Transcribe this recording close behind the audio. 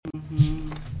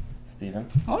Stephen.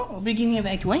 Oh, beginning of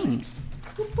Act 1.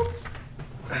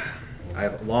 I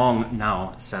have long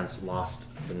now since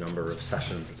lost the number of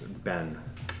sessions it's been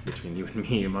between you and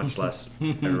me, much less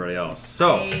everybody else.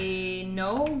 So, I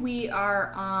know we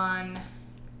are on...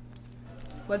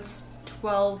 What's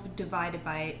 12 divided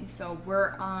by 8? So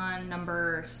we're on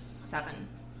number 7.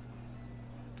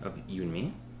 of you and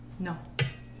me, No.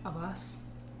 Of us.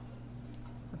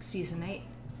 Of season 8.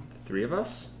 the three of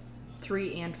us,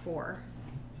 3 and 4.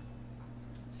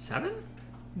 7?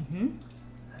 Mm-hmm.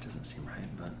 That doesn't seem right,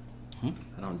 but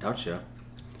I don't doubt you.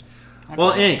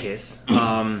 Well, in any case,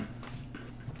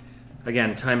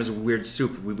 again, time is a weird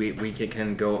soup. We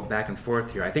can go back and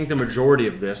forth here. I think the majority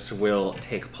of this will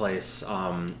take place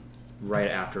right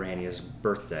after Annie's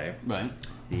birthday, Right.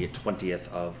 the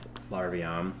 20th of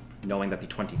Larviam, knowing that the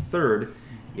 23rd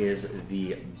is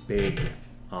the big,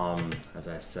 as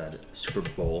I said, Super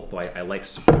Bowl. Though I like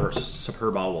Super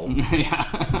Bowl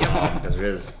Yeah. because there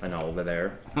is an over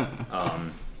there.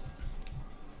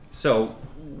 So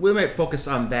we might focus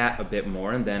on that a bit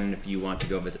more, and then if you want to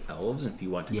go visit elves, and if you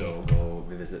want to go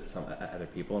visit some other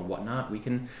people and whatnot, we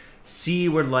can see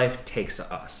where life takes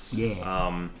us.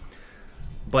 Yeah.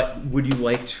 But would you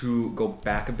like to go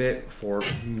back a bit for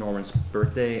Norman's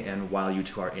birthday, and while you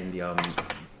two are in the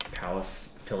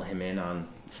palace, fill him in on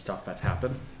stuff that's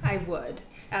happened? I would.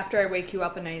 After I wake you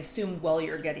up and I assume while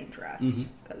you're getting dressed.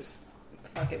 Because,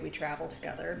 fuck it, we travel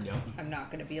together. Yep. I'm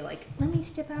not going to be like, let me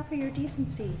step out for your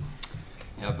decency.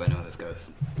 Yep, I know how this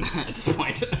goes at this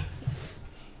point.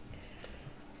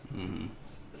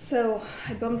 So,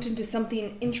 I bumped into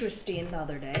something interesting the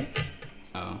other day.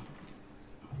 Oh.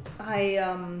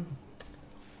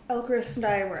 Elchris and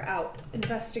I were out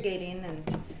investigating,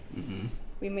 and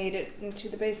we made it into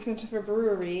the basement of a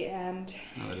brewery, and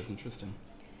Oh, that is interesting.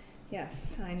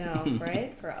 yes, I know,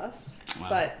 right, for us. Wow.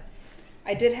 But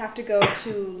I did have to go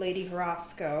to Lady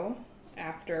Horosco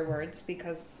afterwards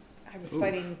because I was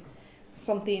fighting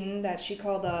something that she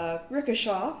called a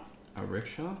rickshaw. A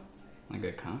rickshaw? Like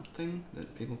a cop thing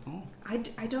that people pull?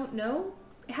 I don't know.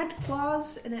 It had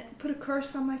claws, and it put a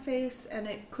curse on my face, and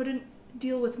it couldn't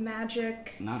deal with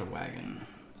magic. Not a wagon.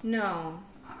 No.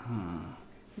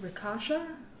 Rikasha?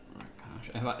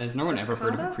 Gosh. Has no one ever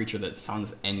heard of a Ricotta? creature that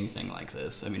sounds anything like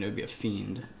this? I mean, it would be a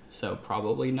fiend, so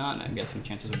probably not. I'm guessing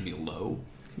chances would be low.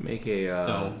 Make a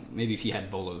Though, maybe if he had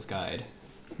Volo's Guide.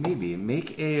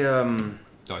 make a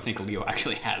Though I think Leo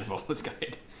actually has Volo's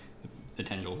Guide. The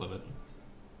tendrils of it.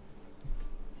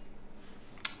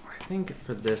 I think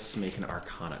for this, make an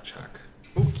Arcana check.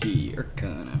 Okay,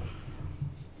 Arcana.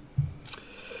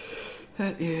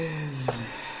 That is 12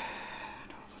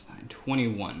 plus 9,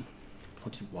 21.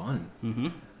 21. Mm-hmm.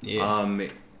 Yeah.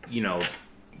 You know,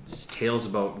 tales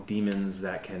about demons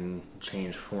that can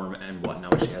change form and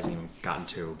whatnot, which she hasn't even gotten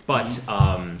to. But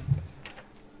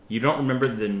you don't remember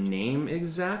the name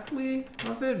exactly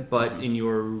of it, but in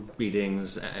your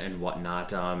readings and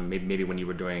whatnot, maybe when you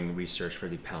were doing research for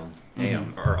the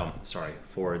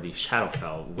for the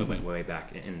Shadowfell, way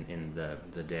back in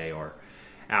the day or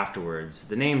afterwards,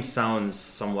 the name sounds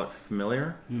somewhat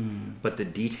familiar, but the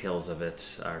details of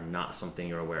it are not something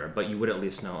you're aware of. But you would at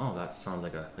least know, oh, that sounds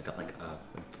like a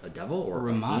devil or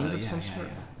a fiend of some sort.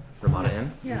 Ramada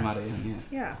Inn? Yeah. Ramada Inn,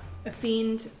 Yeah. A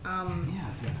fiend, yeah, I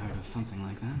think I've heard of something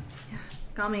like that. yeah,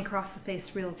 got me across the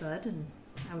face real good, and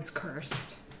I was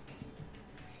cursed.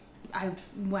 I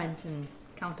went, and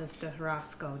Countess de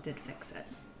Horosco did fix it.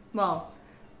 Well,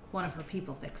 one of her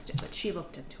people fixed it, but she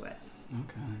looked into it.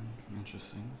 Okay,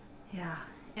 interesting. Yeah,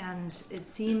 and it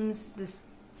seems this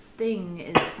thing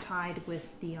is tied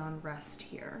with the unrest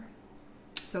here.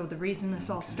 So the reason this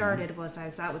all started was I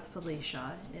was out with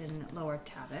Felicia in Lower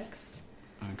Tavix,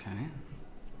 Okay.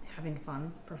 having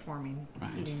fun, performing,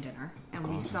 Right. eating dinner, and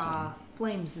we course, saw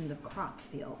flames in the crop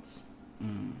fields.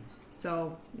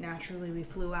 So naturally we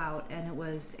flew out, and it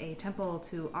was a temple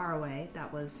to Araway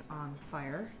that was on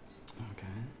fire, Okay.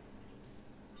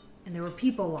 and there were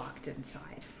people locked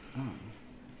inside. Oh.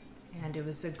 And it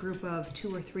was a group of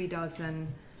 2 or 3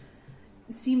 dozen,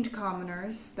 it seemed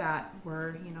commoners that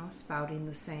were, spouting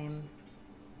the same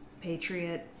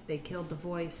patriot. They killed the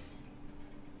voice,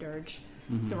 dirge.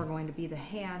 So we're going to be the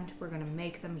hand. We're going to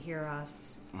make them hear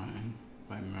us. Right.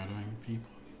 By murdering people.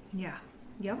 Yeah.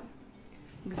 Yep.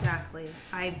 Exactly.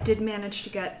 I did manage to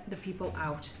get the people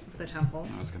out of the temple.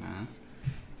 I was gonna ask.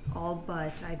 All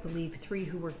but, I believe, 3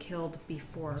 who were killed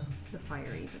before the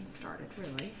fire even started,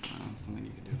 really. Something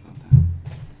you could do about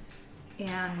that.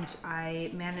 And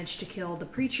I managed to kill the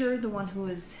preacher, the one who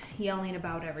was yelling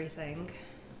about everything.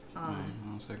 Right.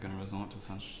 Well, if they're gonna resort to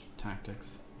such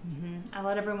tactics. I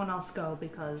let everyone else go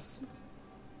because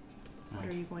What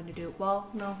are you going to do? Well,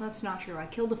 no, that's not true. I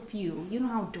killed a few. You know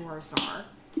how doors are.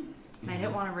 And I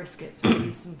didn't want to risk it, so I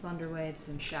used some thunder waves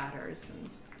and shatters. And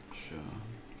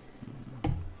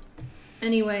Sure.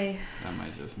 anyway. That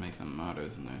might just make them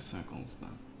martyrs in their circles, but...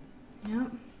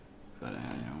 Yep. But, what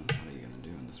are you going to do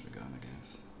in this regard, I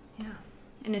guess? Yeah.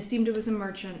 And it seemed it was a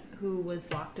merchant who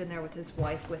was locked in there with his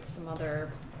wife with some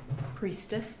other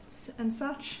priestess and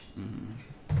such. Mm-hmm.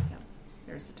 Yep.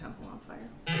 There's the temple on fire.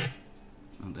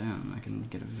 Oh, damn. I can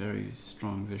get a very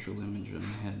strong visual image in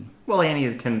my head. Well,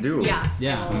 Annie can do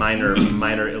Yeah.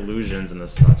 minor illusions and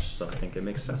such, so I think it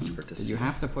makes sense for it to Did see. you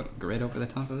have to put grid over the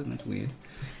top of it? That's weird.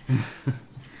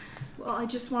 Well, I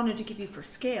just wanted to give you for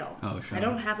scale. Oh, sure. I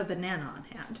don't have a banana on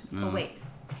hand. No. Oh, wait.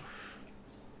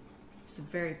 It's a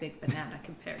very big banana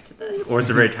compared to this. Or it's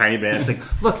a very tiny banana. It's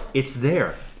like, look, it's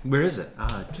there. Where is it?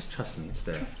 Just trust me, it's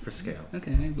there for scale.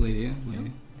 Okay, I believe you.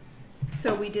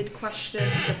 So we did question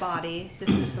the body.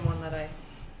 This is the one that I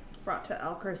brought to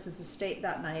Elchris's estate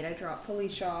that night. I dropped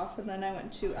Felicia off, and then I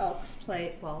went to Elk's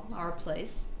place, well, our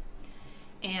place,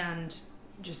 and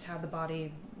just had the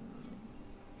body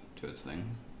Do its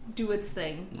thing. do its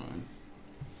thing. Right.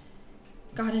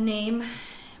 Got a name.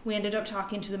 We ended up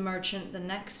talking to the merchant the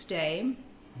next day,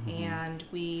 and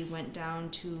we went down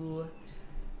to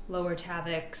Lower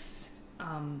Tavix,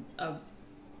 a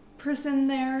prison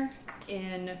there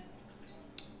in...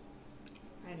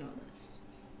 I know this.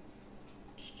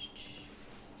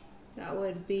 That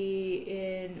would be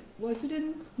in... Was it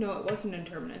in... No, it wasn't in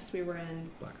Terminus. We were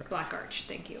in Black Arch.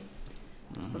 Thank you.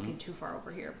 I was looking too far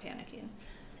over here, panicking.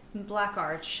 In Black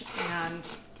Arch, and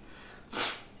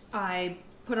I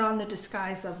put on the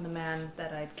disguise of the man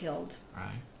that I'd killed.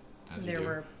 Right. And there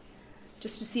were...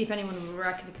 Just to see if anyone would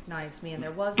recognize me, and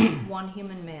there was one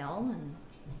human male, and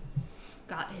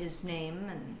got his name,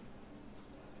 and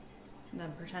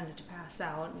then pretended to pass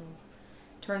out, and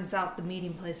turns out the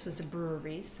meeting place was a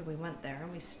brewery, so we went there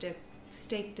and we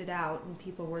staked it out, and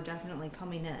people were definitely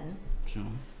coming in. Sure.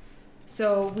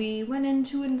 So we went in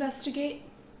to investigate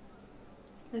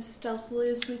as stealthily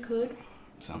as we could,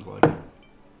 Sounds like it.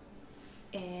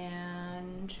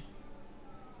 and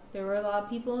there were a lot of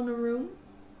people in the room.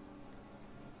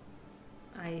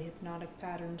 I hypnotic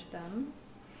patterned them,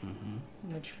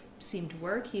 which seemed to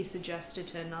work. He suggested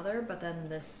to another, but then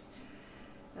this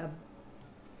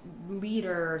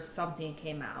leader or something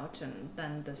came out, and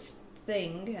then this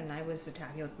thing, and I was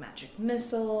attacking with magic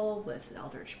missile, with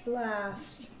eldritch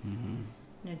blast, and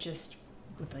it just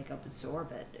would like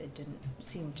absorb it. It didn't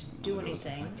seem to do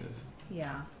anything.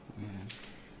 Yeah.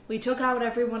 We took out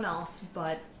everyone else,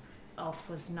 but Elf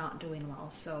was not doing well,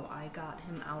 so I got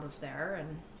him out of there,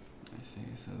 and I see.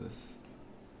 So this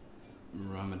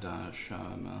Ramadan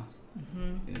Sharma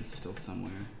is still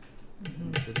somewhere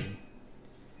in the city.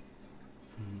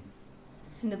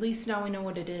 and at least now we know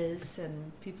what it is,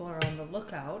 and people are on the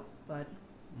lookout, but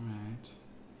Right.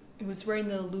 it was wearing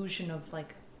the illusion of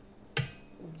like a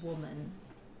woman,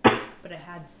 but it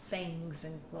had fangs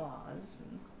and claws.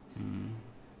 And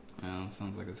Well, it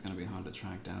sounds like it's going to be hard to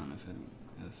track down if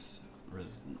it is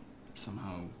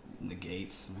somehow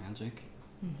negates magic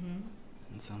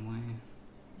in some way.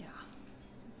 yeah.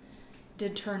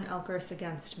 Did turn Elchris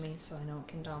against me, so I know it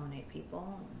can dominate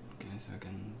people. Okay, so it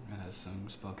has some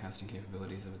spellcasting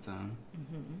capabilities of its own.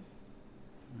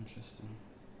 Interesting.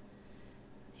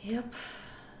 Yep.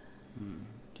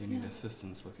 Do you need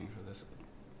assistance looking for this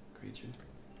creature?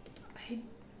 I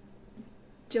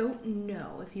don't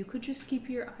know. If you could just keep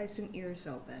your eyes and ears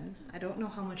open. I don't know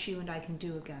how much you and I can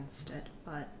do against it,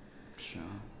 but Sure.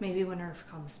 maybe when Irv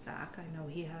comes back. I know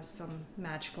he has some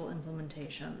magical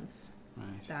implementations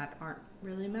Right. that aren't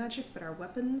really magic, but are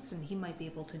weapons, and he might be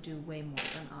able to do way more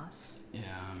than us. Yeah,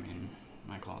 I mean,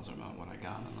 my claws are about what I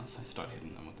got unless I start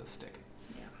hitting them with a stick.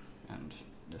 Yeah. And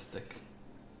the stick...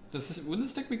 would the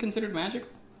stick be considered magic?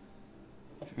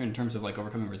 In terms of, like,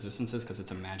 overcoming resistances, because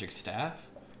it's a magic staff?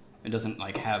 It doesn't,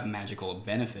 like, have magical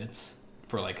benefits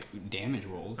for, like, damage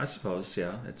rolls. I suppose,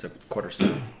 yeah. It's a quarter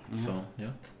staff, so,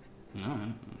 yeah.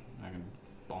 Alright. I can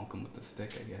bonk him with the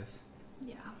stick, I guess.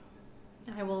 Yeah.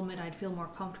 I will admit I'd feel more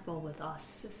comfortable with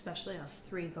us, especially us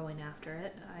three going after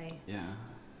it. I Yeah.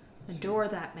 adore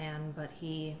that man, but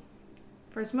he,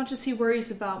 for as much as he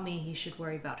worries about me, he should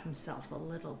worry about himself a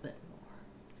little bit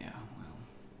more. Yeah, well,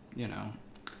 you know,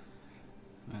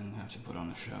 and have to put on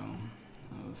a show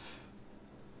of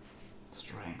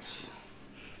strength.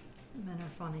 Men are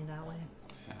funny that way.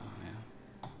 Yeah.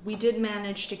 We did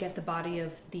manage to get the body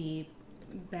of the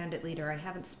bandit leader. I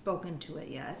haven't spoken to it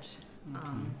yet.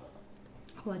 I'll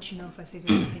let you know if I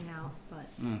figure anything out, but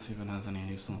Let's see if it has any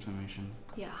useful information.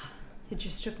 yeah, it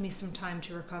just took me some time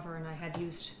to recover, and I had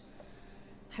used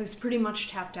I was pretty much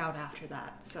tapped out after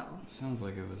that, so Sounds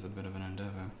like it was a bit of an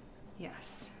endeavor.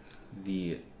 yes.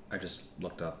 I just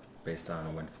looked up based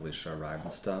on when Felicia arrived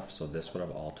and stuff, so this would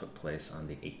have all took place on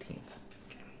the 18th.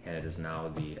 And it is now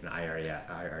and I already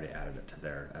added it to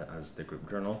there as the group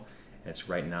journal. And it's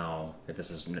right now, if this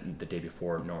is the day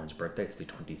before Norman's birthday, it's the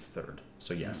 23rd.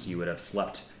 So yes, you would have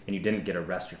slept, and you didn't get a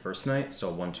rest your first night, so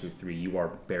 1, 2, 3, you are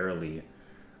barely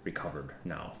recovered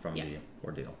now from the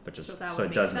ordeal. Which is, so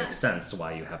it does make sense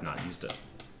why you have not used it.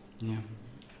 Yeah.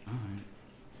 Alright.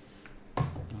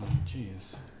 Oh,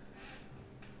 jeez.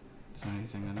 Is there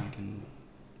anything that I can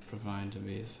provide to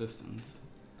be assistance?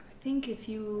 I think if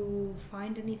you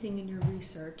find anything in your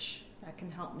research that can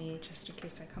help me just in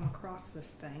case I come across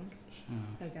this thing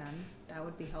Sure. again, that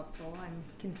would be helpful. I'm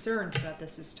concerned that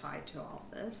this is tied to all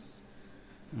this.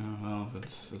 Yeah, well, if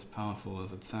it's as powerful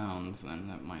as it sounds, then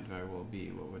that might very well be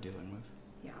what we're dealing with.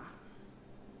 Yeah.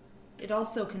 It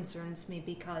also concerns me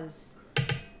because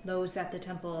those at the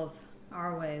Temple of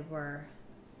Arway were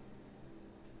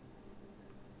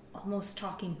almost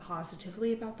talking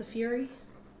positively about the Fury.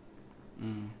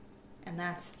 Mm. And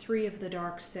that's 3 of the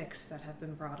Dark 6 that have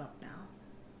been brought up now.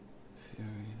 Fury,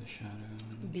 the Shadow,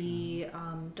 and The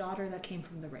daughter that came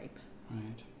from the rape.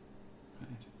 Right.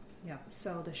 Right. Yep.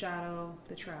 So the Shadow,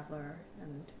 the Traveler,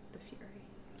 and the Fury.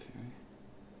 Fury.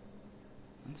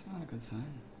 That's not a good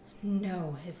sign.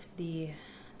 No, if the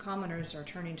commoners are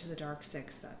turning to the Dark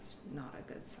 6, that's not a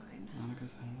good sign. Not a good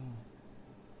sign at all.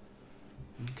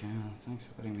 Okay, well, thanks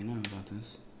for letting me know about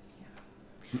this.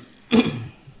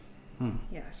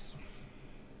 Yes.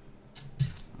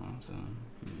 Awesome.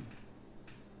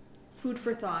 Food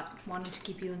for thought. Wanted to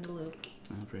keep you in the loop.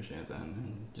 I appreciate that.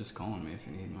 And just calling me if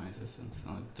you need my assistance.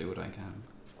 I'll do what I can.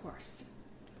 Of course.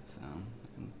 So,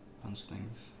 I can punch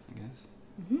things, I guess.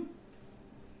 Mm-hmm.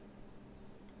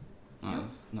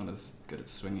 Not as good at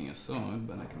swinging a sword,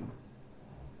 but I can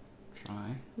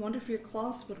try. Wonder if your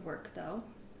claws would work, though.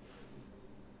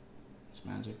 It's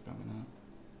magic, probably not.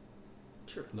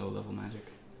 True. Low-level magic.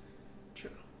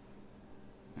 True.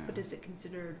 Yeah. But is it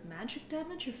considered magic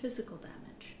damage or physical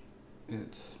damage?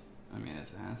 It's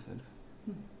acid.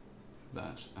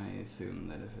 But I assume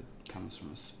that if it comes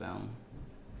from a spell,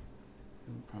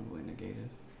 it would probably negate it.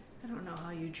 I don't know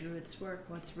how you druids work.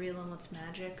 What's real and what's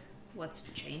magic?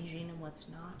 What's changing and what's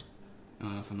not?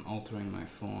 If I'm altering my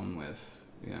form with,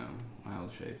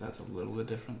 wild shape, that's a little bit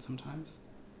different sometimes.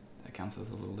 That counts as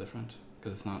a little different.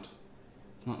 Because it's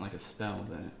not like a spell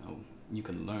that you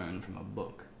can learn from a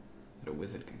book that a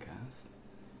wizard can cast.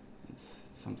 It's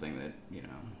something that,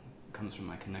 comes from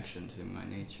my connection to my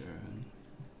nature.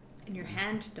 And your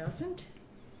hand doesn't?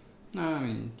 No,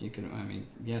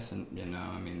 yes and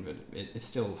no, but it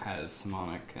still has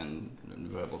shamanic and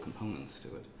verbal components to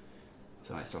it.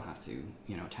 So I still have to,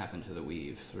 tap into the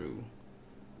weave through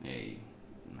a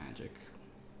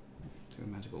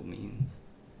magical means.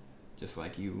 Just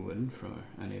like you would for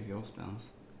any of your spells.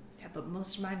 Yeah, but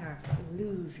most of mine are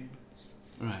illusions.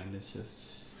 Right, this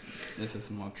is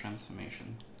more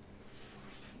transformation.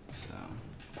 So.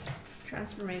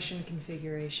 Transformation,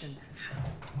 configuration.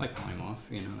 Like polymorph,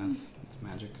 that's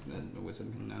magic that a wizard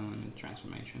can know, and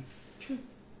transformation. True.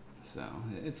 So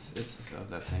it's of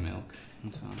that same ilk,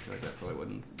 and so I feel like that probably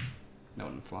wouldn't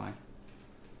fly.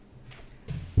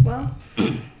 Well,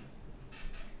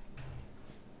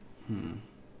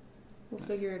 we'll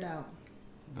figure it out.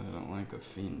 But I don't like the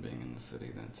fiend being in the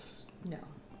city. That's No.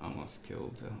 almost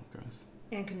killed Elcris.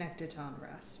 And connected to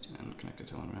unrest. And connected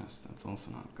to unrest. That's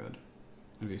also not good.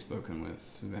 Have you spoken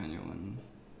with Vaniel and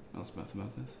Elspeth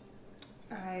about this?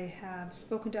 I have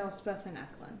spoken to Elspeth and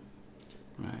Eklund.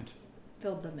 Right.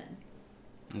 Filled them in.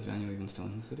 Is Vaniel even still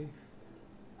in the city?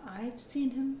 I've seen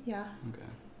him, yeah. Okay.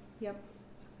 Yep.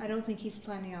 I don't think he's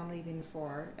planning on leaving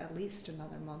for at least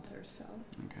another month or so.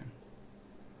 Okay.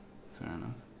 Fair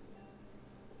enough.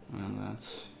 Well,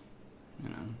 that's,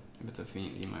 if it's a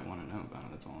fiend, you might want to know about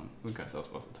it. That's all. We guys are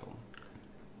supposed to tell him.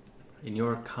 In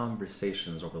your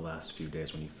conversations over the last few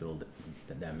days when you filled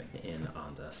them in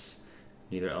on this,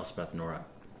 neither Elspeth nor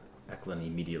Eklund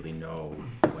immediately know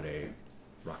what a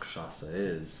Rakshasa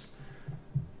is.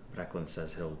 But Eklund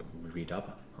says he'll read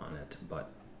up on it.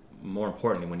 But more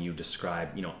importantly, when you describe,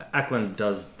 Eklund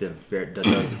does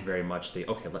very much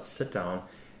okay, let's sit down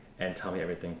and tell me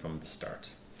everything from the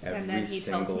start. And then he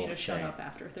tells me to shut up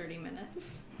after 30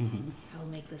 minutes. I'll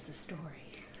make this a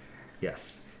story.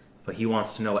 Yes. But he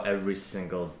wants to know every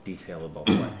single detail about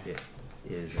what it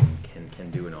is and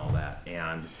can do and all that.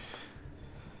 And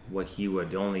what he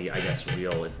would, the only, I guess,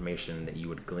 real information that you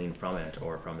would glean from it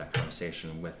or from that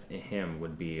conversation with him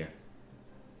would be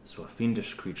So a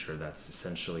fiendish creature that's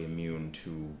essentially immune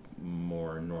to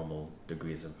more normal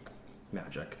degrees of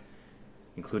magic,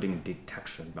 including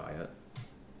detection by it.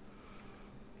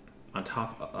 On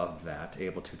top of that,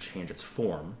 able to change its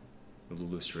form,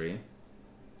 illusory,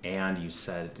 and you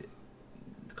said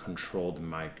controlled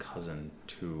my cousin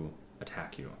to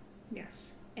attack you.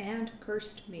 Yes, and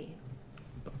cursed me.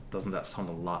 But doesn't that sound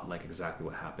a lot like exactly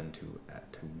what happened to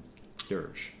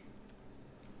Dirge?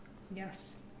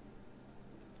 Yes.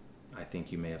 I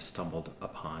think you may have stumbled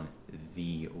upon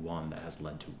the one that has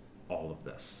led to all of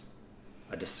this.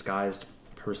 A disguised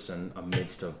person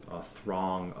amidst a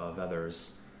throng of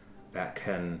others that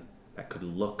could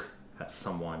look at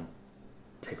someone,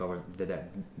 take over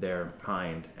their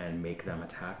mind, and make them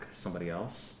attack somebody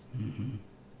else. Mm-hmm.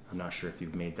 I'm not sure if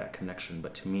you've made that connection,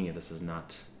 but to me, this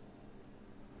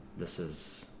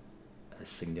is a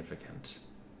significant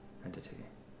entity.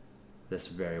 This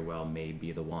very well may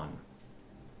be the one.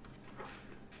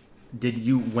 Did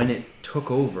you, when it took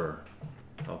over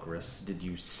Elkaris, did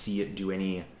you see it do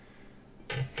any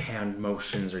hand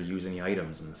motions or use any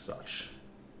items and such?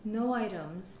 No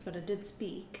items, but it did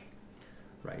speak.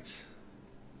 Right.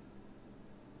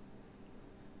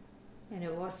 And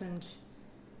it wasn't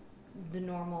the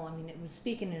normal, it was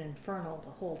speaking in Infernal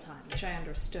the whole time, which I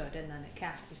understood, and then it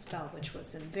cast the spell, which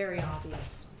was in very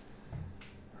obvious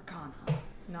Arcana,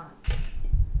 not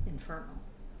Infernal.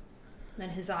 Then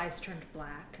his eyes turned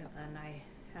black, and then I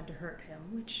had to hurt him,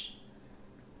 which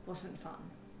wasn't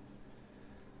fun.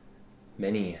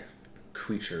 Many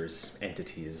creatures,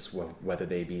 entities, whether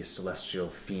they be celestial,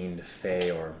 fiend, fae,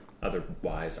 or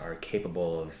otherwise, are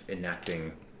capable of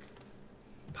enacting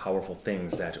powerful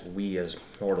things that we as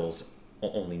mortals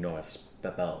only know as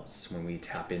spells. When we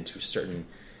tap into certain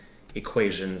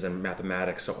equations and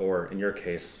mathematics, or in your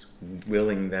case,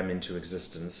 willing them into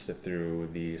existence through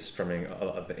the strumming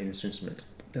of an instrument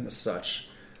and the such.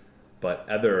 But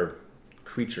other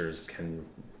creatures can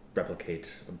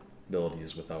replicate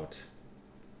abilities without...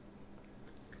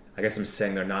 I guess I'm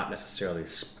saying they're not necessarily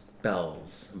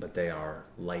spells, but they are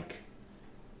like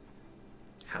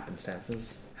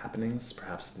happenings,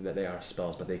 perhaps that they are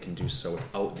spells, but they can do so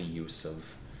without the use of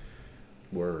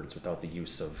words, without the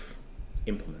use of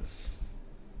implements.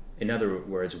 In other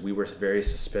words, we were very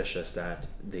suspicious that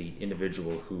the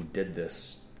individual who did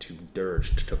this to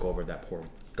Dirge, took over that poor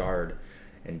guard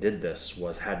and did this,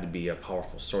 had to be a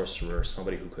powerful sorcerer,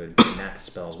 somebody who could enact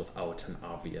spells without an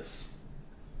obvious...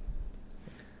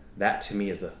 That to me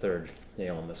is the third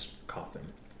nail in this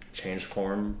coffin. Change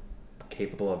form,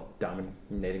 capable of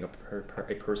dominating a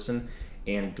person,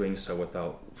 and doing so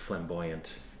without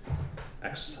flamboyant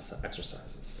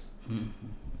exercises.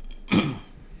 Mm-hmm.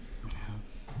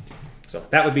 So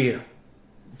that would be a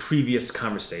previous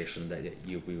conversation that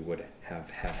we would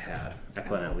have had.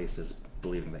 Eklund at least is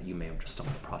believing that you may have just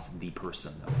stumbled across the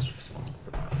person that was responsible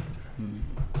for that. Mm-hmm.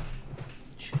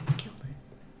 Should have killed it.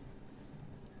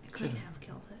 I couldn't have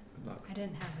killed it. I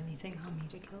didn't have anything on me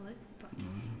to kill it, but...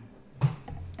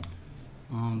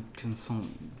 I'll consult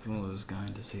Volo's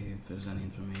guide to see if there's any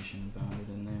information about it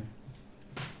in there.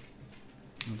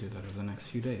 I'll do that over the next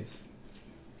few days.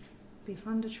 Be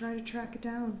fun to try to track it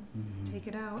down, take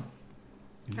it out.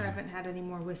 Yeah. I haven't had any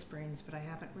more whisperings, but I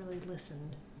haven't really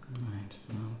listened. Right,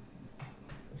 well,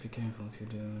 be careful if you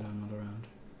do, I'm not around.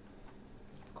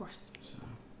 Of course. So,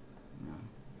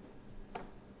 yeah.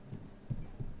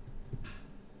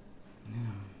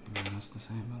 Yeah, nothing else to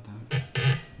say about that.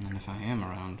 And if I am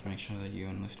around, make sure that you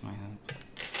enlist my help.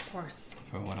 Of course.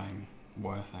 For what I'm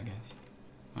worth, I guess.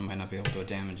 I might not be able to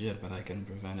damage it, but I can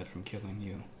prevent it from killing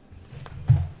you.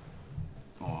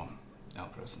 Or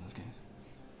Elkaris in this case.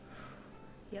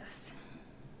 Yes.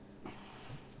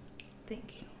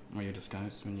 Thank you. Were you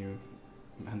disguised when you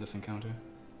had this encounter?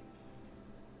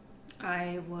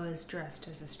 I was dressed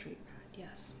as a street rat,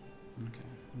 yes. Okay.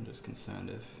 I'm just concerned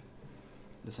if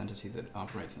this entity that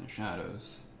operates in the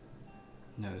shadows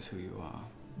knows who you are.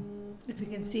 If you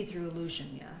can see through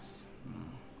illusion, yes.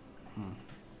 I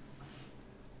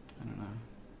don't know.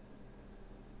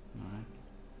 Alright.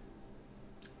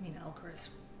 Elkaris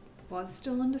was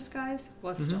still in disguise?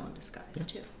 Still in disguise,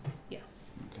 too.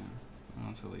 Yes. Okay. Well,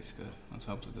 that's at least good. Let's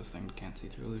hope that this thing can't see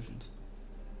through illusions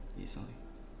easily.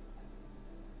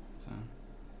 So,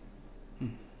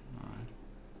 alright.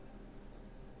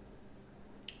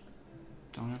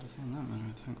 Don't have to say on that matter,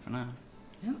 I think, for now.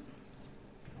 Yep.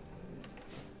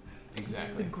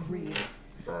 Exactly. Agreed.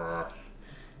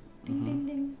 Ding, ding,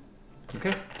 ding.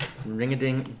 Okay.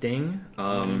 Ring-a-ding-ding.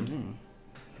 Ding.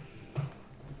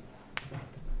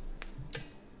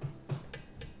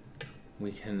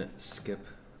 We can skip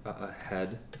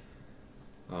ahead.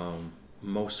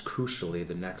 most crucially,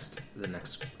 the next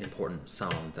important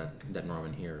sound that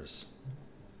Norman hears.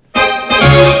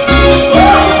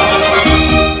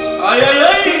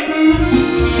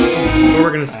 We're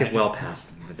going to skip well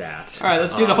past that. All right,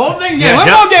 let's do the whole thing again.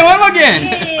 One more again.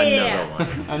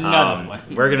 Another one.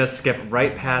 We're going to skip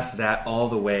right past that all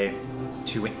the way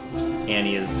to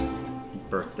Annie's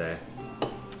birthday,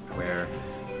 where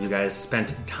you guys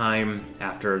spent time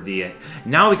after the...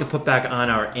 Now we can put back on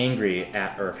our angry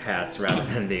at Earth hats rather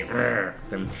than the...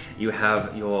 You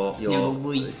have your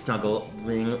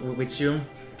snuggling with you.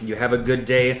 You have a good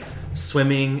day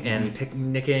swimming and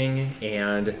picnicking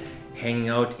and hanging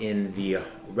out in the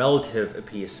relative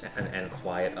peace and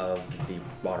quiet of the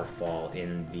waterfall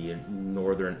in the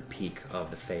northern peak of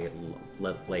the Fey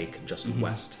Lake, just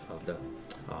west of the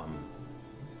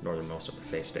northernmost of the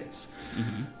Fey states.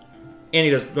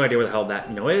 Annie has no idea where the hell that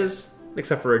is,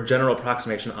 except for a general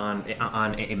approximation on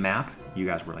a map. You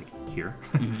guys were like here,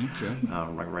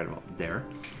 right about there,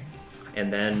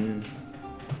 and then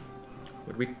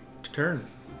would we turn?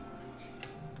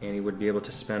 Annie would be able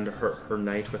to spend her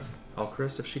night with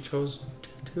Alcaris if she chose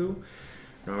to.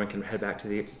 Norman can head back to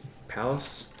the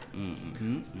palace.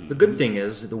 The good thing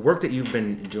is, the work that you've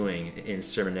been doing in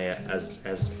Sermonea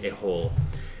as a whole,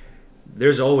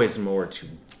 there's always more to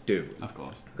do. Of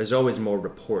course. There's always more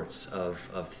reports of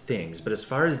things. But as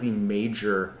far as the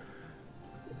major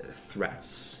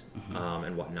threats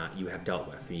and whatnot you have dealt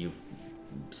with, you've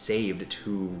saved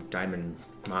 2 diamond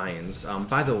mines.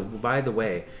 By the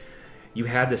way, you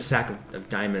had the sack of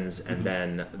diamonds, and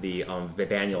then the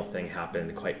Vivaniel thing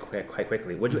happened quite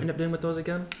quickly. What did you end up doing with those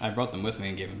again? I brought them with me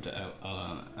and gave them to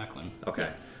Eklund.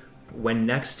 Okay. When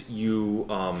next you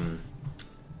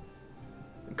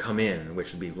come in,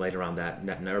 which would be later on that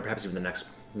night, or perhaps even the next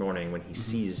morning, when he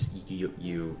sees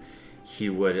you, he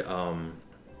would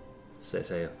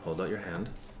say, hold out your hand.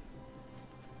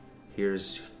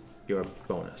 Here's your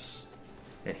bonus.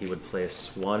 And he would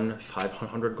place 1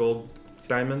 500 gold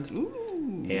diamond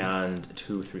and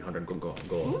 2 300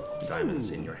 gold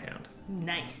diamonds in your hand.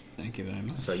 Nice. Thank you very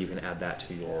much. So you can add that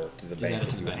to the bank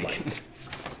if you would like.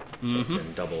 So it's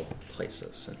in double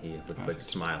places. And he would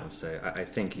smile and say, I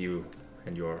think you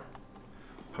and your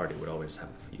party would always have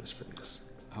use for these.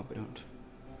 I hope we don't.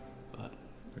 But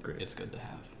agreed. It's good to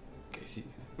have. Casey,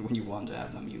 when you want to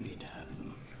have them, you need to have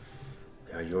them.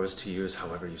 They are yours to use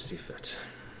however you see fit.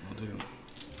 Will do.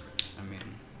 I mean,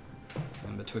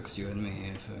 and betwixt you and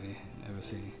me, if I ever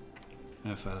see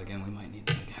a file again, we might need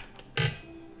them again.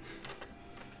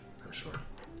 I'm sure.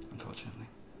 Unfortunately.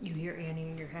 You hear Annie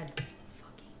in your head.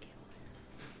 Fucking kill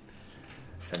him.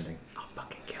 Sending. I'll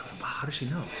fucking kill him. Wow, how does she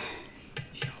know?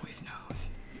 She always knows.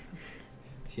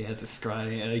 She has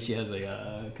a she has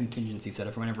a contingency set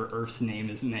up for whenever Earth's name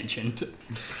is mentioned.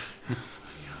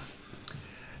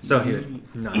 So he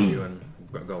would nod you and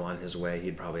go on his way.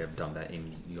 He'd probably have done that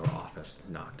in your office,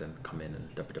 knocked and come in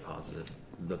and deposited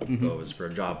those for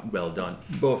a job well done,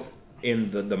 both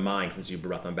in the mine since you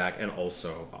brought them back, and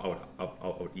also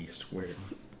out east where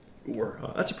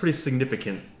that's a pretty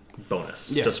significant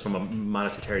bonus, just from a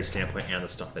monetary standpoint and the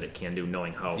stuff that it can do,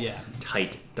 knowing how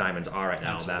tight diamonds are right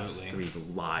now. Absolutely. That's 3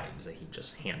 lives that he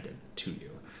just handed to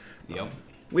you. Yep.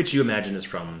 Which you imagine is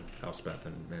from Elspeth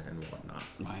and whatnot.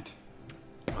 Right.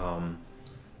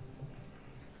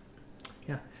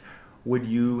 Yeah. Would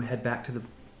you head back to the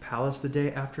palace the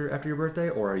day after your birthday,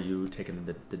 or are you taking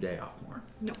the day off more?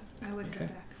 No, I would go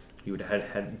back. You would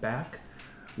head back,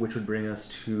 which would bring us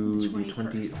to the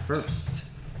 21st.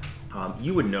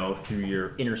 You would know through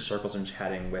your inner circles and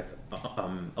chatting with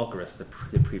Elcaris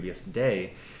the previous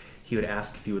day. He would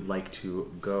ask if you would like to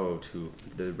go to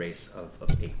the race of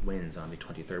 8 wins on the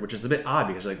 23rd, which is a bit odd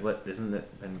because what, isn't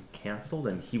it been canceled?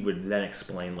 And he would then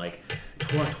explain the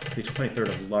 23rd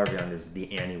of Larvion is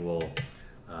the annual,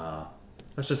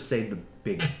 let's just say the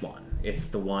big one. It's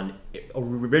the one,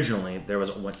 originally there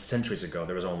was, centuries ago,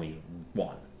 there was only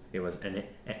one. It was an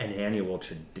annual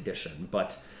tradition,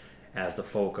 but as the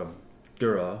folk of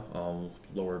Dura,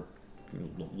 lower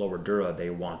Dura, they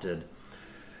wanted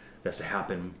this to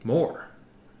happen more,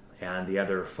 and the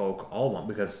other folk all want,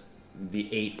 because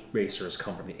the 8 racers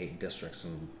come from the 8 districts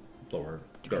in lower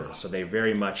Dura, so they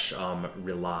very much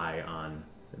rely on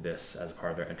this as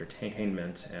part of their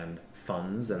entertainment and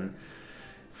funds, and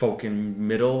folk in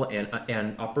middle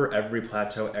and upper, every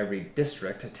plateau, every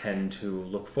district tend to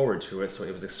look forward to it, so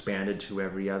it was expanded to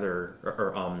every other,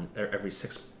 every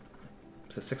 6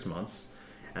 months,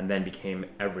 and then became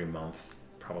every month,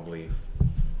 probably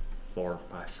 4 or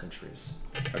 5 centuries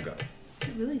ago. Is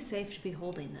it really safe to be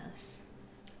holding this?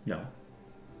 No.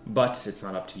 But it's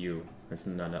not up to you. It's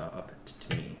not up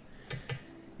to me.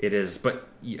 It is, but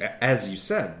as you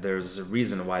said, there's a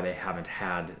reason why they haven't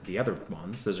had the other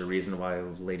ones. There's a reason why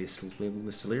Lady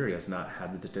Celeria has not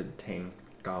had the detain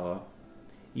Gala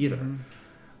either. Mm-hmm.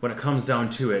 When it comes down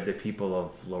to it, the people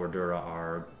of Lower Dura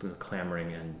are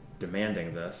clamoring and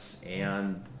demanding this,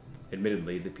 and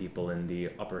admittedly, the people in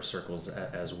the upper circles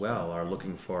as well are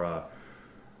looking for a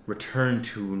return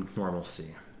to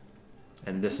normalcy.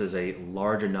 And this is a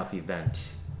large enough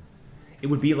event. It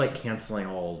would be like canceling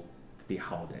all the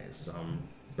holidays.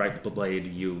 Bright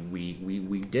Blade,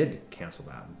 we did cancel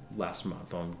that last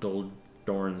month on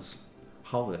Dorn's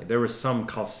holiday. There were some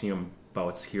Coliseum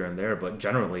bouts here and there, but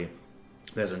generally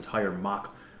there's entire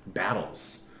mock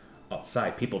battles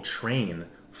outside. People train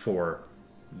for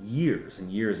years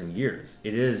and years and years.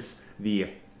 There's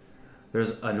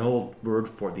an old word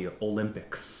for the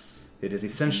Olympics. It is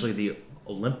essentially the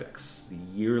Olympics, the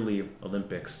yearly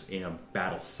Olympics in a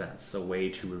battle sense, a way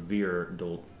to revere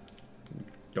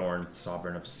Dorn,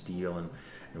 sovereign of steel and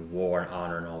war and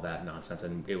honor and all that nonsense.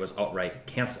 And it was outright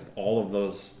canceled. All of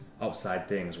those outside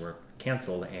things were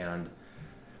canceled, and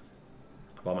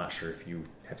well, I'm not sure if you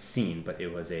have seen, but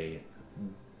it was a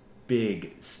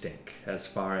big stink as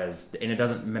far as, and it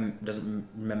doesn't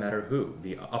matter who,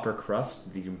 the upper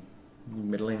crust, the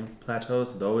middling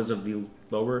plateaus, those of the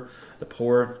lower, the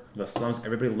poor, the slums,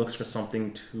 everybody looks for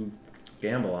something to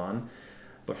gamble on.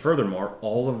 But furthermore,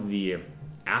 all of the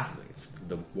athletes,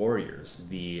 the warriors,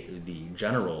 the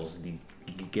generals, the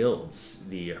guilds,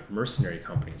 the mercenary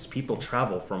companies, people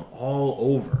travel from all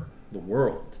over the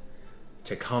world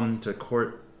to come to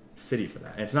Court City for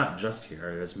that. And it's not just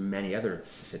here, there's many other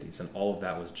cities, and all of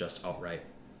that was just outright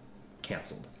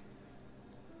canceled.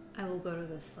 I will go to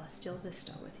the Celestial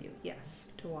Vista with you,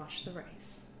 yes, to watch the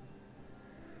race.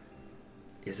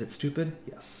 Is it stupid?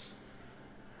 Yes.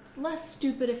 It's less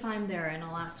stupid if I'm there, and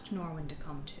I'll ask Norwin to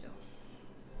come too.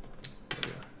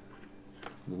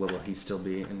 Will he still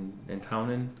be in town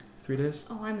in 3 days?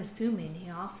 Oh, I'm assuming he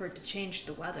offered to change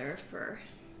the weather for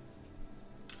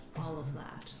all of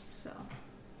that, so.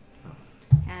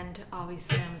 And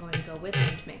obviously I'm going to go with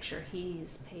him to make sure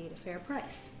he's paid a fair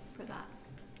price for that.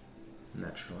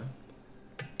 Naturally.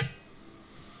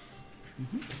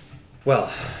 Well,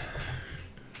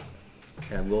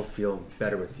 I will feel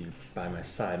better with you by my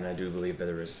side, and I do believe that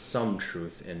there is some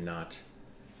truth in not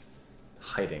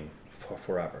hiding for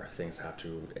forever. Things have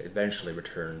to eventually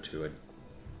return to a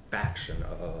faction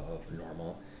of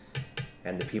normal,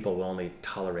 and the people will only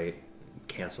tolerate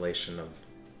cancellation of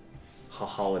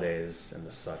holidays and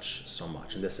the such so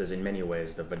much. And this is in many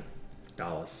ways the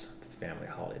Dallas family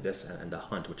holiday. This and the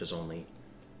hunt, which is only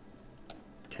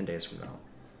 10 days from now.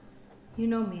 You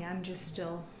know me, I'm just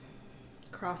still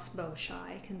crossbow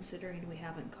shy, considering we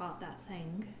haven't caught that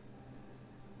thing.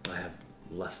 I have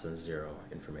less than zero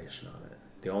information on it.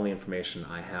 The only information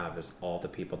I have is all the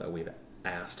people that we've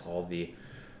asked, all the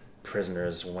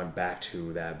prisoners went back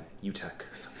to that UTEC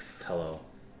fellow.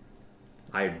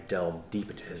 I delved deep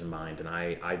into his mind, and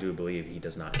I do believe he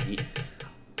does not.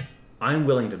 I'm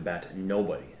willing to bet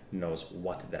nobody knows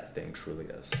what that thing truly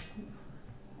is.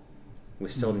 We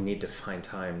still need to find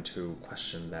time to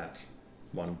question that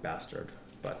one bastard,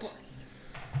 but... Of course.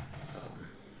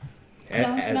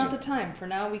 Now's not the time. For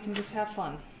now, we can just have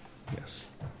fun.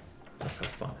 Yes. Let's have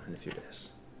fun in a few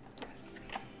days. Yes.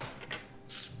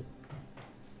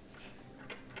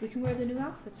 We can wear the new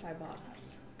outfits I bought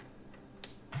us.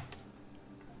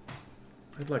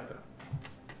 I'd like that.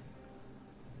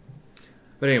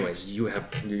 But anyways, you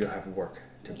have work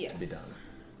to be done.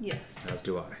 Yes. As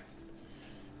do I.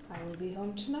 I will be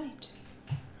home tonight.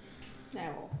 I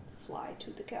will fly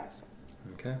to the castle.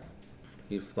 Okay.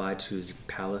 You fly to the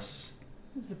palace.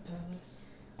 The palace.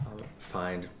 I'll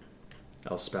find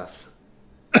Elspeth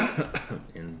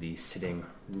in the sitting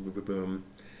room,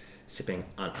 sipping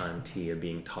on tea,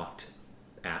 being talked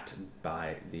at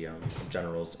by the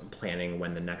generals, planning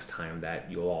when the next time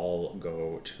that you'll all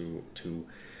go to.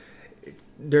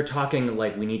 They're talking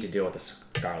like we need to deal with this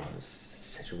Garland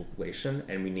situation,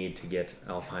 and we need to get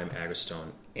Alfheim,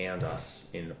 Agrestone, and us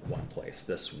in one place.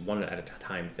 This one at a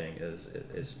time thing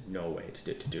is no way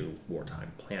to do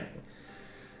wartime planning.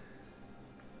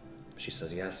 She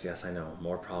says, yes, I know.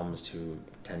 More problems to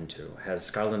tend to. Has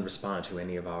Scotland responded to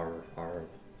any of our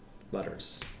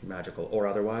letters, magical or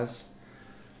otherwise?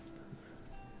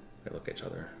 They look at each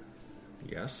other.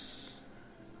 Yes,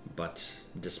 but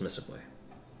dismissively.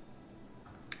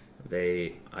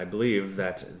 I believe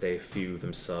that they view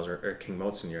themselves, or King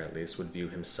Motsenir at least, would view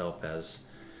himself as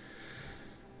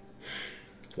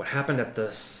what happened at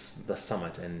the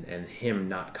summit and him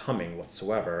not coming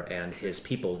whatsoever and his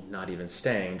people not even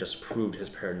staying just proved his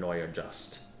paranoia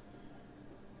just.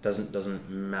 Doesn't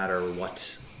matter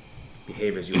what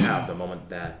behaviors you have. The moment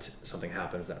that something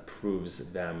happens that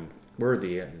proves them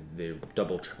worthy, they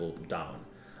double, triple down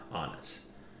on it.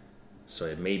 So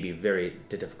it may be very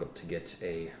difficult to get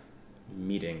a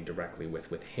meeting directly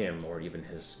with him or even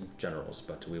his generals,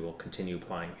 but we will continue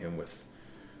plying him with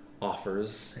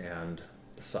offers and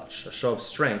such. A show of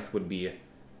strength would be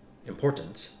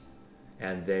important,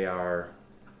 and they are...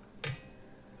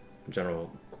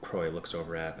 General Croy looks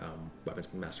over at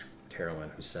Weapons Master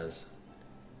Carolyn, who says,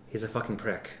 he's a fucking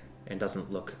prick and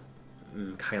doesn't look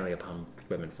kindly upon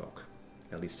womenfolk,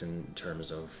 at least in terms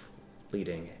of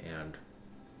leading and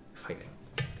fighting.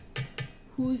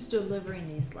 Who's delivering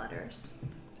these letters?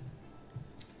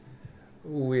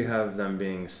 We have them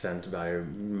being sent by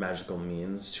magical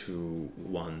means to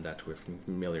one that we're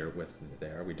familiar with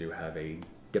there. We do have a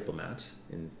diplomat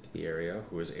in the area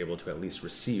who is able to at least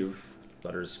receive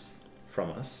letters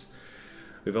from us.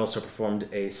 We've also performed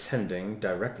a sending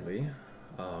directly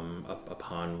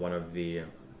upon one of the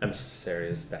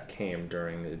emissaries that came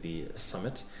during the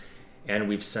summit, and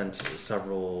we've sent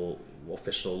several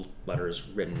official letters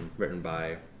written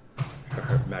by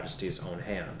Her Majesty's own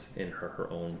hand in her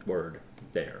own word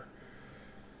there.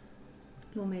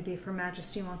 Well, maybe if Her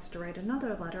Majesty wants to write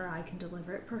another letter, I can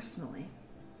deliver it personally.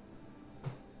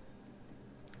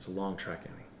 It's a long trek,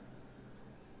 Annie.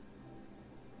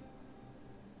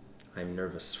 I'm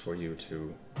nervous for you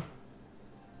to...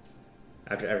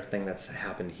 After everything that's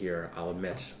happened here, I'll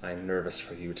admit I'm nervous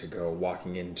for you to go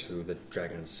walking into the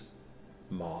Dragon's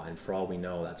Maw, and for all we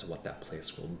know, that's what that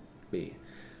place will be.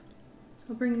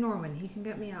 I'll bring Norwin. He can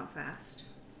get me out fast.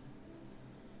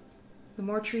 The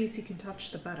more trees he can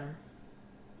touch, the better.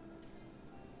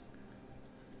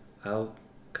 I'll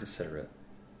consider it.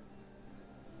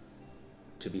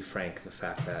 To be frank, the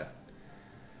fact that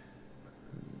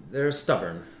they're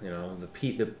stubborn,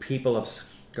 the people of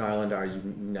Garland are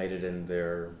united in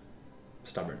their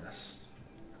stubbornness.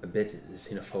 A bit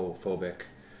xenophobic.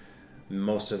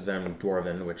 Most of them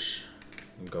dwarven, which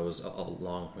goes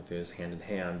along with his hand in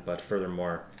hand, but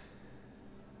furthermore,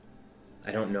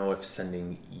 I don't know if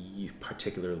sending you,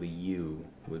 particularly you,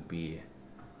 would be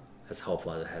as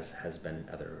helpful as it has been in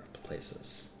other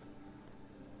places.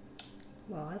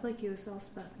 Well, I like you as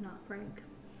Elspeth, not Frank.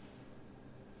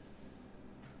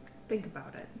 Think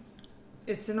about it.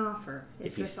 It's an offer.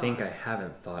 It's if you think I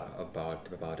haven't thought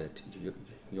about it,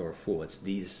 you're a fool. It's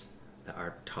these that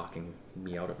are talking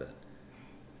me out of it.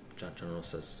 General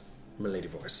says, "Milady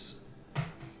voice,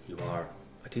 you are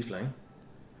a tiefling,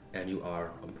 and you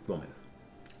are a woman."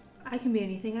 I can be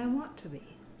anything I want to be,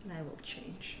 and I will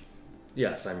change.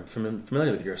 Yes, I'm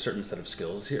familiar with your certain set of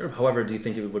skills here. However, do you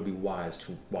think it would be wise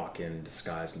to walk in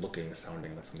disguised, looking,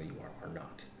 sounding like something you are or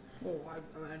not? Oh,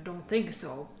 I don't think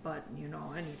so, but,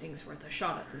 anything's worth a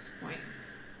shot at this point.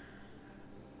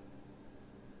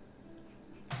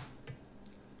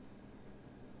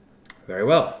 Very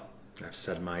well. I've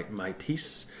said my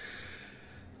piece.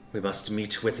 We must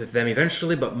meet with them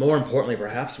eventually, but more importantly,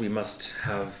 perhaps, we must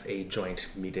have a joint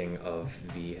meeting of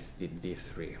the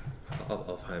three,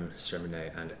 Alfheim,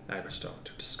 Sermine, and Agrestone,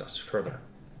 to discuss further.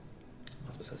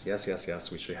 Elspeth says,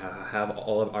 yes, we should have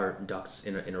all of our ducks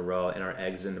in a row, and our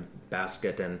eggs in a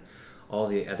basket, and all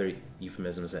the other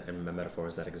euphemisms and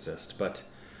metaphors that exist. But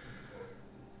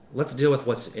let's deal with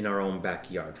what's in our own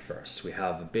backyard first. We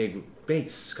have a big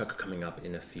base coming up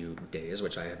in a few days,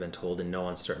 which I have been told in no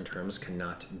uncertain terms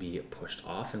cannot be pushed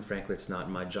off, and frankly, it's not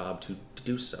my job to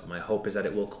do so. My hope is that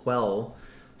it will quell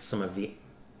some of the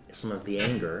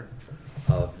anger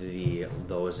of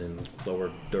those in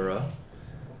Lower Dura,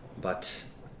 but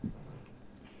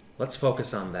let's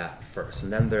focus on that first.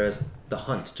 And then there's the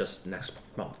hunt just next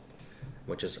month,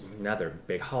 which is another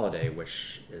big holiday,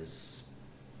 which is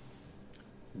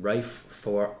rife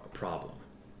for a problem.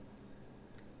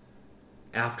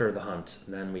 After the hunt,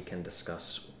 then we can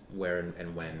discuss where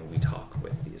and when we talk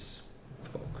with these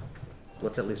folk.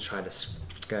 Let's at least try to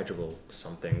schedule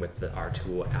something with our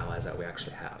two allies that we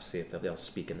actually have. See if they'll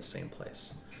speak in the same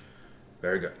place.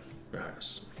 Very good, Your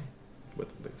Highness. With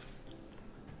leave.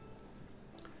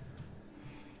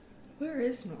 Where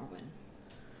is Norwin?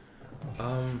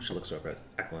 She looks over at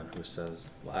Eklund, who says,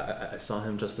 well, I saw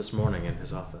him just this morning in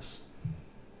his office.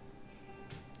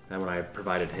 And when I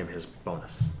provided him his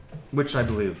bonus, which I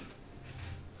believe,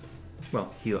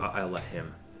 well, I'll let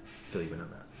him fill you in on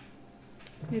that.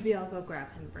 Maybe I'll go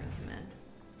grab him, bring him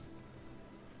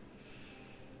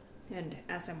in. And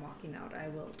as I'm walking out, I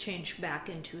will change back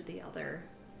into the other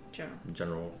general.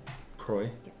 General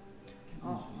Croy? Yeah.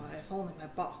 Oh, if only my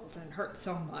butthole didn't hurt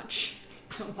so much.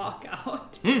 I'll walk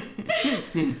out.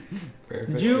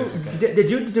 Perfect. Did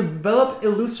you develop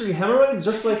illusory hemorrhoids?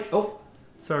 Just like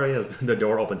sorry. As the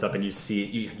door opens up and you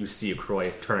see a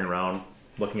Croy turning around,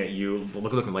 looking at you,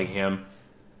 looking like him.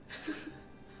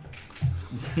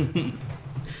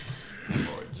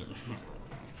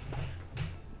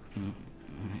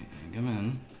 Come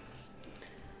in.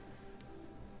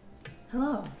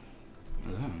 Hello.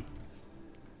 Hello.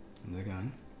 How's it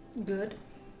going? Good.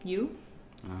 You?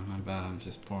 Not bad. I'm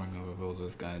just poring over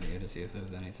Voldo's guide here to see if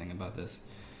there's anything about this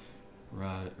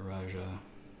Raja.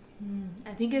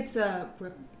 I think it's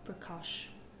Rakash.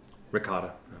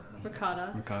 Ricotta.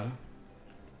 Ricotta.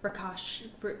 Rakash.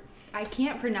 I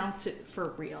can't pronounce it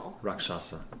for real.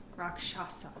 Rakshasa.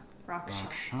 Rakshasa.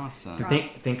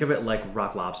 Think of it like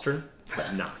rock lobster,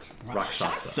 but not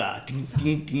Rakshasa.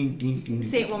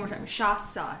 Say it one more time.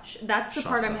 Shasa. That's the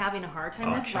part I'm having a hard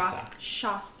time with. Rakshasa.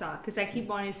 Rakshasa. Because I keep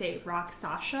wanting to say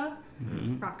Raksasha.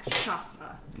 Mm-hmm.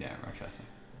 Rakshasa. Yeah, Rakshasa.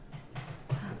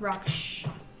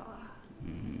 Rakshasa.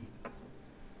 Mm-hmm.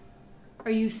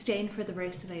 Are you staying for the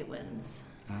race of 8 winds?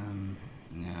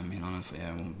 Yeah, I mean, honestly,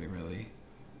 I won't be really...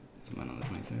 Sometime on the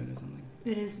 23rd or something?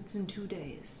 It is. It's in 2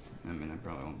 days. I mean, I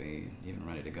probably won't be even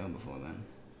ready to go before then.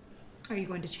 Are you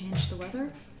going to change the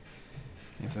weather?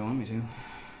 If they want me to,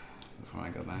 before I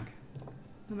go back.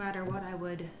 No matter what, I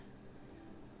would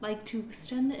like to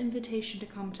extend the invitation to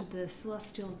come to the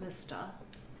Celestial Vista.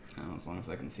 Oh, as long as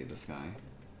I can see the sky,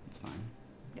 it's fine.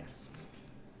 Yes.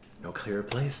 No clearer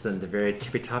place than the very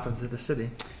tippy top of the city.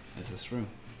 This is true.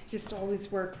 Just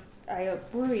always work. I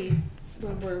worry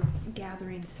when we're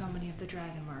gathering so many of the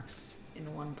dragon marks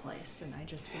in one place, and I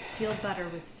just would feel better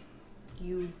with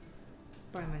you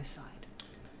by my side.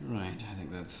 Right, I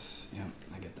think that's... Yeah,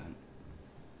 I get that.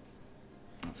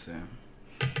 That's fair.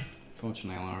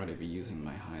 Fortunately, I'll already be using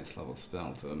my highest level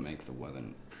spell to make the weather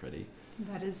pretty.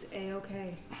 That is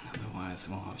A-okay. Otherwise,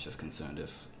 well, I was just concerned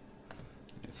if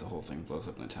the whole thing blows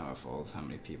up and the tower falls, how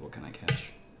many people can I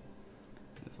catch?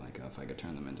 It's like, if I could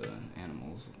turn them into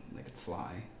animals, they could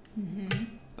fly.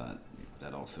 Mm-hmm. But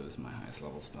that also is my highest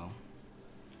level spell.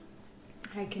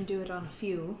 I can do it on a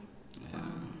few. Yeah.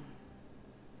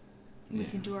 We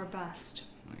can do our best.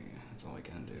 That's all I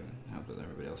can do. Hope that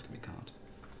everybody else can be caught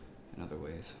in other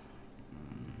ways.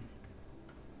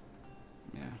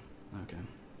 Yeah, okay.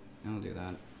 I'll do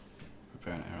that.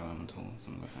 Prepare an air elemental,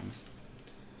 some other things.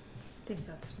 I think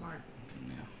that's smart.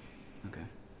 Yeah, okay.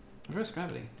 Reverse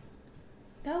gravity.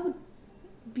 That would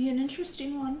be an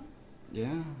interesting one.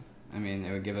 Yeah, I mean,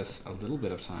 it would give us a little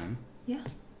bit of time. Yeah.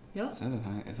 Yep. Is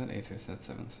that 8th or is that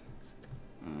 7th?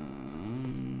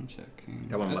 Checking.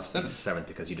 That one must be 7th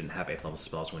because you didn't have 8th level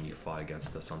spells when you fought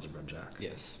against the Sons of Red Jack.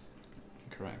 Yes,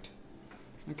 correct.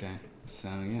 Okay, so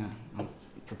yeah, I'll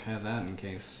prepare that in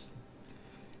case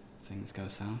things go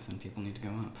south and people need to go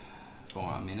up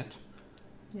for a minute.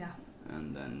 Yeah.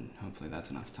 And then hopefully that's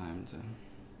enough time to,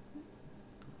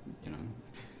 you know,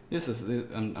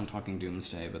 I'm talking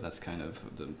doomsday, but that's kind of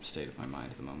the state of my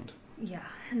mind at the moment. Yeah,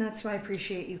 and that's why I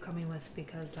appreciate you coming with,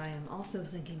 because I am also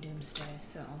thinking doomsday,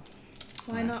 so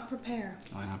why not prepare?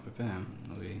 Why not prepare?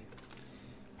 We'll be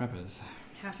preppers.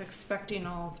 Half expecting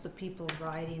all of the people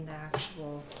riding the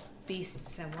actual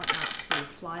beasts and whatnot to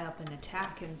fly up and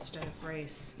attack instead of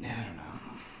race. Yeah, I don't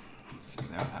know.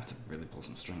 They would have to really pull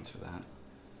some strings for that.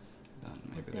 But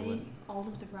maybe they wouldn't. All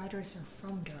of the riders are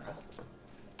from Dura.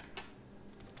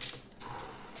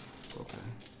 Okay.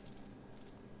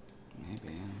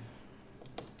 Maybe,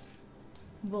 yeah.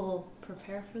 We'll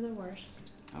prepare for the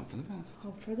worst. Hope for the best.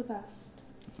 Hope for the best.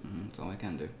 That's all I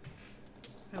can do.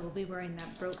 I will be wearing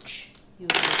that brooch you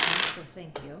gave me, so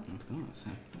thank you. Of course,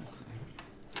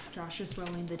 yeah. Josh is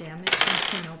rolling the damage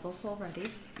against the nobles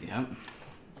already. Yep.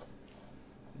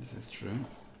 This is true.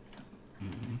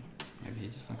 Maybe he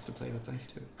just likes to play with dice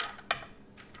too.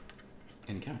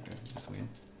 In character. That's weird.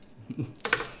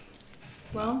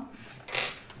 Well,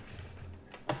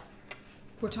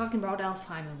 we're talking about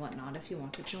Elfheim and whatnot if you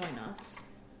want to join us.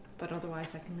 But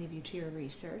otherwise, I can leave you to your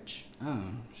research. Oh,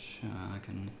 sure. I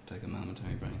can take a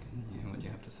momentary break and hear what you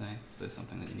have to say. If there's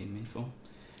something that you need me for.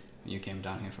 You came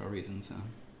down here for a reason, so...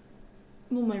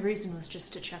 Well, my reason was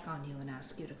just to check on you and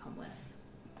ask you to come with.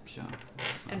 Sure.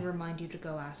 And remind you to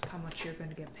go ask how much you're going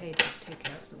to get paid to take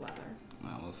care of the weather.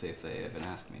 Well, we'll see if they even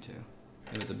ask me to.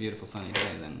 If it's a beautiful sunny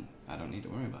day, then I don't need to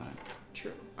worry about it.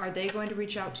 True. Are they going to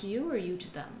reach out to you or you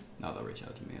to them? No, they'll reach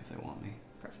out to me if they want me.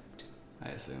 Perfect. I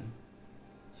assume.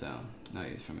 So, no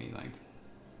use for me, like,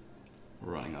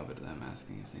 running over to them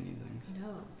asking if they need things. No,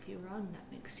 if you run, that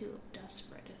makes you look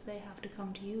desperate. If they have to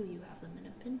come to you, you have them in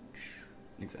a pinch.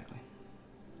 Exactly.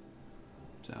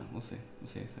 So, we'll see. We'll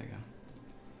see if they go.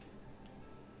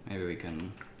 Maybe we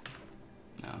can...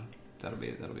 No, that'll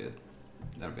be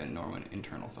That would be a Norwin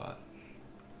internal thought.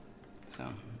 So.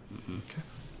 Mm-hmm. Okay.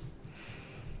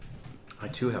 I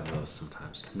too have those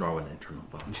sometimes. Norwin internal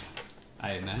thoughts.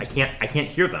 I imagine. I can't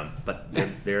hear them, but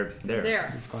they're there.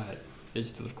 There. It's quiet. It's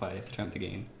just a little quiet. You have to turn up the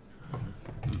gain.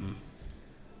 Mm-hmm.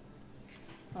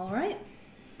 All right.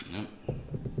 Yep.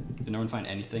 Did no one find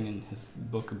anything in his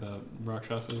book about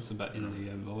Rakshasas, about in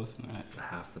the Volas? Right.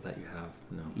 Half of that you have,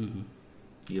 no. Mm-hmm.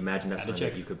 You imagine that's Gotta something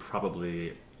check. that you could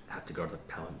probably have to go to the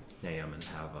Palaneum and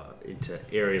have into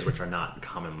areas which are not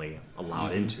commonly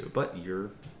allowed into, but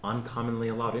you're uncommonly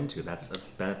allowed into. That's a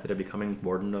benefit of becoming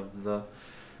warden of the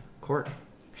court.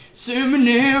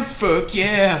 Seminary, fuck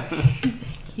yeah!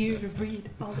 Here to read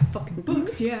all the fucking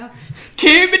books, yeah.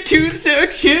 Take me to the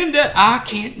section that I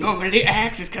can't normally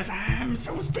access because I'm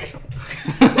so special.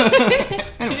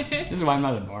 Anyway, this is why I'm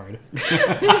not a bard.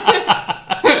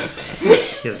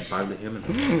 He has Bard the Human.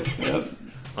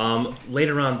 Yep.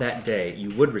 Later on that day, you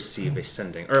would receive a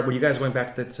sending. Or were you guys going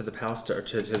back to the palace to talk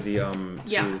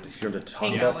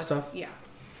Hang about out stuff? Yeah.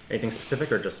 Anything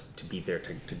specific, or just to be there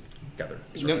together?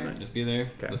 Nope, just be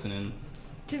there, Okay. listen in.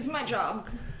 'Tis my job.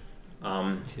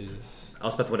 Tis...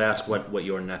 Elspeth would ask what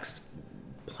your next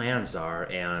plans are,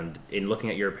 and in looking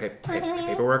at your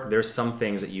paperwork, there's some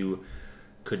things that you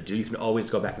could do. You can always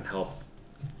go back and help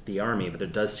the army, but there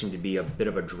does seem to be a bit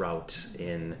of a drought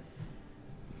in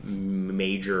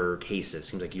major cases.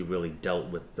 Seems like you really dealt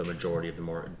with the majority of the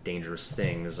more dangerous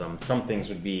things. Some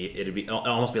things it'd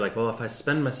almost be like, well, if I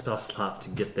spend my spell slots to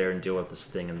get there and deal with this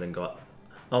thing and then go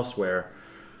elsewhere,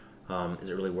 is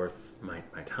it really worth my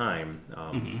time?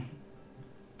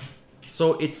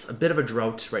 So it's a bit of a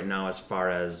drought right now as far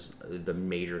as the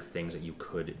major things that you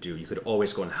could do. You could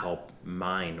always go and help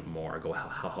mine more, go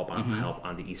help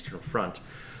on the Eastern Front,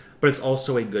 but it's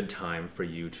also a good time for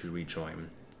you to rejoin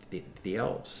the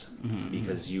elves,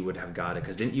 because you would have got it.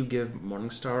 Because didn't you give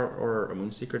Morningstar or a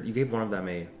Moonseeker? You gave one of them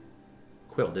a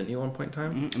quill, didn't you, at one point in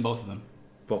time? And both of them.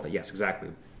 Both, yes, exactly.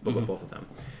 Both of them.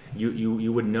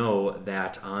 You would know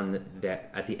that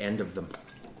at the end of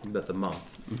the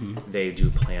month, they do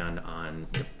plan on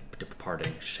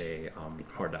departing Shea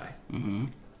Mordai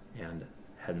and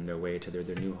heading their way to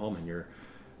their new home, and you're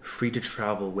free to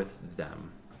travel with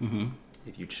them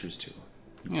if you choose to.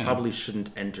 You probably shouldn't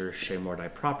enter Shea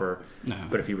Mordai proper,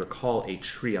 but if you recall a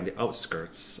tree on the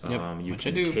outskirts, you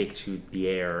can take to the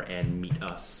air and meet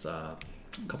us a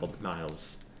couple of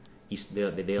miles east. They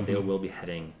will be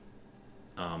heading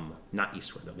not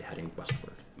eastward, they'll be heading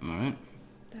westward. All right.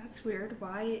 That's weird.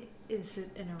 Why is it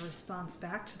in a response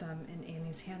back to them in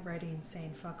Annie's handwriting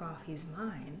saying, fuck off, he's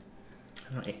mine?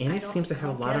 I don't know, Annie seems to have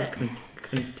a lot of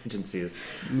contingencies.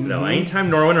 No, anytime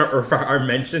Norwin are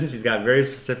mentioned, she's got very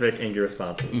specific angry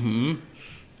responses. Not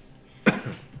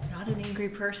an angry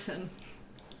person.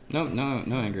 No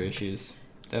angry issues.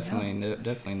 Definitely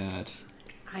not.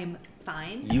 I'm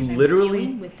fine. You and literally- I'm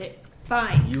dealing with it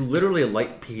fine. You literally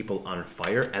light people on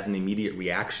fire as an immediate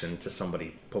reaction to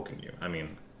somebody poking you. I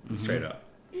mean, straight up.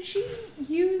 She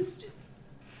used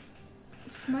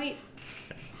smite.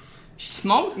 She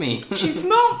smoked me. She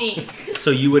smoked me.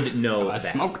 So you would know So I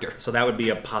that. smoked her. So that would be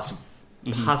a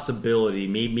possibility.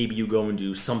 Maybe you go and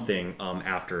do something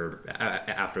after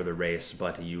the race,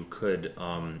 but you could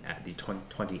at the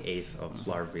 28th of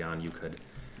Larvion, you could,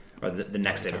 or the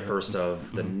next day, the first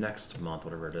of the next month,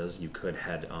 whatever it is, you could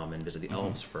head and visit the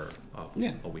elves for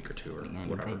a week or two or I would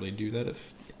whatever. probably do that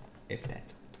if that.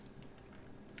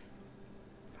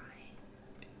 Fine.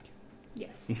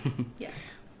 Yes.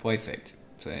 Yes. Perfect.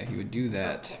 So he would do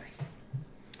that. Of course.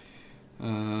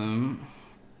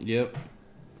 Yep.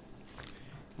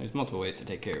 There's multiple ways to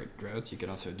take care of droughts. You could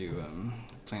also do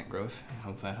plant growth. I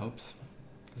hope that helps.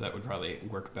 'Cause that would probably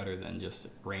work better than just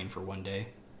rain for one day.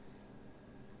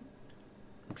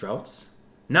 Droughts?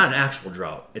 Not an actual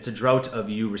drought. It's a drought of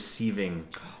you receiving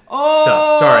Oh!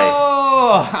 stuff.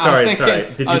 Sorry.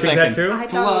 Did you think that too? I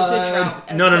thought it was a drought.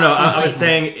 as No. well. I was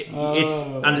saying it's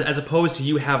as opposed to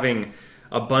you having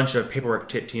a bunch of paperwork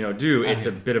to do. It's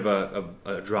a bit of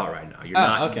a drought right now. You're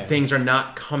not. Okay. Things are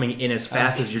not coming in as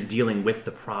fast as you're dealing with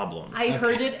the problems. I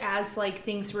heard it as like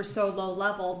things were so low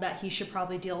level that he should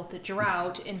probably deal with the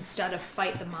drought instead of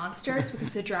fight the monsters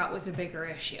because the drought was a bigger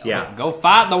issue. Yeah. Go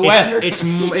fight the weather.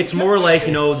 It's more like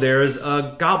there's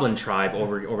a goblin tribe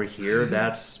over here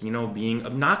that's being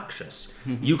obnoxious.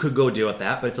 You could go deal with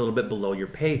that, but it's a little bit below your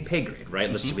pay grade, right?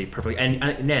 Let's to be perfectly.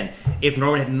 And then if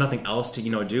Norman had nothing else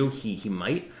to do, he might.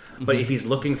 But if he's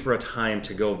looking for a time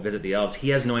to go visit the elves, he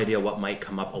has no idea what might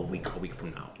come up a week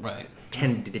from now. Right.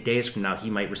 10 days from now,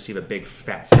 he might receive a big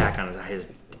fat sack on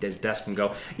his desk and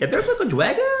go, yeah, there's like a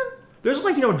dragon there's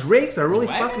like, drakes that are really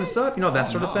What? fucking us up, that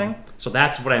sort of thing. So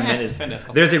that's what I meant is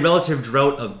Fantastic. there's a relative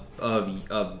drought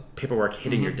of paperwork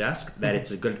hitting your desk that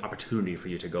it's a good opportunity for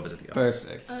you to go visit the office.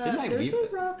 Perfect. Didn't I There's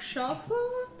leave a Rakshasa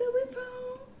that we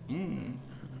found.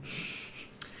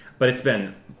 But it's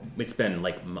been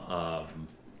like by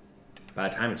the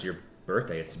time it's your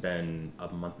birthday, it's been a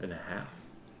month and a half.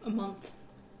 A month.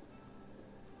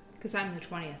 Because I'm the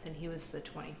 20th and he was the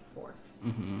 24th.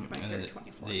 Mm-hmm. 23rd,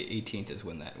 24th. The 18th is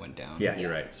when that went down. Yeah,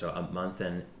 you're right. So a month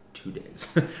and 2 days.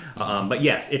 But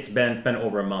yes, it's been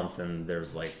over a month, and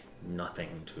there's like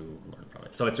nothing to learn from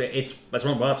it. So it's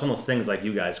one of those things like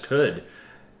you guys could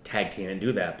tag team and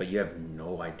do that, but you have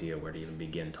no idea where to even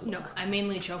begin to look. No, I'm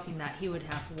mainly joking that he would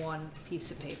have one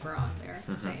piece of paper on there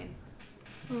saying,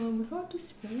 we got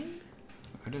this thing.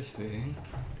 What is thing?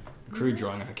 Crude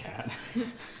drawing of a cat.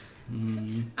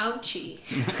 Ouchie.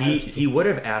 He would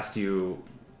have asked you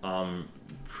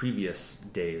previous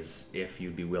days if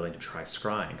you'd be willing to try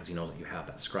scrying, because he knows that you have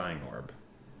that scrying orb.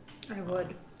 I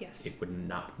would, yes. It would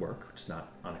not work, which is not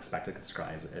unexpected, because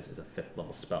scry is a 5th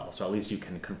level spell. So at least you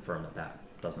can confirm that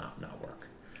does not work.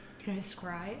 Can I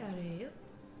scry at a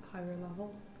higher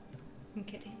level? I'm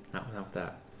kidding. Not without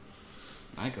that.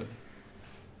 I could.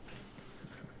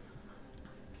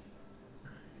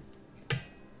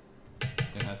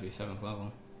 It'd have to be 7th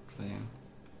level. So yeah.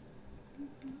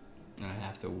 And I'd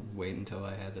have to wait until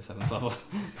I had the 7th level.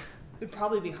 It'd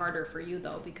probably be harder for you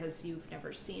though because you've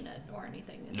never seen it or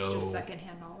anything. It's No. just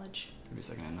secondhand knowledge. Could be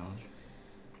secondhand knowledge.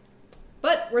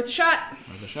 But worth a shot.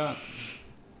 Worth a shot.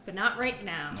 But not right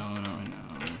now. No, not right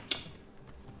now.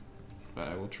 But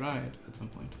I will try it at some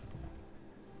point.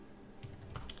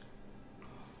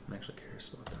 I'm actually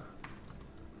curious about that.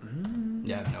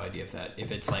 Yeah, I have no idea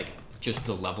if it's like just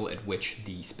the level at which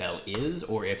the spell is,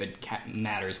 or if it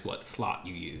matters what slot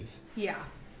you use. Yeah.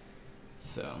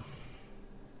 So,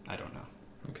 I don't know.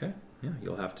 Okay. Yeah,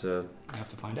 you'll have to... I have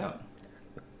to find out.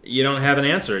 You don't have an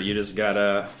answer. You just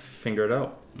gotta figure it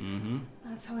out. Mm-hmm.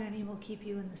 That's how Annie will keep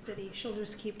you in the city. She'll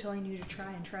just keep telling you to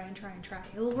try and try and try and try.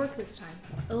 It'll work this time.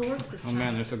 It'll work this Oh time.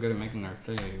 man, they're so good at making our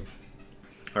save.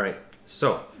 All right.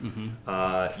 So,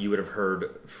 you would have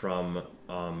heard from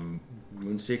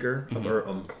Moonseeker or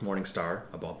Morningstar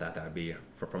about that. That would be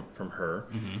from her.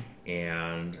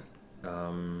 And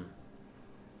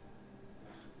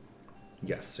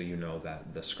yes, so you know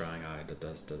that the scrying eye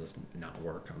does not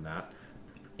work on that.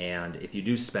 And if you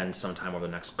do spend some time over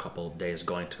the next couple of days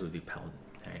going to the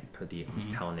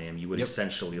Paliname, you would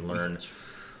essentially learn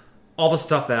all the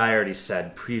stuff that I already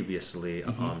said previously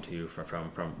to you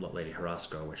from Lady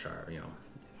Harasco, which are,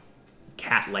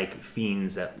 cat-like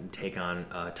fiends that take on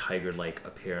a tiger-like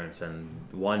appearance, and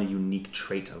one unique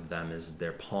trait of them is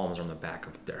their palms are on the back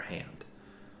of their hand.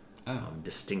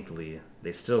 Distinctly,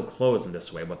 they still close in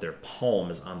this way, but their palm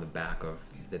is on the back of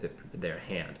their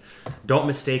hand. Don't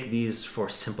mistake these for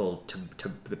simple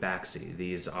tabaxi.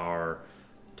 These are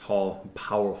tall,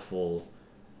 powerful,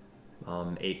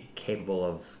 capable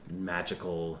of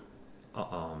magical,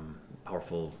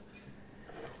 powerful,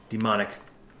 demonic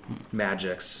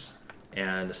magics,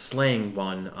 and slaying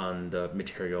one on the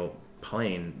material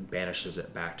plane banishes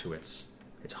it back to its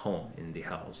home in the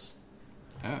hells.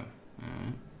 Oh, alright.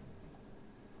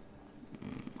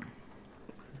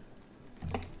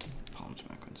 Palms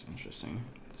backwards, interesting.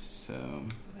 So...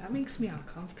 That makes me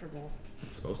uncomfortable.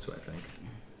 It's supposed to, I think.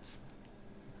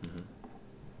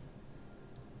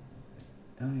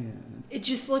 Oh, yeah. It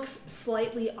just looks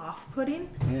slightly off-putting.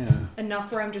 Yeah.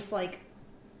 Enough where I'm just like,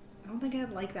 I don't think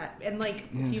I'd like that. And like,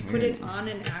 Yeah, if you it's put weird. it on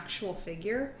an actual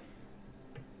figure,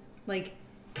 like,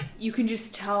 you can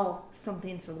just tell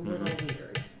something's a little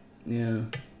weird. Yeah.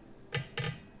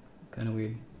 Kind of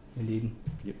weird, indeed.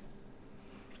 Yep.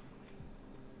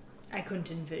 I couldn't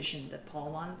envision the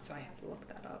Paul one, so I have to look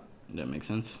that up. That makes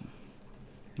sense.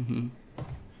 Mm-hmm.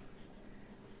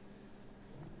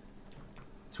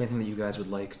 Is there anything that you guys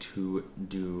would like to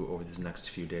do over these next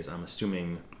few days? I'm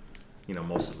assuming,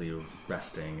 mostly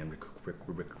resting and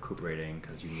recuperating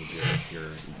because you need your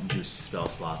juiced spell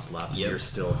slots left. Yep. You're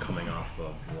still coming off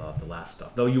of the last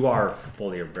stuff, though you are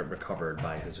fully recovered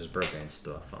by his birthday and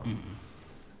stuff.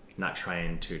 Not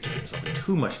trying to get yourself in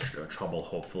too much trouble,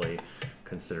 hopefully,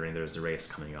 considering there's a race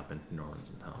coming up in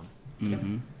Norwin's in town.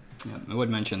 Mm-hmm. Yeah, I would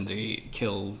mention the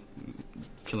killing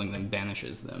them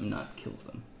banishes them, not kills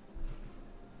them.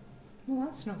 Well,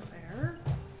 that's no fair.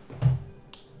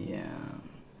 Yeah.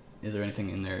 Is there anything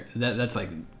in there that's like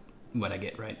what I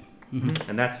get, right? Mm-hmm.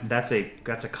 And that's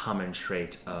a common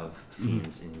trait of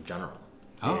fiends in general.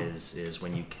 Oh. Is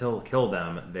when you kill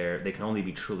them, they can only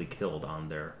be truly killed on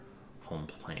their home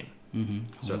plane. Mm-hmm.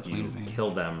 So if you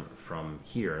kill them from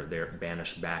here, they're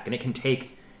banished back. And it can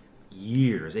take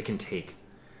years. It can take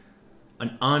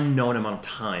an unknown amount of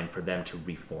time for them to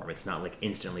reform. It's not like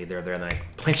instantly they're there and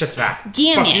like, plane shift back.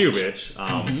 Damn Fuck it. you,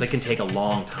 bitch. So it can take a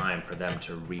long time for them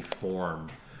to reform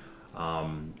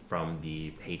from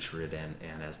the hatred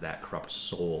and as that corrupt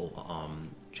soul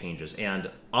changes. And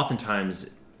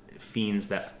oftentimes, fiends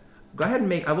that... Go ahead and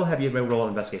make... I will have you roll an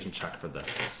investigation check for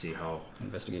this to see how...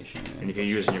 Investigation. And if you're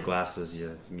using your glasses,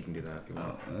 you can do that if you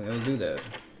want. I'll do that.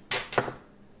 Oh,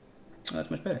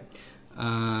 that's much better.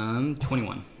 21.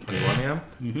 21, yeah?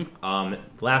 Mm-hmm.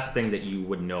 Last thing that you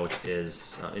would note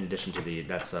is, in addition to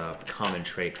that's a common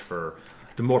trait for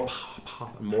the more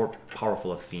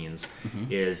powerful of fiends,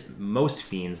 is most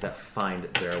fiends that find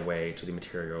their way to the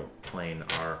material plane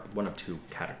are one of two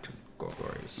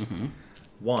categories.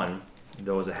 One,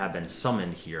 those that have been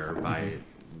summoned here by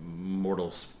mortal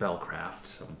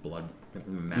spellcraft, blood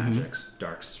magics,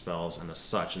 dark spells, and the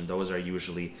such, and those are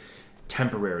usually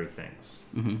temporary things.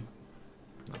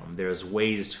 There's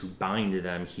ways to bind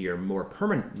them here more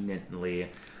permanently,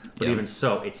 but even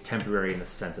so, it's temporary in the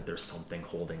sense that there's something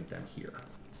holding them here.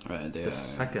 Right. The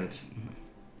second...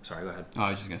 Sorry, go ahead. Oh,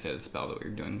 I was just going to say the spell that we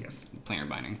were doing. Yes. Planar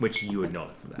binding. Which you would know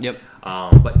from that. Yep.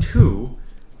 But two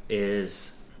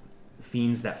is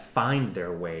fiends that find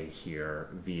their way here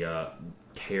via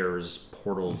tears,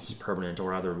 portals, permanent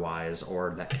or otherwise,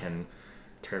 or that can,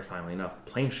 terrifyingly enough,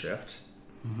 plane shift.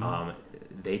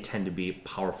 They tend to be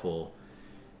powerful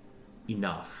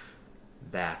enough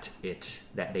that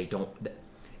they don't...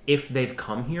 If they've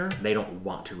come here, they don't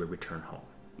want to return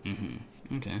home.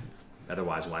 Okay.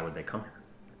 Otherwise, why would they come here?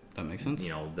 That makes sense.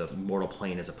 The mortal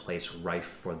plane is a place rife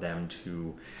for them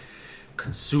to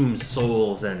consume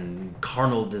souls and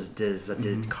carnal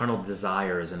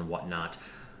desires and whatnot.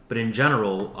 But in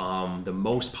general, the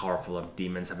most powerful of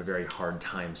demons have a very hard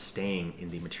time staying in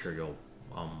the material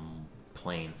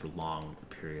plane for long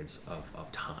periods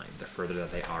of time. The further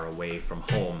that they are away from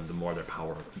home, the more their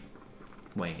power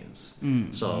wanes.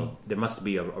 So there must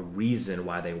be a reason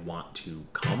why they want to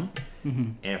come,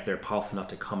 and if they're powerful enough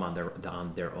to come on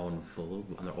their own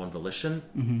volition,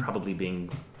 probably being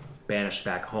banished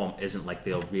back home isn't like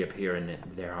they'll reappear in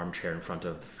their armchair in front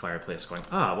of the fireplace going,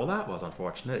 well, that was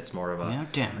unfortunate. It's more of a... Yeah,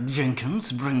 damn it,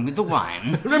 Jenkins, bring me the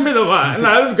wine. Bring me the wine.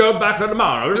 I'll go back there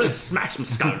tomorrow and smash some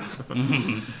skulls.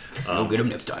 I'll get him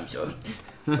next time, sir.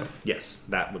 So, yes,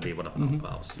 that would be one of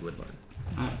else you would learn.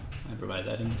 I provide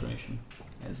that information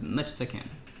as much as I can.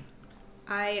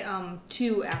 I,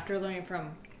 too, after learning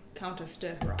from Countess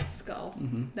de Roscoe,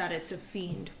 that it's a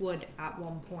fiend, would at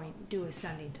one point do a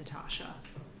sending to Tasha.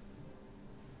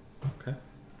 Okay.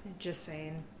 Just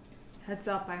saying, heads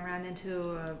up, I ran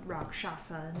into a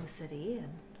Rakshasa in the city,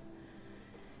 and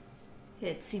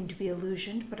it seemed to be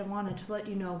illusioned, but I wanted to let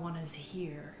you know one is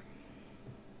here.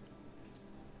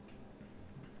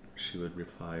 She would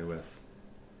reply with,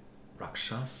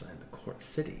 Rakshasa in the court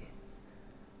city.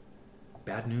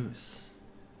 Bad news.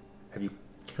 Have you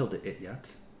killed it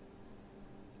yet?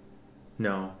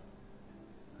 No.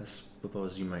 I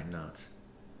suppose you might not.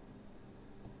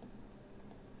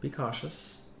 Be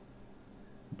cautious.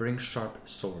 Bring sharp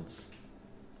swords.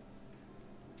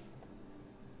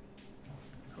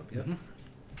 That would be it.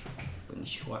 Bring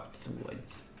sharp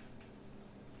swords.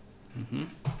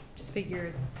 Just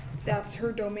figured that's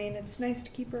her domain. It's nice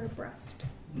to keep her abreast.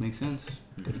 Makes sense.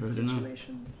 Good for her to know.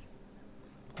 Situations.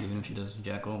 Even if she does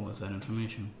jackal, what's that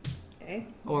information? Eh?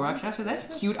 Oh, Rakshasa,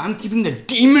 that's cute. I'm keeping the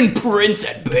demon prince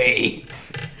at bay.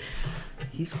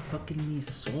 He's fucking me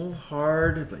so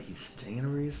hard, but he's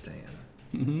staying where he's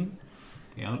staying.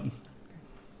 Yep.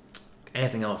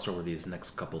 Anything else over these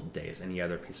next couple of days? Any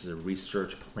other pieces of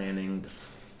research, planning,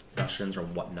 discussions, or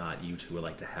whatnot you two would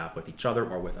like to have with each other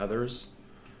or with others?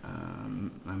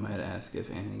 I might ask if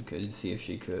Annie could see if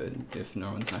she could, if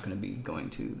Norwin's not going to be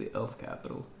going to the elf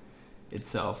capital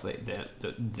itself, like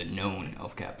the known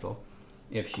elf capital,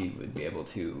 if she would be able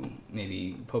to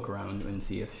maybe poke around and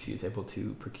see if she's able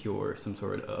to procure some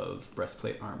sort of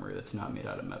breastplate armor that's not made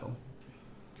out of metal.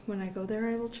 When I go there,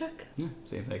 I will check. Yeah,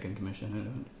 see if they can commission it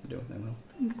to do what they will.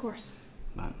 Of course.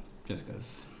 But just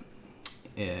because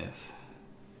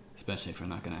especially if we're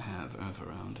not going to have Earth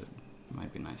around, it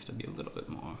might be nice to be a little bit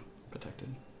more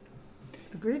protected.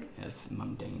 Agreed. As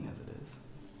mundane as it is.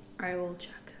 I will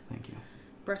check. Thank you.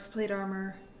 Breastplate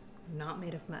armor, not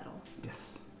made of metal.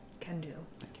 Yes. Can do.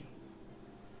 Thank you.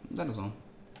 That is all.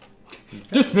 Okay.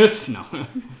 Dismissed! No.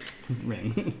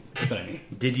 Ring. That's what I mean.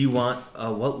 Did you want...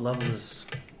 what level is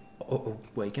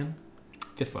Awaken?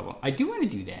 5th level. I do want to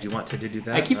do that. Do you want to do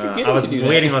that? I keep forgetting I was to do that.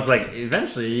 waiting. I was like,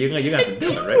 eventually you're going to have to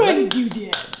do it, right? I want to do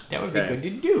that. That would be good to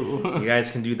do. You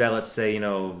guys can do that, let's say,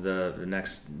 the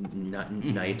next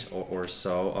night or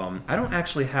so. I don't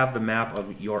actually have the map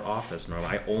of your office, Norma.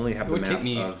 I only have the map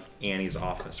of Annie's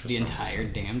office. For the some entire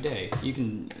reason. damn day. You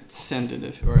can send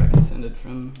it or I can send it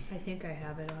from... I think I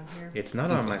have it on here. It's not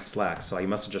on my Slack, so you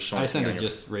must have just shown it to me. I sent it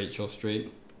just Rachel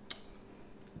straight.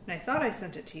 And I thought I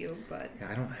sent it to you, but... Yeah,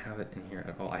 I don't have it in here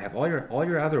at all. I have all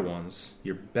your other ones.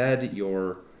 Your bed,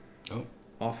 your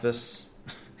office,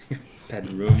 your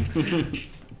bedroom.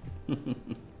 Oh,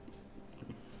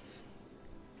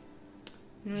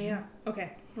 yeah.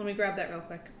 Okay, let me grab that real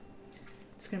quick.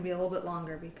 It's going to be a little bit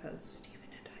longer because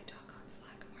Steven and I talk on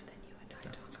Slack more than you and I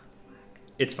talk on Slack.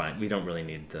 It's fine. We don't really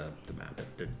need the map.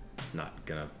 It's not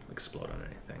going to explode on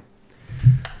anything.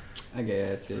 Okay,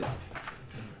 that's it.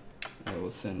 I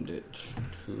will send it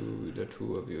to the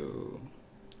two of you.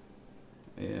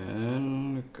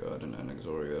 And God and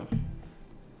Anaxoria.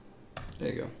 There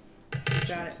you go.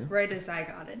 Got it. Right as I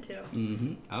got it, too.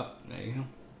 Mm-hmm. Oh, there you go.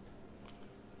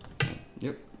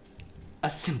 Yep. A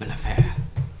simple affair.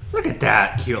 Look at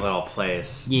that cute little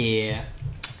place. Yeah.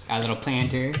 Got a little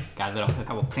planter. Got a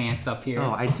couple plants up here.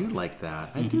 Oh, I do like that.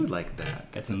 I do like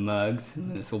that. Got some mugs.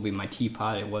 This will be my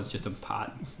teapot. It was just a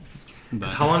pot. But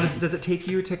How long does it take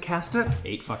you to cast it?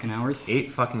 8 fucking hours.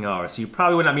 8 fucking hours. So you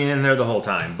probably would not be in there the whole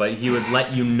time, but he would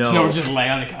let you know. No, just lay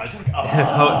on the couch like,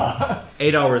 oh.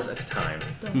 8 hours at a time.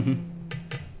 You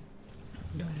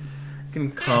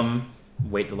can come,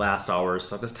 wait the last hour.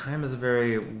 So this time is a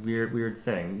very weird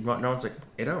thing. No, it's like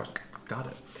 8 hours. Got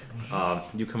it.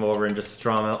 You come over and just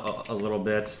strum a little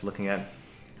bit, looking at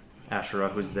Ashura,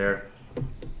 who's there.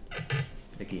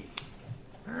 Icky.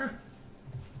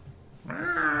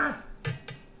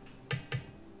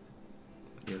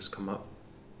 You just come up.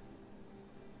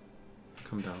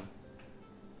 Come down.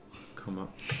 Come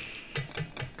up.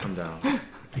 Come down.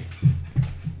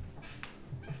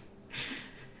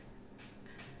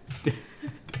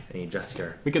 And you just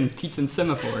hear, We can teach them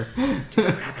semaphore.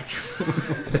 stupid rabbit.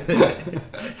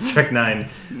 Strike 9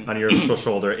 on your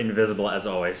shoulder, invisible as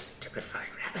always. Stupid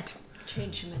fucking rabbit.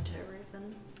 Change him into a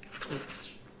raven.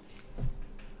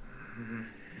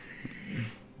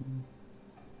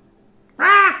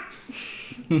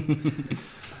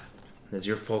 As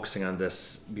you're focusing on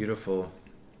this beautiful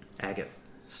agate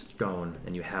stone,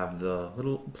 and you have the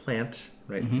little plant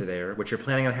right there, which you're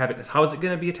planning on having. How is it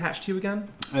going to be attached to you again?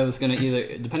 I was gonna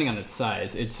either, depending on its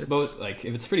size, it's both like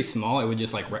if it's pretty small, it would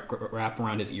just like wrap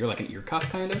around his ear like an ear cuff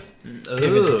kind of.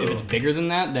 If it's bigger than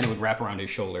that, then it would wrap around his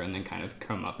shoulder and then kind of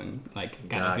come up and like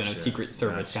kind of Secret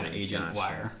Service kind of agent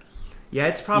wire. Yeah,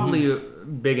 it's probably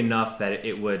big enough that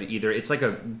it would either, it's like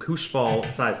a koosh ball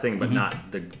size thing, but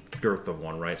not the girth of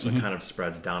one, right? So it kind of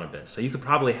spreads down a bit. So you could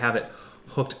probably have it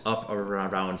hooked up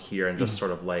around here and just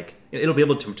sort of like, it'll be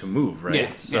able to move, right?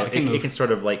 Yeah, so it can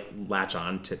sort of like latch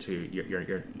on to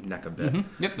your neck a bit.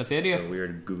 Yep, that's the idea. A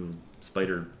weird goo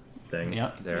spider thing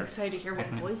there. I'm excited to hear what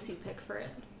voice you pick for it.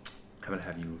 I'm going to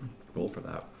have you roll for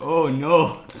that. Oh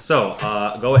no. So,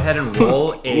 go ahead and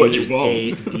roll a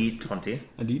d20.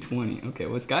 A D20. Okay,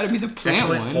 well it's got to be the plant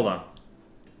Actually, one. hold on.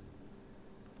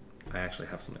 I actually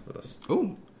have something for this.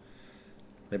 Oh.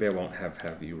 Maybe I won't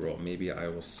have you roll. Maybe I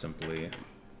will simply...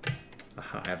 I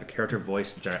have a character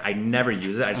voice generator. I never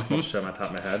use it. I just don't show it on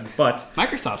top of my head. But...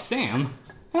 Microsoft Sam.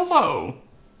 Hello.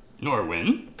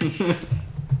 Norwin.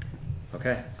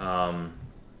 Okay.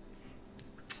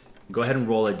 Go ahead and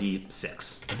roll a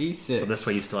d6. A D6. So this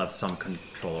way you still have some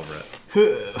control over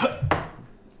it.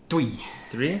 3.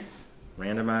 3.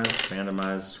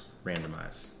 Randomize.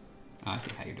 Oh, I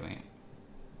see how you're doing it.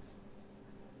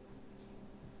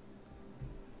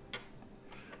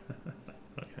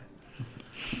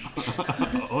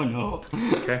 Oh no.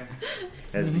 Okay.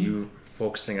 As you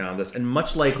focusing on this, and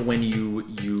much like when you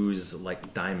use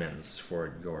like diamonds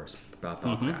for your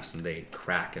spellcrafts, and they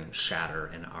crack and shatter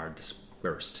and are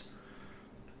dispersed,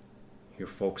 you're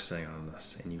focusing on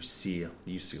this, and you see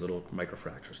little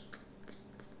microfractures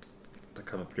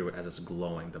coming through it as it's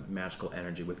glowing. The magical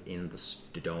energy within the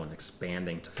stone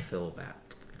expanding to fill that.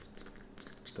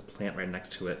 The plant right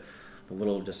next to it, the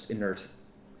little just inert,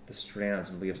 the strands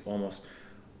and leaves almost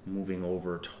moving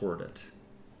over toward it.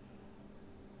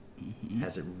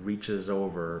 As it reaches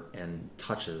over and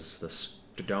touches the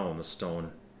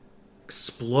stone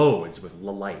explodes with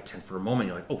light, and for a moment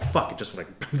you're like, oh fuck, it just like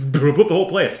blew up the whole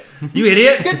place. You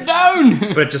idiot! Get down!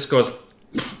 But it just goes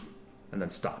and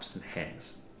then stops and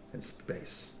hangs in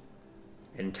space.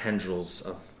 And tendrils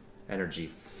of energy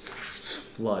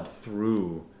flood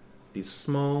through these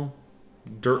small,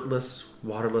 dirtless,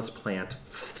 waterless plant,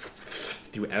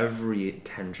 through every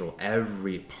tendril,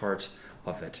 every part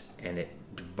of it, and it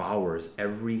devours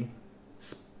every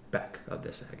back of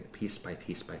this agate, piece by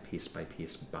piece by piece by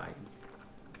piece by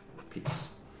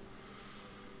piece.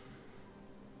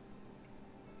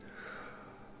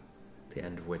 At the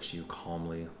end of which you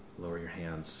calmly lower your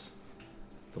hands.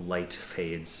 The light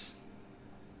fades.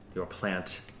 Your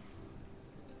plant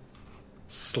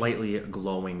slightly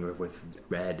glowing with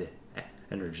red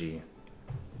energy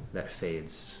that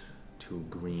fades to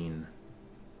green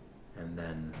and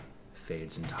then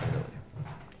fades entirely.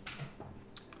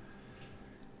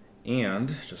 And,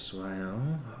 just so I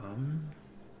know,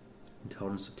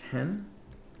 intelligence of 10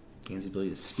 gains the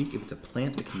ability to speak. If it's a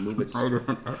plant, it can move its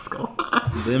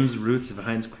limbs, roots,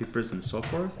 vines, creepers, and so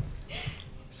forth.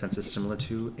 Senses similar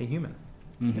to a human.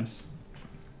 Mm-hmm. Yes.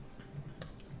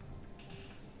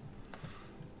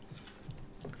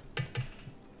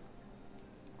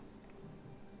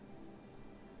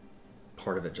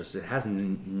 Part of it it has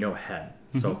no head.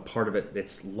 Mm-hmm. So part of it,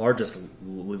 its largest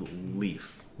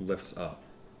leaf lifts up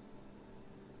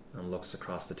and looks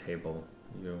across the table.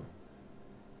 You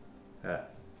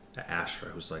at Ashra,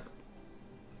 who's like,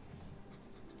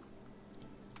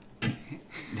 and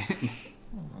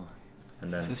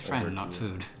then this is friend, not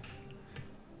food.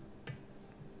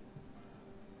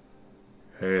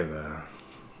 Hey there.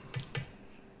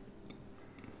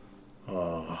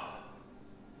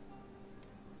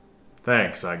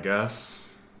 Thanks, I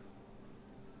guess.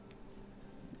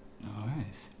 All right.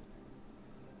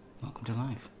 Welcome to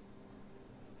life.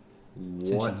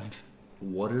 What? Life.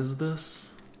 What is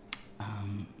this?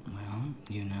 Well,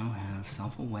 you now have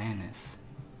self-awareness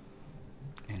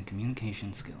and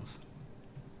communication skills.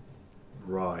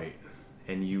 Right.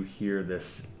 And you hear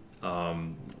this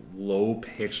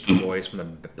low-pitched voice from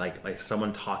the like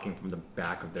someone talking from the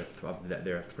back of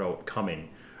their throat, coming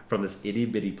from this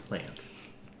itty-bitty plant.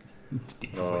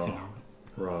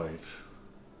 Right.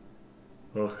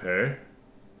 Okay.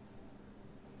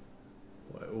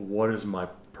 What is my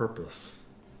purpose?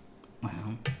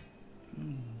 Well,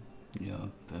 your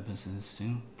purpose is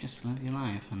to just live your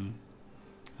life, and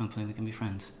hopefully we can be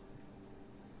friends.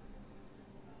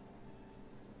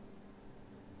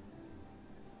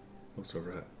 Looks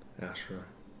over at Ashra.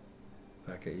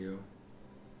 Back at you.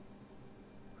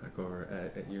 Back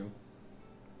over at you.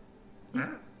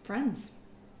 Yeah. Friends.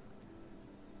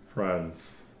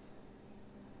 Friends.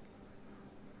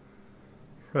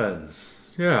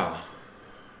 Yeah.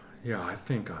 Yeah, I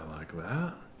think I like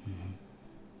that.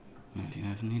 Mm-hmm. If you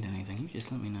ever need anything, you just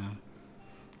let me know.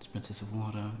 Spritzes of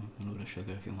water, a little bit of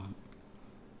sugar if you want.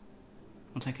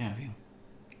 I'll take care of you.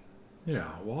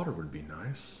 Yeah, water would be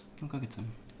nice. I'll go get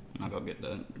some. I'll go get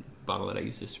the bottle that I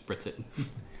used to spritz it.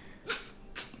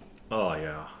 Oh,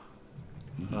 yeah.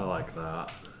 Mm-hmm. I like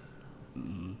that.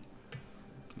 Mm-hmm.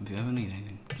 If you ever need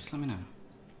anything, just let me know.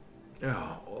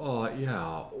 Yeah,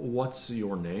 yeah. What's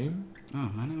your name? Oh,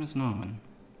 my name is Norwin.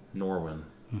 Norwin.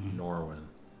 Mm-hmm. Norwin.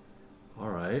 All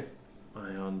right.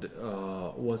 And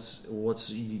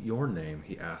what's your name?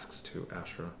 He asks to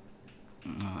Ashra.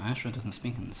 No, Ashra doesn't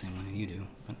speak in the same way you do,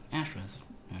 but Ashra's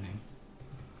her name.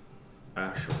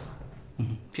 Ashra.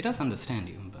 Mm-hmm. She does understand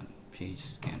you, but she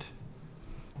just can't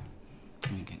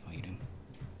communicate what you do.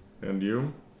 And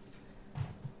you?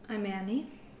 I'm Annie.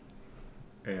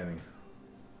 Annie.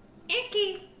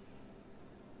 Icky.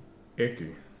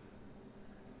 Icky.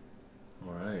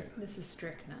 All right. This is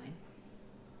Strychnine.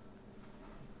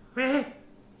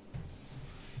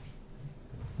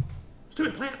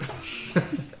 Stupid plant.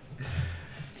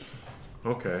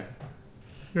 Okay.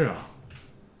 Yeah.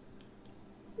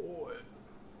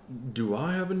 Do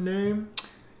I have a name?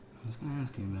 I was going to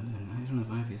ask you, but I don't know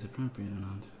if Ivy is appropriate or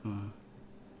not for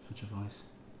such a voice.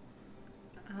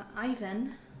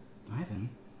 Ivan. Ivan?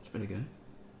 That's pretty good.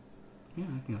 Yeah,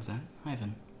 I can go with that.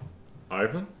 Ivan.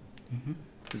 Ivan? Mm-hmm.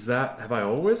 Have I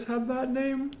always had that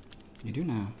name? You do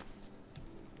now.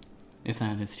 If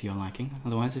that is to your liking.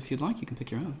 Otherwise, if you'd like, you can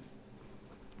pick your own.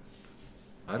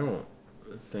 I don't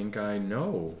think I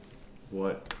know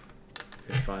what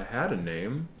if I had a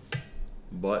name,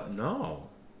 but no.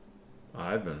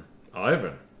 Ivan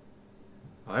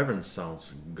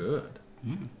sounds good.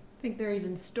 Mm. I think there are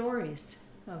even stories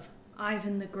of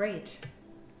Ivan the Great.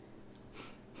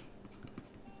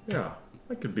 Yeah,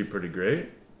 that could be pretty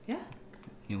great. Yeah.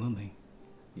 You will be.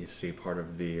 You see part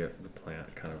of the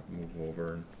plant kind of move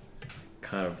over and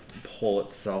kind of pull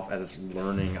itself as it's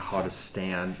learning how to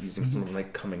stand, using some of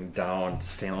like coming down to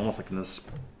stand almost like in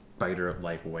this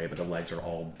spider-like way, but the legs are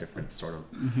all different sort of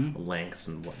lengths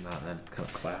and whatnot, and then kind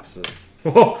of collapses.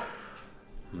 Whoa!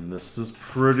 This is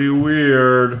pretty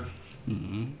weird.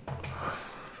 Mm-hmm.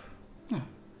 Yeah.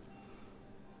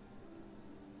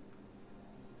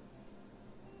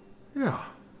 Yeah,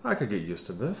 I could get used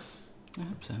to this. I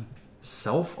hope so.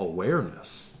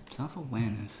 Self-awareness.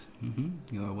 Self-awareness. Mm-hmm.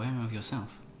 You're aware of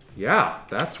yourself. Yeah,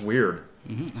 that's weird.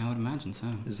 Mm-hmm. I would imagine so.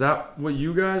 Is that what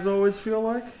you guys always feel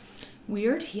like?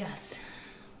 Weird? Yes.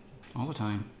 All the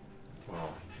time. Wow.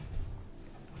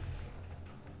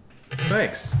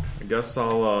 Thanks. I guess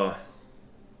I'll,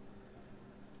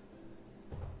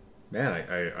 Man,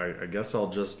 I guess I'll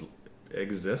just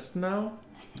exist now?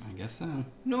 I guess so.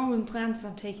 Norwin plans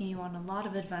on taking you on a lot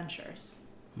of adventures.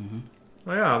 Mm-hmm.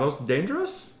 Oh yeah, are those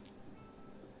dangerous?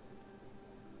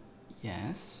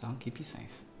 Yes, I'll keep you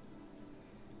safe.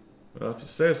 Well, if you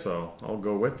say so, I'll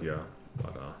go with you.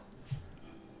 But,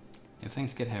 If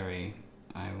things get hairy,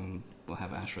 I will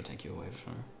have Ashra take you away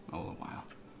for a little while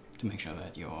to make sure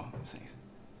that you're safe.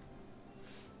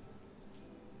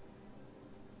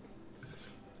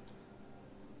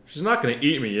 she's not gonna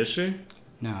eat me, is she?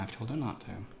 No, I've told her not to.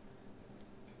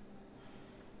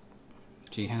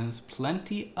 She has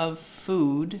plenty of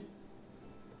food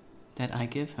that I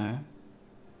give her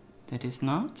that is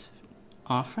not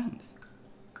our friends.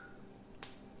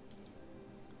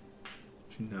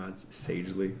 She nods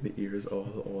sagely, the ears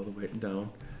all the way down.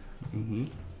 Mm-hmm.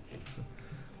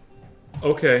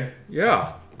 Okay,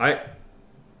 yeah.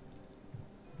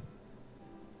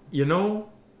 You know,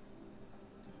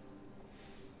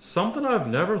 something I've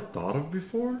never thought of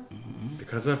before,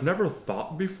 because I've never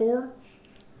thought before,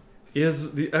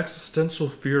 is the existential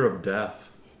fear of death.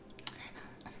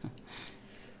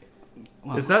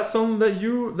 Well, Is that something that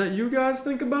you guys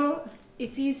think about?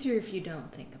 It's easier if you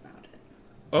don't think about it.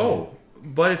 Oh,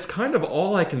 but it's kind of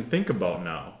all I can think about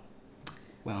now.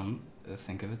 well,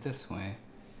 think of it this way.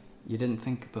 You didn't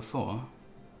think before,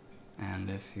 and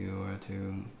if you were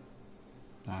to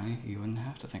die, you wouldn't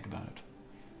have to think about it.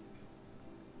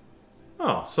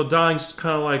 Oh, so dying's just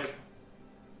kind of like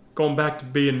going back to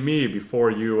being me before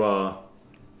you,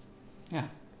 Yeah,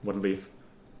 would leave.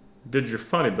 Did your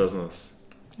funny business.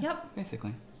 Yep,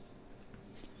 basically.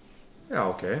 Yeah,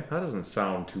 okay. That doesn't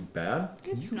sound too bad.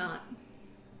 it's not.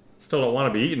 Still don't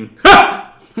want to be eaten.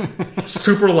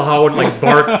 Super loud, like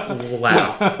bark,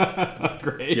 laugh.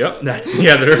 Great. Yep, that's the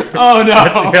other. Oh no!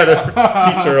 That's the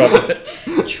other feature of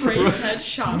it. Trey's head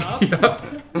shot up.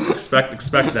 Yep.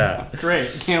 Expect that.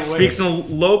 Great. Can't wait. Speaks in a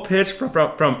low pitch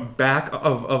from back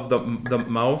of the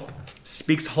mouth.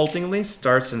 Speaks haltingly.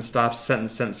 Starts and stops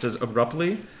sentences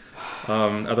abruptly.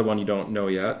 Other one you don't know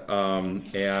yet.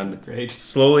 And Great.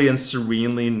 slowly and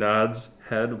serenely nods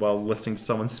head while listening to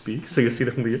someone speak. So you see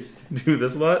them do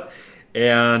this a lot.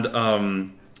 And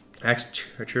acts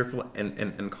cheerful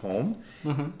and calm.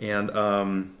 Mm-hmm. And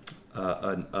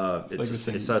it Like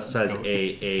says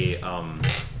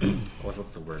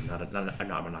what's the word? Not a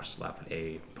obnoxious laugh, but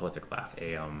a prolific laugh.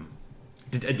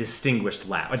 A distinguished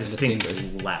laugh. A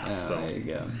distinguished laugh. So there you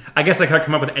go. I guess I could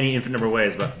come up with any infinite number of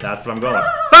ways, but that's what I'm going.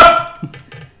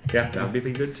 Yeah, that would be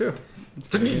pretty good too.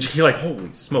 You're like,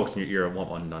 holy smokes, in your ear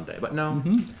one day, but no.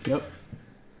 Mm-hmm. Yep.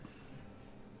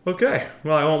 Okay,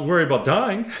 well, I won't worry about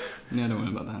dying. Yeah, don't worry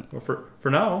about that. Well, for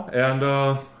now, and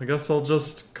I guess I'll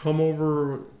just come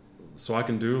over so I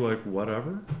can do like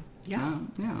whatever. Yeah.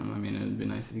 Yeah, I mean, it'd be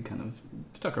nice if you kind of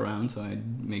stuck around so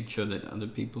I'd make sure that other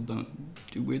people don't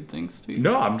do weird things to you.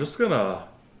 No, I'm just gonna.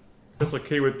 If it's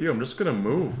okay with you, I'm just gonna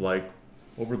move like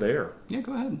over there, Yeah,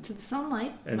 go ahead. To the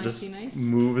sunlight and might just be nice.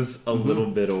 moves a little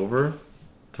bit over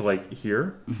to like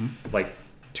here, Mm-hmm. like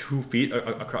 2 feet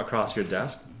across your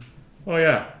desk. Oh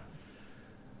yeah,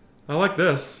 I like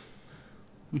this.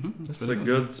 Mm-hmm. This is a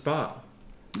good spot.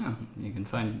 Yeah, you can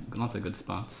find lots of good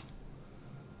spots.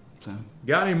 So.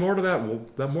 Got any more to that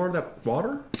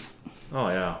water? Oh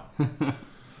yeah,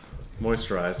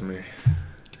 moisturize me.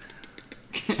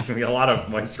 There's gonna be a lot of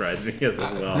moisturize me as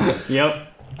well. Yep.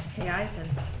 Hey, Ivan.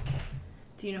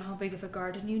 Do you know how big of a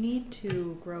garden you need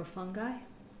to grow fungi?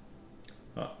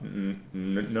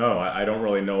 No, I don't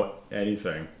really know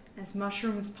anything. As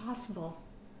mushroom as possible.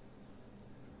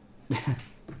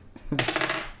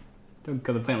 Don't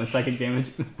kill the plant with psychic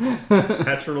damage.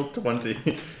 Natural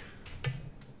 20.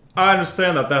 I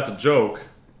understand that that's a joke,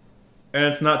 and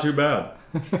it's not too bad.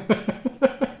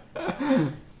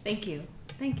 Thank you.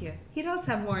 Thank you. He does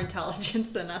have more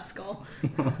intelligence than Eskel.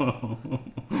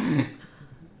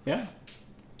 Yeah.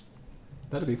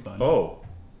 That'd be fun.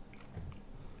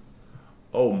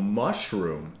 Oh,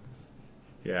 mushroom.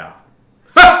 Yeah.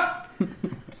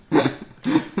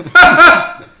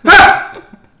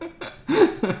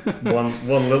 one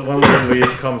little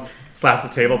leaf comes, slaps the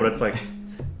table, but it's like.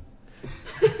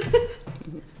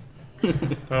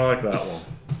 I like that one.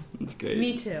 That's great.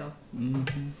 Me too.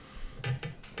 Mm-hmm.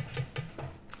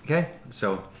 Okay,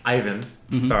 so Ivan.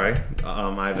 Sorry,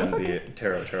 Ivan the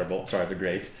terrible. Sorry, the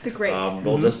great. The great.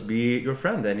 Will just be your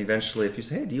friend, and eventually, if you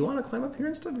say, "Hey, do you want to climb up here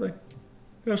instead?" Like,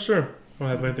 yeah, sure. I don't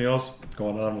have anything else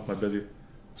going on with my busy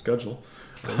schedule.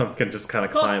 Can just kind of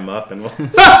climb up and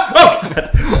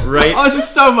right. Oh, this is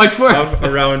so much worse.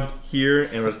 Around here,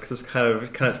 and it was just kind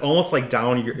of almost like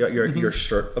down your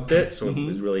shirt a bit, so it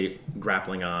was really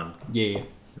grappling on. Yeah.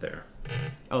 There.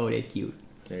 Oh, that's cute.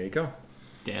 There you go.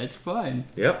 That's fun.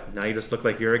 Yep. Now you just look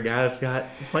like you're a guy that's got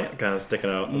a plant kind of sticking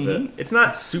out a bit. It's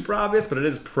not super obvious, but it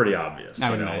is pretty obvious. I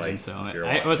would imagine so.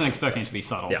 I wasn't expecting it to be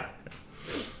subtle. Yeah.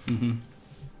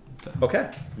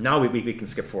 Okay. Now we can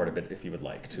skip forward a bit if you would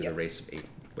like to the race of 8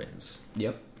 wins.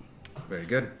 Yep. Very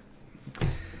good.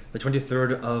 The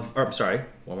 23rd of... Or, sorry,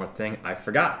 one more thing. I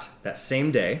forgot. That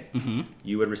same day,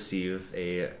 you would receive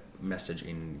a message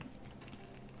in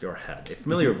your head. A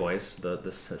familiar voice,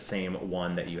 the same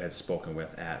one that you had spoken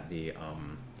with at the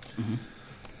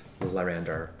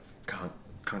Larandar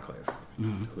conclave,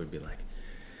 who would be like,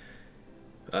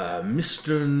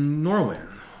 Mr. Norwin,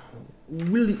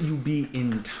 will you be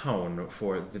in town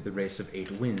for the race of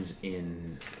 8 wins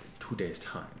in 2 days'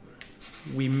 time?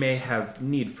 We may have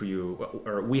need for you,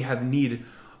 or we have need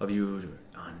of you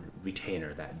on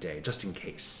retainer that day, just in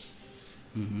case.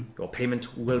 Your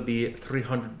payment will be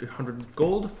 300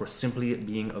 gold for simply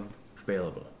being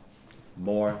available.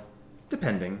 More,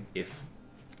 depending if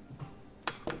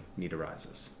need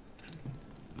arises.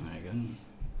 Very good.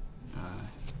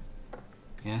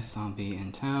 Yes, I'll be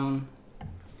in town.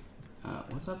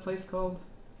 What's that place called?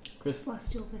 Chris?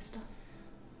 Celestial Vista.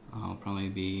 I'll probably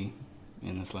be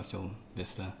in the Celestial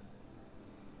Vista.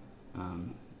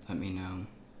 Let me know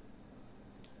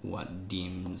what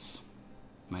deems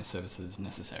my services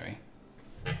necessary.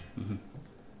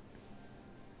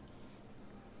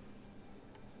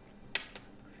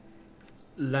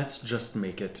 Let's just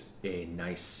make it a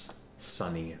nice,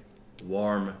 sunny,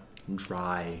 warm,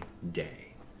 dry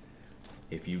day.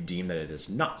 If you deem that it is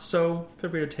not so, feel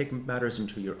free to take matters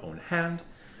into your own hand,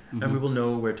 and we will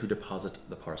know where to deposit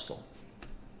the parcel.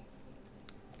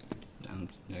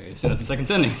 So that's the second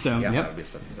sending, so Yeah, yep. that would be the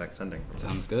second sending.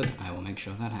 Sounds good. I will make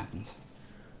sure that happens.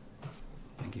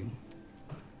 Thank you.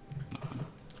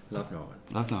 Love Norwin.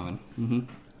 Love Norwin.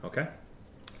 Okay.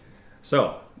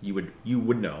 So you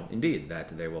would know indeed that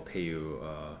they will pay you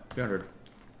 300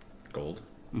 gold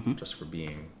just for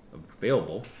being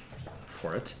available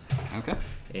for it. Okay.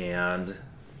 And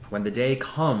when the day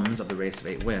comes of the race of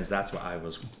 8 wins, that's what I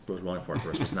was rolling for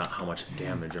first. Was not how much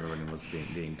damage everyone was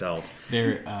being dealt.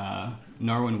 There,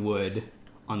 Norwin would,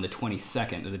 on the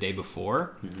 22nd of the day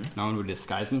before, Norwin would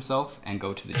disguise himself and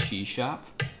go to the cheese shop.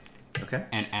 Okay.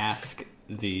 And ask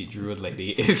the druid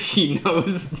lady if she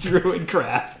knows druid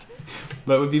craft,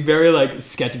 but would be very like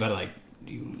sketch about it. Like,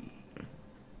 do you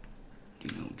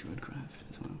know druid craft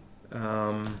as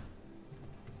well?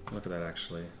 Look at that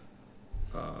actually.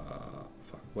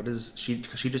 Fuck. What is she?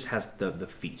 She just has the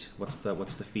feat. What's the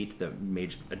feat? The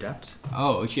mage adept.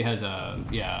 Oh, she has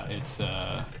it's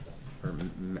Or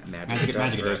Magic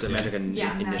or is it adept, magic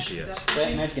Yeah, initiate?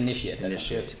 magic initiate.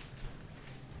 Initiate.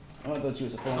 Oh, I thought she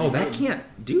was a full. Oh, that can't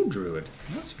do druid.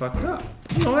 That's fucked up.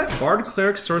 You know what? Bard,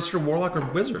 cleric, sorcerer, warlock, or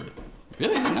wizard.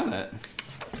 Really, I didn't know that.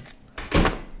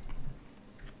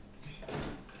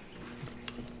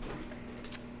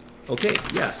 Okay,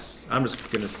 yes. I'm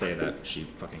just gonna say that she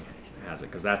fucking has it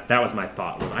because that was my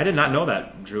thought. Was I did not know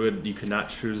that druid. You could not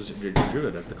choose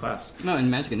druid as the class. No, in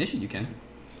magic initiate you can.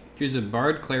 Choose a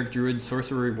bard, cleric, druid,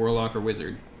 sorcerer, warlock, or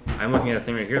wizard. I'm looking at a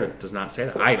thing right here that does not say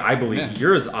that. I believe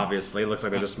yours obviously looks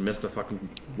like they just missed a fucking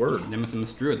word. They must have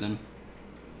missed druid then.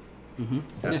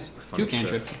 That's Yeah, fun 2 as shit.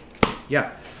 cantrips.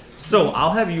 Yeah. So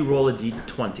I'll have you roll a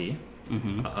d20,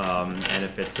 and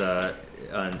if it's an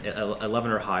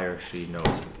 11 or higher, she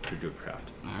knows druidcraft.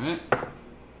 All right.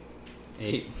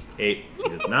 8. 8. She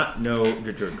does not know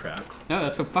druidcraft. No,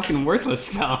 that's a fucking worthless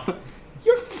spell.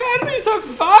 Your families are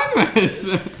farmers.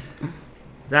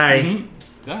 Sorry,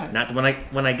 Sorry. not the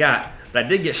one I got, but I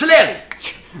did get shillelagh.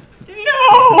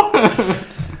 No.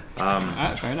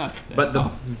 Alright, fair enough. But the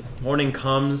morning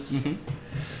comes.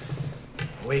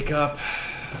 Wake up.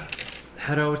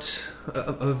 Head out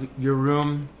of your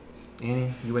room.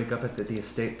 Annie, you wake up at the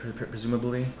estate,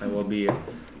 presumably. I will be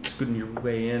scooting your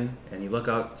way in, and you look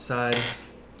outside,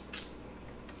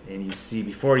 and you see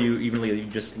before you even leave, you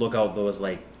just look out those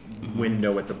like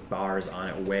window with the bars on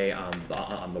it, way on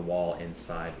the wall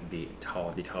inside the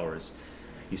towers.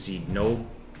 You see no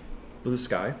blue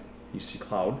sky. You see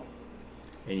cloud,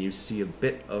 and you see a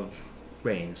bit of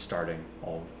rain starting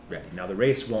already. Now the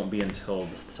race won't be until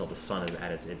the sun is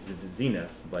at its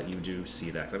zenith, but you do see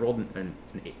that. 'Cause I rolled an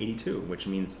 82, which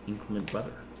means inclement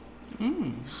weather.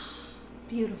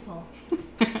 Beautiful.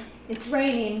 It's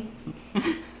raining.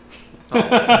 You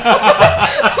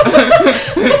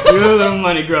little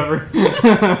money grubber.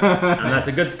 And that's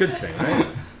a good thing, right?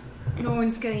 No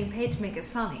one's getting paid to make it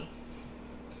sunny.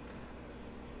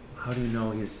 How do you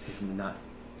know he's not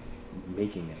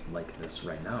making it like this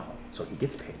right now? So he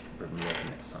gets paid for making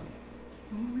it sunny.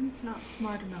 Norman's not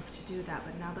smart enough to do that,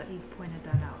 but now that you've pointed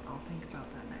that out, I'll think about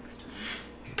that next time.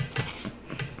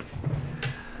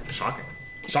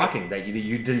 Shocking that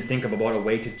you didn't think about a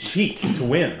way to cheat to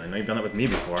win. I know you've done that with me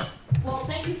before. Well,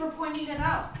 thank you for pointing it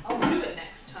out. I'll do it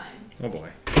next time. Oh boy.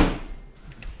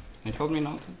 They told me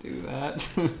not to do that.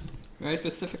 Very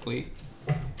specifically.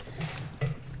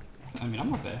 I mean,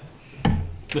 I'm okay.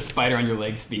 The spider on your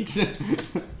leg speaks.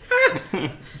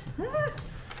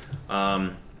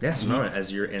 Yeah, so no,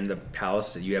 as you're in the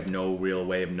palace, you have no real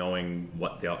way of knowing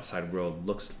what the outside world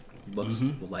looks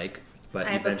like. But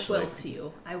I have eventually, a quill to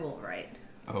you. I will write.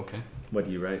 Okay. What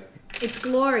do you write? It's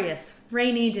glorious.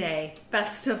 Rainy day.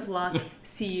 Best of luck.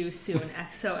 See you soon.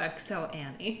 XOXO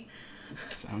Annie.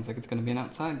 Sounds like it's going to be an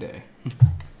outside day.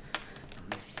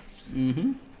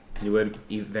 You would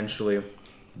eventually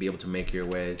be able to make your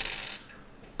way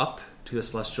up to the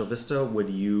Celestial Vista. Would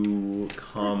you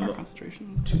come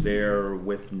Concentration. to there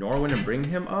with Norwin and bring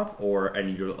him up,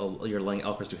 and you're letting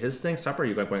Elkaris do his thing separate? Or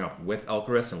are you going up with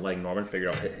Elkaris and letting Norwin figure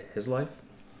out his life?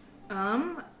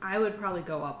 I would probably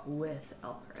go up with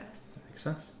Elkaris. Makes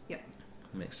sense. Yep.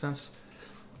 Makes sense.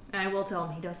 And I will tell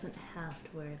him he doesn't have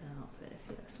to wear the outfit if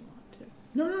he doesn't want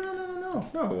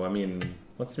to. No. I mean,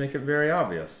 let's make it very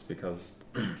obvious because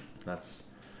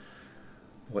that's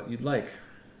what you'd like.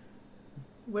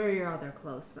 Wear your other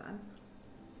clothes then.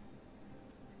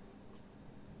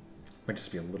 Might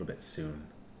just be a little bit soon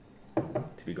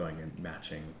to be going in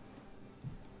matching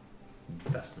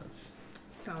vestments.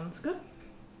 Sounds good.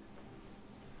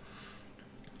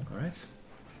 All right.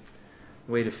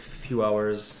 Wait a few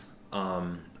hours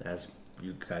as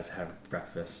you guys have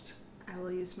breakfast. I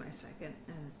will use my second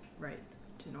and write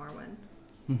to Norwin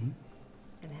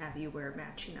and have you wear a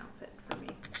matching outfit for me.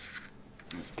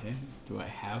 Okay. Do I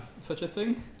have such a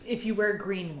thing? If you wear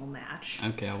green, we'll match.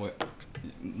 Okay, I'll wear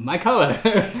my color.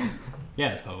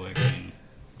 Yes, I'll wear green.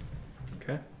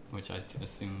 Okay. Which I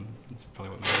assume is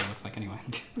probably what my green looks like anyway.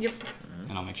 Yep.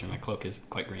 And I'll make sure my cloak is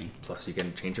quite green. Plus, you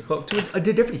can change your cloak to a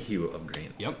different hue of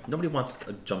green. Yep. Nobody wants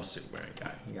a jumpsuit wearing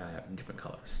guy. You gotta have different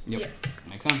colors. Yep. Yes.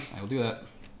 Makes sense. I will do that.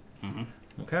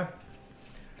 Okay.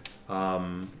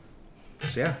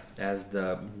 So yeah, as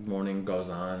the morning goes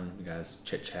on, you guys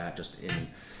chit chat, just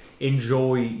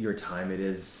enjoy your time. It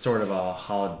is sort of a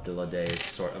holiday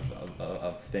sort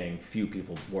of thing. Few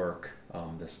people work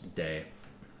this day.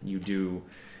 You do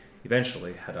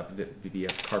eventually head up via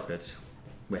carpet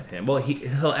with him. Well,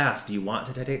 he'll ask, do you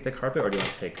want to take the carpet or do you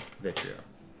want to take Vitria?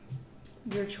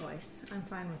 Your choice. I'm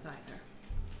fine with either.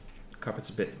 Carpet's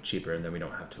a bit cheaper, and then we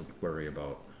don't have to worry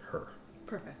about her.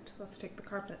 Perfect. Let's take the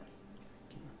carpet.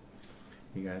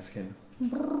 You guys can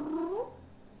make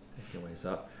your ways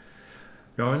up.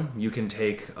 Norman, you can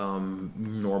take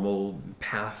normal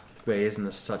pathways and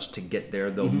the such to get there,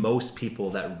 though most people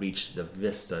that reach the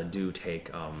Vista do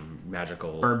take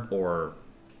magical or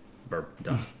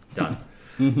done.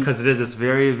 Because it is this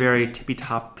very, very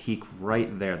tippy-top peak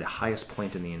right there, the highest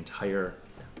point in the entire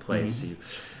place.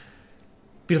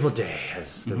 Beautiful day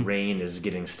as the rain is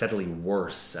getting steadily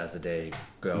worse as the day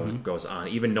goes on.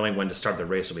 Even knowing when to start the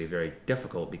race will be very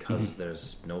difficult because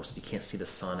you can't see the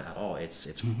sun at all.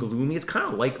 It's gloomy. It's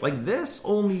kind of like this,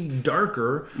 only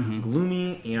darker,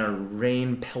 gloomy, and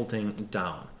rain pelting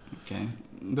down. Okay.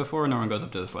 Before Norman goes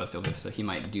up to the Celestial Vista, he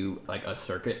might do like a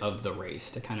circuit of the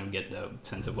race to kind of get the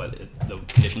sense of what the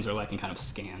conditions are like and kind of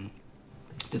scan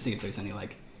to see if there's any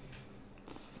like,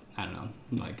 I don't know,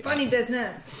 like Funny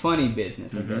business,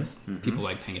 I guess. People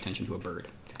like paying attention to a bird.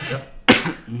 Yep.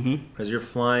 As you're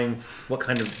flying, what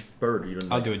kind of bird are you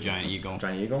doing? I'll do a giant eagle.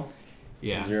 Giant eagle?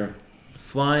 Yeah. As you're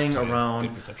flying around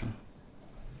Good perception.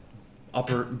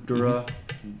 Upper Dura,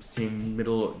 seeing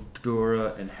Middle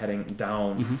Dura, and heading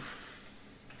down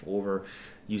over,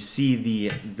 you see the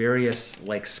various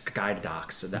like sky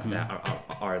docks that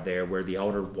are there, where the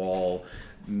outer wall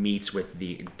meets with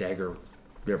the Dagger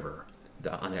River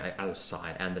on the other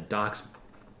side, and the docks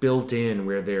built in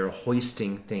where they're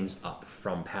hoisting things up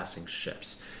from passing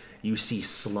ships. You see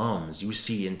slums, you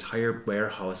see entire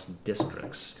warehouse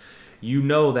districts. You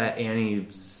know that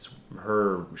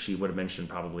she would have mentioned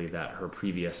probably that her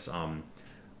previous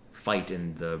fight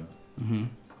in the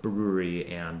brewery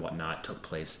and whatnot took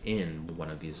place in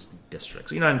one of these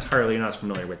districts. You're not as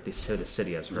familiar with the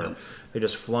city as her. They're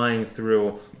just flying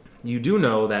through. You do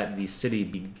know that the city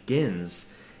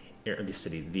begins the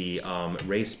city. The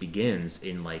race begins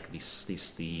in like the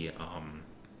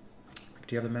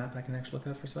do you have the map I can actually look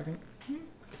at for a second?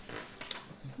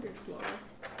 You're slower.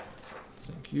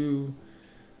 Thank you.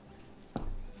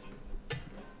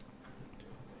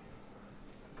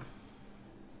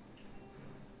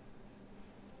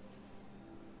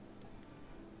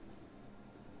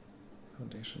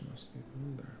 Foundation must be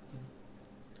there.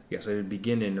 Yeah, so it would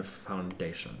begin in the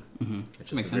foundation,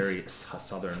 which is Makes the sense. very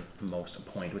southernmost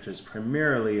point, which is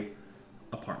primarily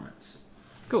apartments.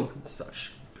 Cool.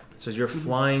 Such. So as you're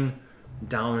flying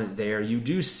down there, you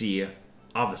do see,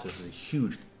 obviously this is a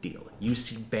huge deal. You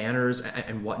see banners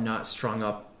and whatnot strung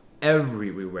up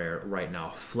everywhere right now.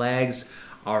 Flags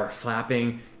are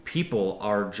flapping. People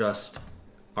are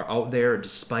out there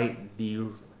despite the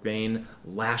rain,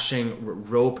 lashing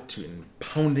rope to and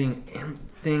pounding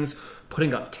things,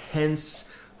 putting up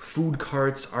tents. Food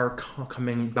carts are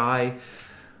coming by.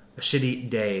 A shitty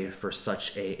day for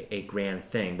such a grand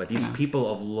thing, but these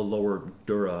people of Lower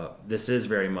Dura, this is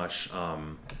very much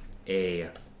a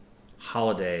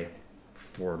holiday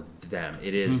for them.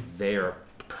 It is their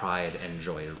pride and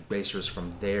joy. Racers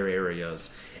from their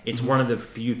areas. It's one of the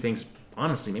few things,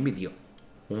 honestly, maybe the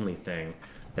only thing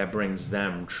that brings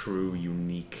them true,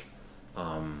 unique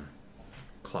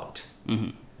clout.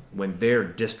 When their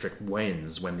district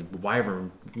wins, when the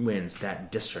Wyvern wins,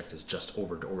 that district is just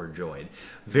overjoyed.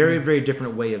 Very, very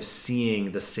different way of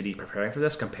seeing the city preparing for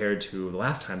this compared to the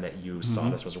last time that you saw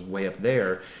this was way up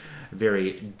there.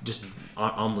 Very, just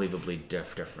unbelievably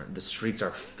different. The streets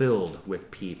are filled with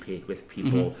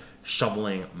people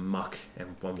shoveling muck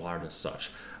and water and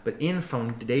such. But in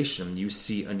Foundation, you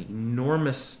see an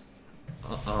enormous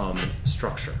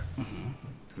structure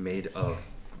made of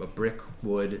brick,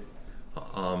 wood,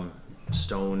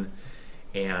 stone,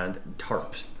 and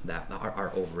tarps that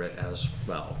are over it as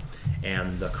well.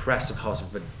 And the crest of House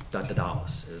of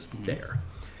Daedalus is there.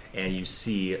 And you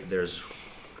see there's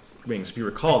rings. If you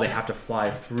recall, they have to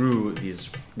fly through these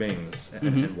rings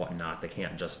and whatnot. They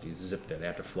can't just zip there. They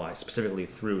have to fly specifically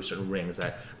through certain rings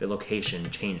that the location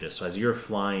changes. So as you're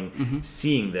flying,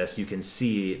 seeing this, you can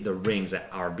see the rings that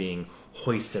are being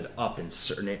hoisted up in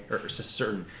certain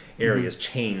areas,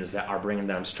 chains that are bringing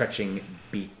them, stretching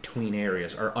between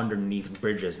areas or underneath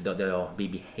bridges. They'll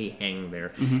be hanging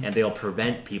there, and they'll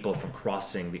prevent people from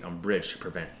crossing the bridge to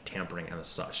prevent tampering and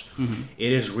such.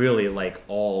 It is really like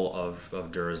all of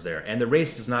Dura's there. And the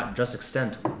race does not just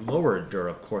extend to Lower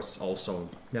Dura, of course, also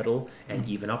middle and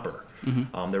even upper.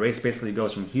 The race basically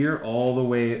goes from here all the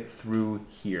way through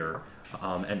here,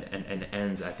 and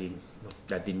ends at the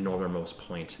northernmost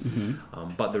point.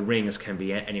 But the rings can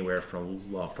be anywhere from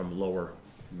lower,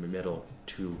 middle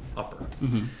to upper.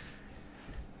 Is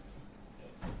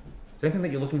there anything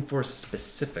that you're looking for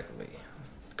specifically?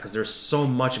 Because there's so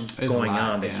much going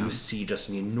on that you see just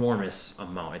an enormous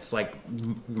amount. It's like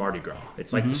Mardi Gras.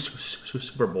 It's like the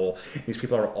Super Bowl. These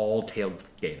people are all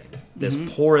tailgating. As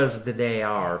poor as they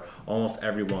are, almost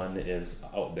everyone is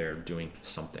out there doing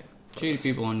something. Shady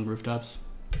people on rooftops.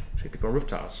 Shady people on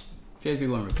rooftops. Shady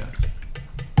people on rooftops.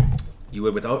 You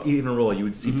would, without even a roll, you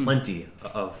would see plenty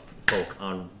of folk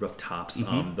on rooftops.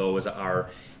 Those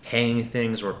are hanging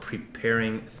things or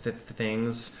preparing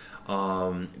things.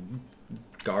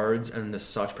 Guards and the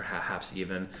such, perhaps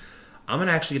even. I'm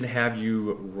actually going to have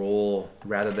you roll,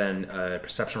 rather than a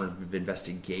perception or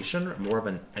investigation, more of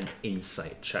an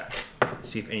insight check.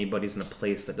 See if anybody's in a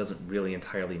place that doesn't really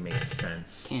entirely make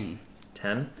sense.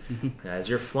 10? As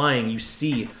you're flying, you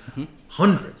see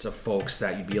hundreds of folks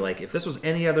that you'd be like, if this was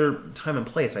any other time and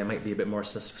place, I might be a bit more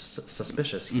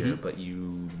suspicious here. But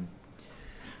you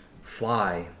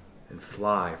fly and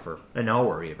fly for an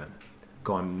hour even,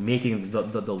 going, making the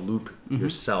loop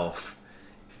yourself,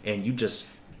 and you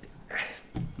just,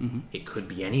 it could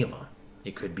be any of them.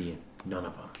 It could be none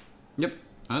of them. Yep,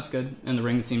 that's good. And the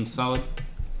ring seems solid.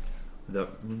 The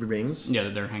rings? Yeah,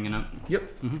 that they're hanging up.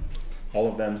 Yep. All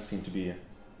of them seem to be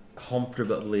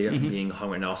comfortably being hung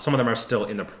right now. Some of them are still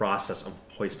in the process of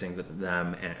hoisting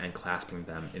them and clasping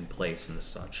them in place and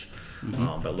such.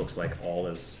 But it looks like all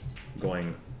is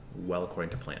going well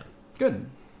according to plan. Good.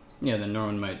 Yeah, then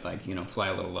Norwin might, fly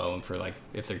a little low, and for,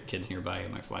 if there are kids nearby, he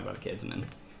might fly by the kids, and then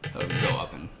he'll go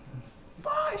up and...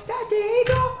 Oh, is that the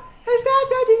eagle? Is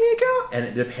that the eagle?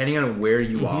 And depending on where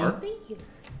you are, Thank you.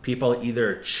 people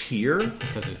either cheer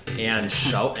and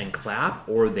shout and clap,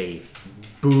 or they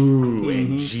boo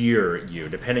and jeer you,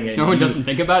 depending on... Norwin doesn't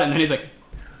think about it, and then he's like,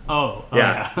 oh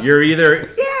yeah. You're either,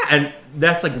 yeah, and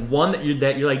that's like one that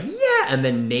you're like, yeah, and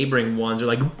then neighboring ones are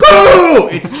like, boo!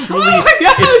 It's truly,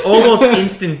 it's almost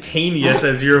instantaneous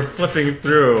as you're flipping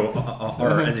through,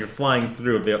 or as you're flying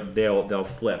through, they'll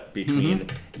flip between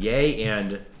yay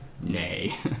and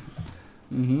nay.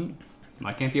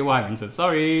 I can't be a wyvern, so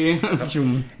sorry.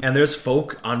 And there's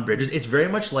folk on bridges. It's very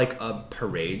much like a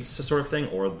parade sort of thing,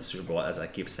 or the Super Bowl, as I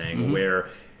keep saying, where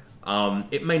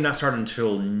it might not start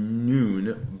until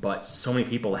noon, but so many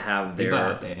people have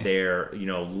their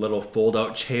little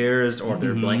fold-out chairs or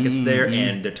their blankets there,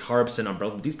 and their tarps and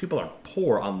umbrellas. These people are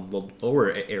poor on the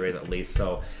lower areas, at least,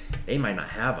 so they might not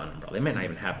have an umbrella. They might not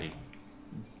even have a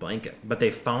blanket, but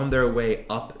they found their way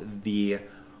up the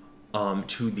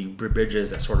to the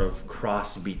bridges that sort of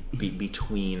cross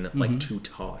between like two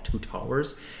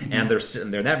towers, and they're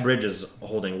sitting there. That bridge is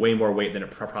holding way more weight than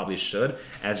it probably should.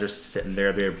 As they're sitting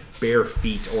there, their bare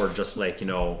feet or just like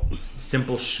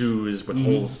simple shoes with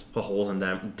holes in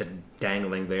them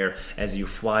dangling there as you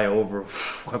fly over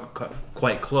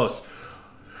quite close.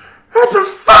 What the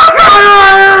fuck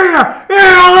are you?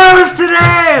 You're gonna lose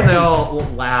today! And they all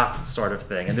laugh, sort of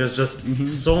thing. And there's just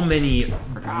so many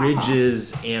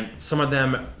bridges, and some of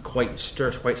them quite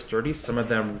sturdy. Some of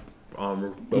them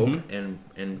rope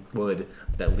and wood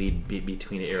that lead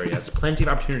between areas. Plenty of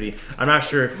opportunity. I'm not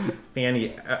sure if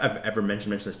Fanny ever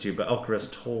mentioned this to you, but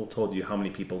Elkaris told you how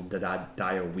many people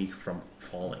die a week from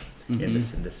falling in this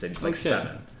city. It's like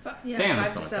 7. Yeah, Damn,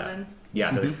 5 to 7.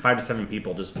 Yeah, like 5 to 7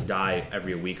 people just die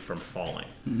every week from falling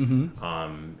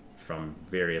from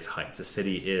various heights. The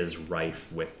city is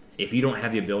rife with, if you don't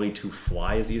have the ability to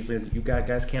fly as easily as you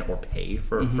guys can, or pay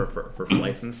for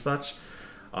flights and such,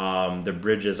 the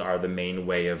bridges are the main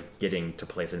way of getting to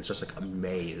places. It's just like a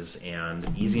maze, and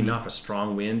easy enough. A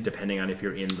strong wind, depending on if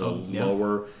you're in the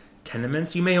lower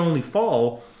tenements, you may only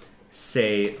fall,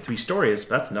 say, 3 stories,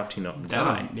 but that's enough to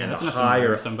die. Yeah, and the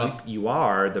higher up you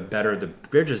are, the better the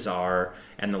bridges are,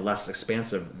 and the less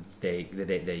expansive they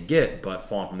get. But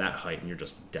falling from that height, and you're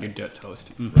just dead. You're dead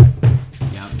toast.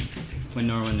 Yeah. When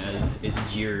Norwin is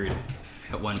jeered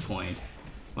at one point,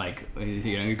 like,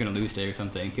 you're gonna lose today or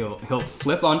something, he'll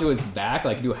flip onto his back,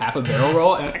 like do half a barrel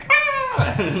roll, and like,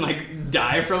 and like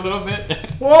die for a little bit.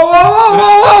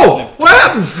 Whoa! What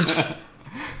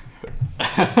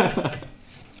happened?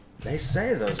 They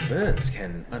say those birds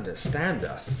can understand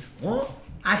us. Well,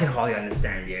 I can hardly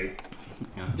understand you.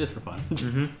 Yeah, just for fun.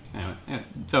 Anyway, yeah.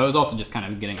 So it was also just kind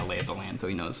of getting a lay of the land, so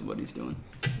he knows what he's doing.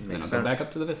 Makes sense. Go back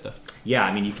up to the vista. Yeah,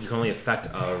 I mean, you can only affect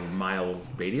a mile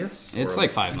radius. It's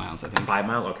like 5 miles, I think. 5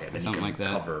 mile, okay. Then something you can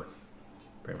like that. cover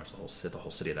pretty much the whole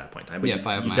city at that point in time. But yeah, 5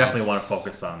 miles. You definitely want to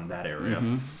focus on that area.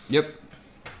 Yep.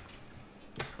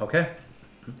 Okay.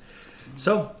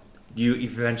 So, you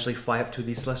eventually fly up to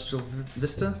the Celestial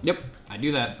Vista? Yep, I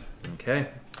do that. Okay.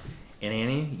 And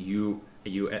Annie, you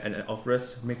and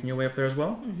Elkaris making your way up there as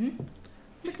well?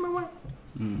 Making my way.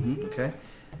 Okay.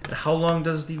 And how long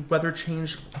does the weather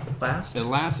change last? It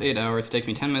lasts 8 hours. It takes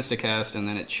me 10 minutes to cast, and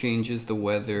then it changes the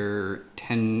weather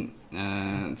 10...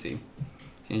 let's see.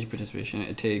 Change of participation.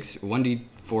 It takes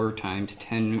 1d4 times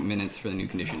 10 minutes for the new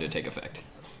condition to take effect.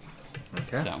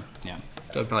 Okay. So, yeah.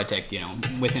 So it'll probably take,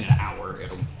 within an hour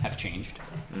it'll have changed.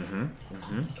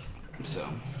 So.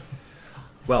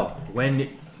 Well, when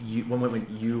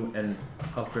you and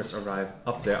Elkaris arrive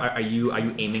up there, are you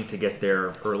aiming to get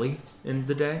there early in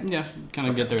the day? Yeah, kind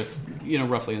of get there,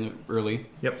 roughly early.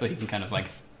 Yep. So he can kind of like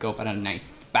scope out a nice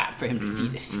spot for him to see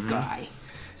the sky.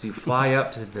 So you fly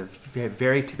up to the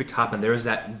very tippy top, and there's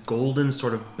that golden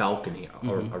sort of balcony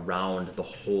around the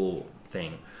whole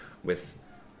thing with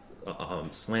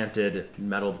slanted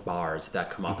metal bars that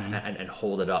come up and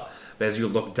hold it up. But as you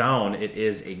look down, it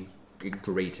is a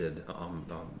grated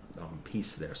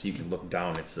piece there, so you can look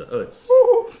down. It's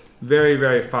very,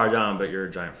 very far down, but you're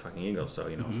a giant fucking eagle, so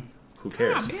who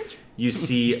cares? You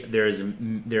see, there's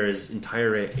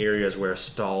entire areas where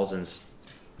stalls and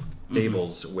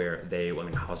stables where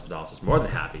House of Dallas is more than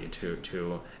happy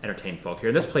to entertain folk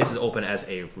here. This place is open as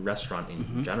a restaurant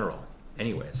in general.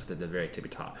 Anyways, at the very tippy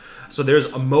top. So there's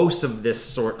most of this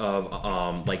sort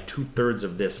of like 2/3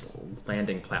 of this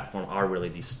landing platform are really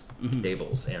these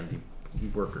stables and the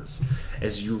workers.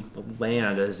 As you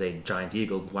land as a giant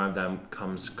eagle, one of them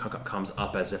comes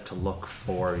up as if to look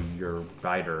for your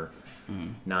rider,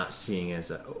 not seeing as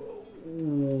a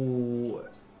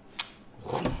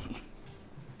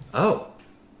oh.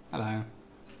 Hello.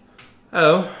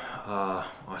 Oh.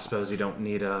 I suppose you don't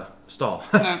need a stall.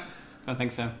 No, I don't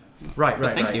think so. Right.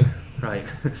 Thank you. Right.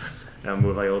 And I'll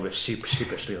move like a little bit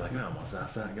sheepishly, like, I almost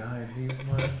asked that guy if he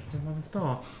wanted to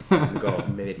install. Go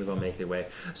make their way.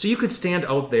 So you could stand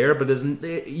out there, but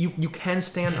you can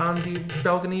stand on the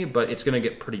balcony, but it's going to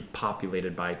get pretty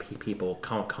populated by people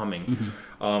coming.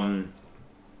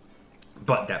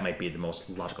 But that might be the most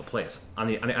logical place. On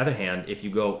the other hand, if you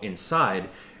go inside,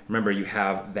 remember you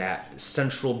have that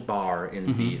central bar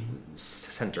in the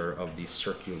center of the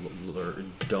circular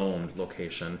domed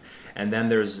location, and then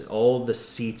there's all the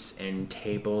seats and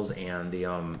tables and the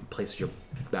place your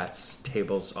bets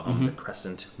tables, the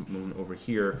crescent moon over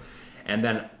here, and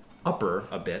then upper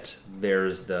a bit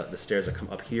there's the stairs that come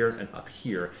up here and up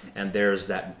here, and there's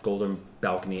that golden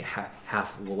balcony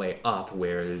halfway up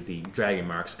where the dragon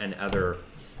marks and other,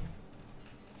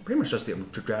 pretty much just the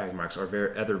dragon marks are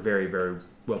very very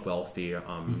wealthy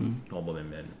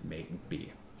noblemen may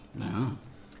be.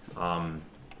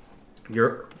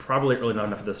 You're probably early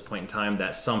enough at this point in time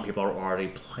that some people are already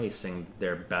placing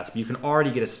their bets, but you can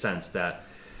already get a sense that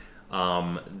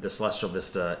the Celestial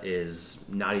Vista is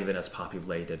not even as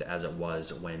populated as it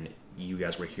was when you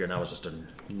guys were here, and that was just a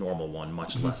normal one,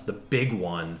 much less the big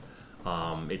one.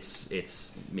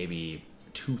 It's maybe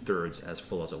 2/3 as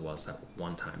full as it was that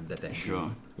one time that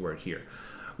you were here.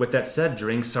 With that said,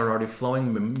 drinks are already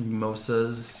flowing.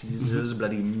 Mimosas, Caesars,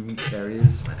 Bloody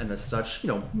Marys, and the such,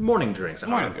 morning drinks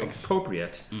are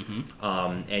appropriate.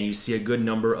 And you see a good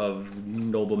number of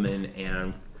noblemen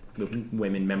and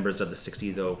women, members of the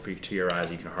 60, though to your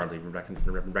eyes you can hardly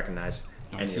recognize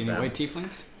any of them. Any white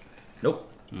tieflings?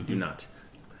 Nope, do not.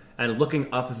 And looking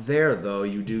up there, though,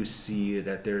 you do see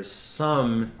that there's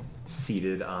some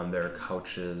seated on their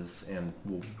couches and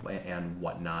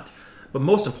whatnot. But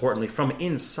most importantly, from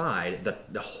inside,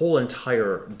 the whole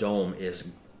entire dome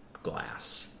is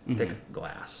glass, thick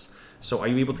glass. So are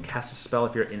you able to cast a spell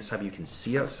if you're inside but you can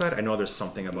see outside? I know there's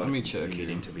something about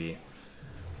needing to be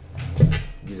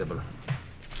visible.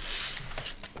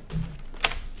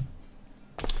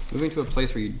 Moving to a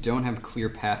place where you don't have a clear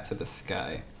path to the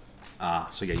sky.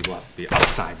 So yeah, you will have to be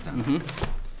outside then.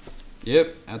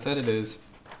 Yep, outside it is.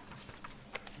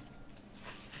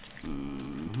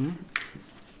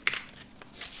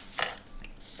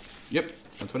 Yep,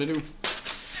 that's what I do.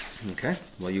 Okay.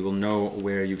 Well, you will know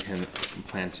where you can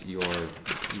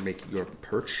make your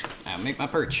perch. I'll make my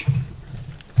perch.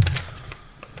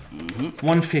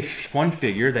 One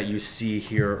figure that you see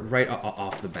here right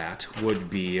off the bat would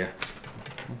be.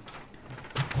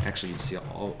 Actually, you'd see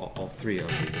all three of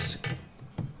these.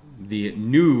 The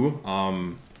new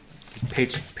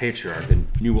patriarch, the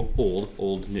new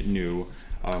new.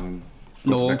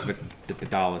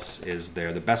 Dallas is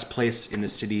there, the best place in the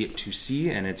city to see,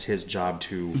 and it's his job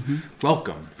to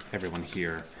welcome everyone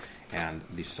here and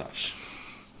the such.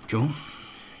 Cool.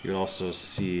 You'll also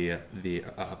see the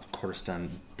Kordistan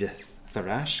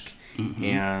Dithrashk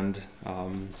and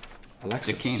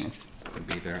Alexis Decaneth would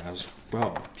be there as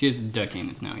well. She is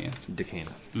Decaneth now, yeah.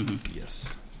 Decaneth,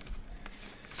 yes.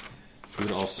 You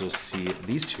would also see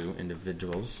these two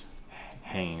individuals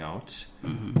hanging out.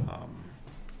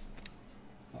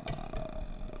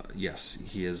 Yes,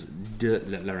 he is de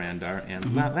Larandar,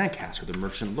 and Lancaster, the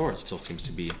merchant lord, still seems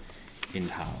to be in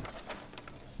town.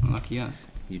 Lucky us.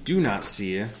 You do not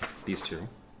see these two.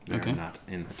 They're not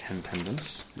in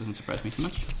attendance. Doesn't surprise me too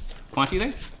much. Quanti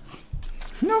there?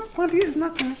 No, Quanti is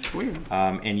not there. Weird.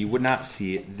 And you would not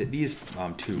see these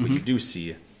two, but you do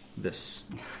see this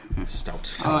stout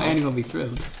fellow. Oh, Annie will be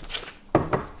thrilled.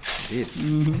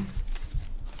 Indeed.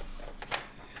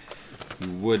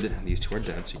 You would. These two are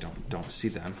dead, so you don't see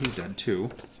them. He's dead too.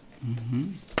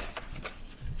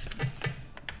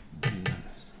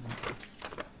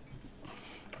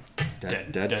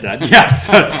 Dead. Yes,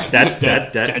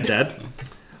 dead.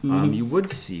 You would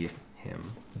see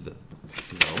him though.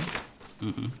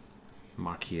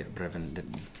 Marquis Brevin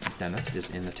Deneth is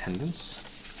in attendance,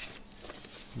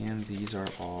 and these are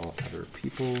all other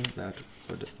people that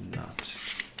would not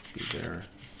be there.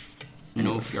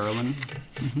 No Furlin.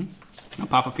 No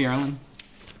Papa Furlin.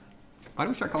 Why do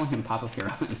we start calling him Papa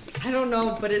Furlin? I don't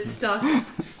know, but it's stuck.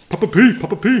 Papa P.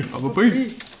 Papa P.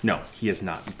 No, he is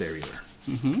not there either.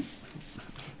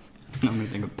 I'm going to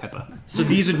think of Peppa. So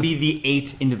these would be the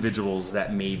 8 individuals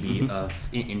that may be of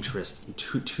interest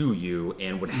to you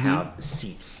and would have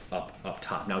seats up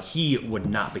top. Now he would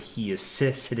not, but he is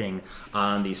sitting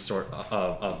on the sort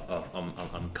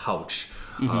of couch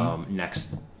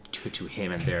next to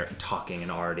him, and they're talking and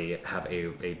already have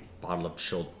a bottle of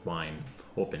chilled wine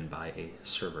opened by a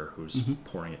server who's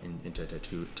pouring it into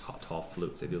 2 tall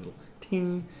flutes. They do a little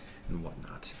ting and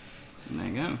whatnot. There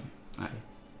you go.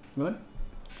 What?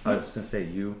 I was going to say,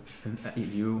 you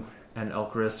and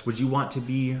Elchris, would you want to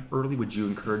be early? Would you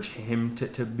encourage him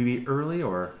to be early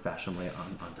or fashionably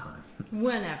on time?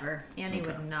 Whenever. Annie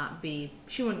Okay. would not be,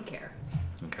 she wouldn't care.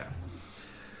 Okay.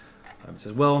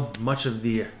 Says, well, much of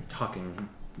the talking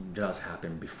does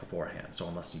happen beforehand, so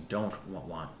unless you don't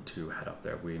want to head up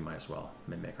there, we might as well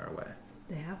make our way.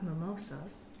 They have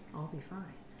mimosas. I'll be fine.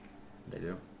 They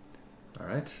do. All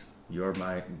right. You're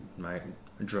my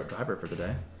driver for the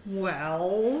day.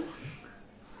 Well,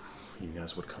 You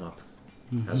guys would come up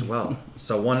as well.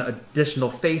 So one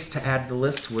additional face to add to the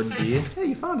list would be, hey,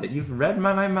 you found it. You've read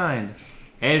my mind.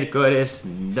 As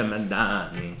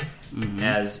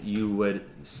you would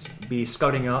be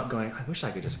scouting out, going, I wish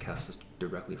I could just cast this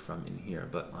directly from in here,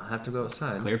 but I'll have to go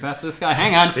outside. Clear path to the sky.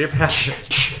 Hang on. Clear path.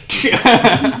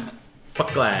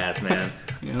 Fuck glass, man.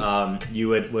 Yep. You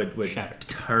would Shattered.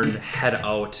 turn head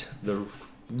out, the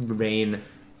rain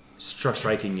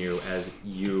striking you as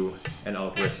you and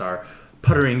Elchris are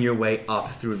puttering your way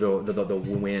up through the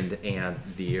wind and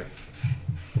the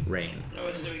rain.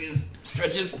 What he's doing is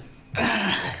stretches.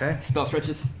 Okay. Spell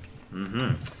stretches.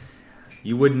 Mm-hmm.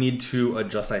 You would need to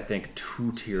adjust, I think,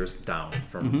 2 tiers down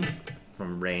from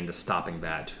rain to stopping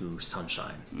that to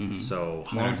sunshine. Mm-hmm. So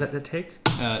how long does that take?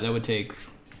 That would take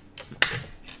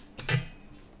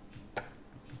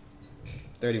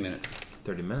 30 minutes.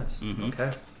 30 minutes. Mm-hmm.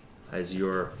 Okay. As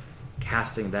you're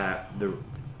casting that, the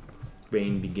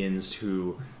rain begins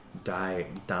to die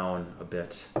down a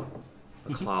bit.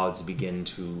 The clouds begin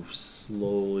to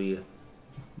slowly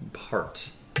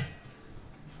part.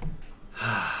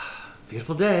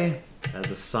 Beautiful day. As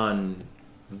the sun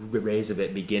rays of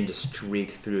it begin to streak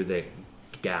through the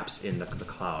gaps in the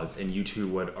clouds, and you two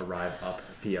would arrive up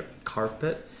via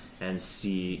carpet and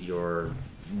see your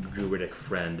druidic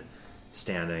friend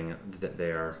standing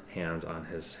there, hands on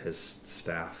his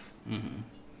staff. Mm-hmm.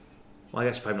 Well, I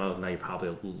guess probably not now. You're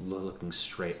probably looking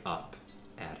straight up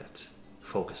at it,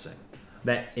 focusing.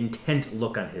 That intent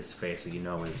look on his face, so you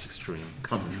know, is extreme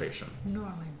concentration.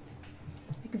 Norman,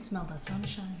 I can smell that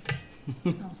sunshine.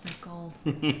 It smells like gold.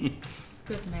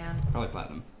 Good man. Probably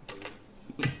platinum.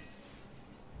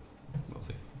 We'll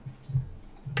see.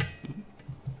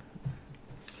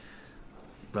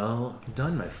 Well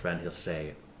done, my friend. He'll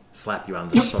say, slap you on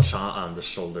the on the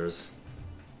shoulders.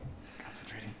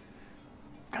 Concentrating.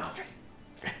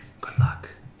 Good luck.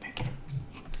 Thank you.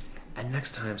 And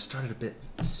next time, start it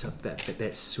a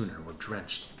bit sooner. We're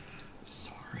drenched.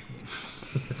 Sorry.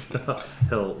 So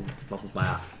he'll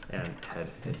laugh and head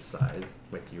inside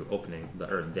with you opening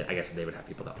I guess they would have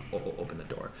people that open the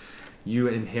door. You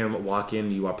and him walk in.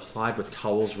 You are plied with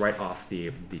towels right off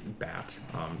the bat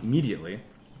immediately.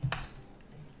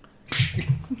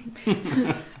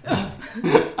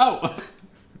 Oh!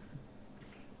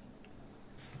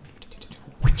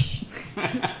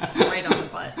 Right on the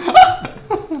butt.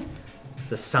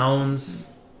 The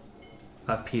sounds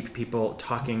of people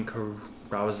talking,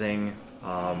 carousing,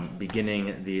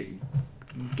 beginning the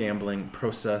gambling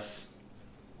process.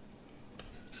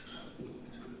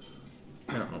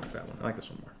 I don't like that one. I like this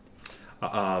one more.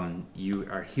 You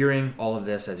are hearing all of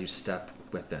this as you step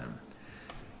with them.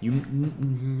 You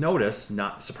notice,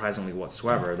 not surprisingly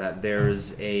whatsoever, that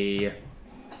there's a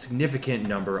significant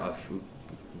number of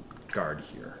guard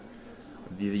here.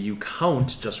 You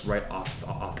count just right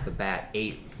off the bat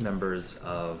 8 members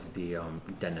of the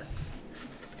Deneth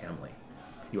family.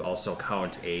 You also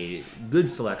count a good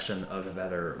selection of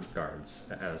other guards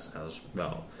as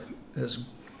well. As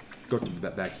go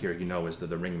back here, you know, is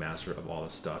the ringmaster of all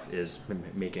this stuff is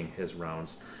making his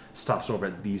rounds. Stops over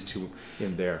at these two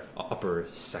in their upper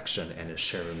section and is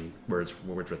sharing words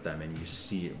with them, and you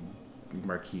see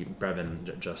Marquis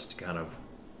Brevin just kind of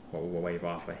wave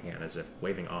off a hand as if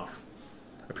waving off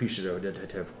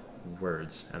appreciative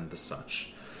words and the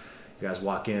such. You guys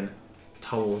walk in,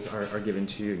 towels are given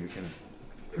to you. You can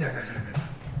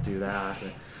do that.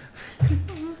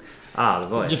 The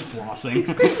voice. Just flossing.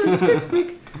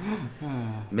 Squeak.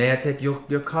 May I take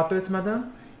your carpet,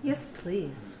 madame? Yes,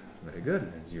 please. Very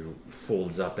good. As you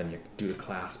folds up and you do the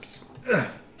clasps, the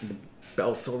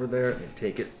belt's over there, and you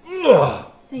take it.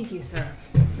 Thank you, sir.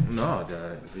 No,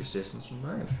 the appreciation's from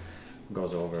mine.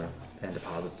 Goes over and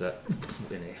deposits it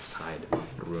in a side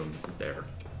room there.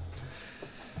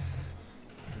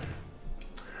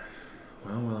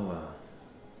 Well.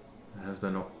 It has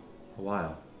been a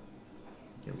while.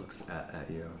 He looks at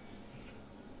you.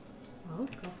 Well,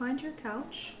 go find your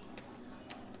couch.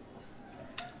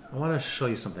 I want to show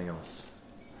you something else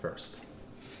first.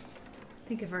 I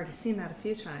think I've already seen that a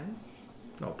few times.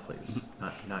 Oh, please.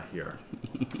 Not here.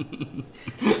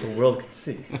 The world can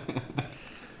see.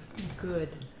 Good.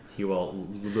 He will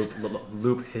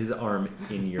loop his arm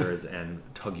in yours and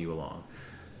tug you along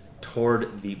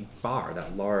toward the bar,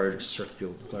 that large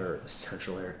circular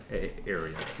central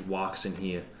area. He walks and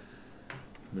he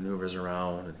maneuvers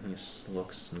around and he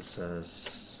looks and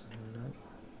says,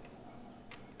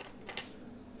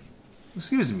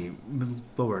 "Excuse me,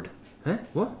 Lord. Huh?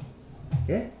 What?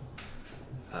 Yeah?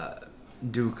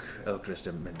 Duke Elchrist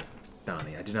of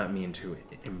Ani. I do not mean to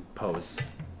impose."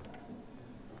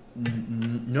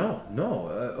 No.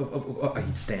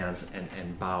 He stands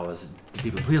and bows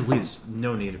deeply. Please,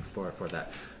 no need for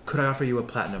that. Could I offer you a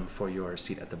platinum for your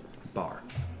seat at the bar?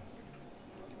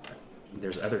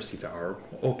 There's other seats that are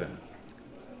open.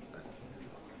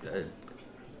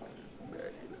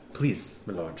 Please,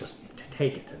 my lord, just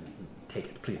take it and take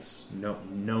it, please.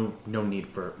 No need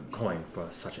for coin for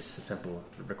such a simple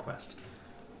request.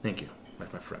 Thank you, my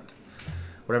friend.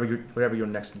 Whatever your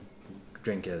next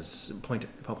drink is, point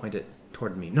it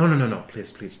toward me. No,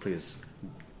 please.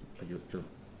 But your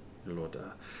lord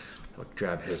will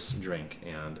grab his drink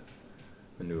and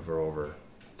maneuver over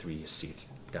 3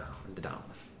 seats down.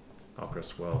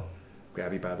 Alcris will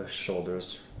grab you by the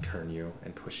shoulders, turn you,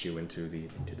 and push you into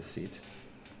the seat.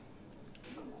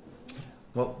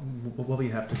 What will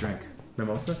you have to drink?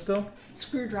 Mimosa still?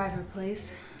 Screwdriver,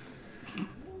 please.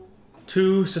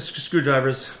 2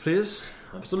 screwdrivers, please.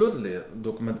 Absolutely,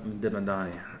 Duke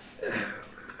Ani.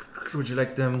 Would you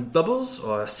like them doubles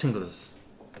or singles?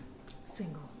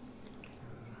 Single.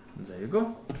 There you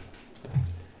go.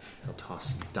 He'll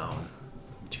toss down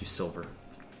 2 silver,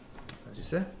 as you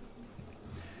say.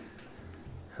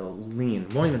 He'll lean,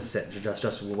 won't even sit,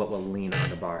 just will lean on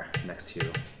the bar next to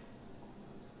you.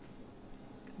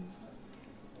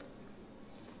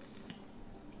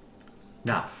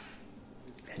 Now,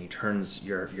 and he turns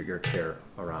your chair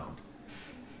around,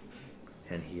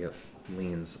 and he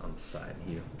leans on the side.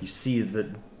 You see the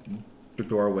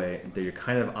doorway. You're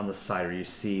kind of on the side, or you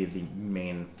see the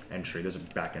main entry. There's a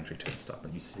back entry to and stuff,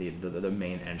 but you see the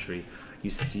main entry. You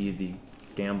see the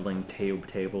gambling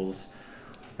tables.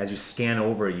 As you scan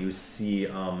over, you see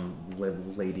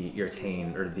Lady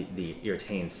Irtane, or the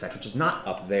Irtane section, which is not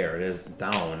up there. It is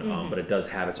down, but it does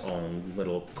have its own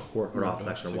little off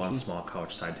section, one small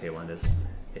couch side table, and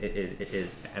it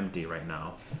is empty right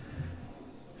now.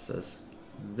 It says,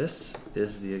 "This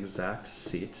is the exact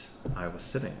seat I was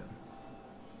sitting in."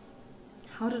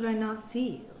 How did I not see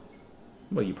you?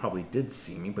 Well, you probably did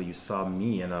see me, but you saw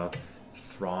me in a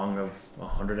throng of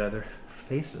 100 other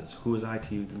faces. Who was I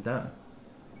to you then?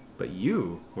 But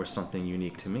you were something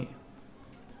unique to me.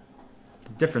 The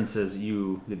difference is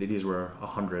these were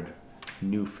 100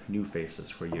 new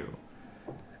faces for you,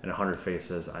 and 100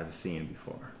 faces I've seen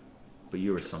before. But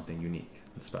you were something unique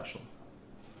and special.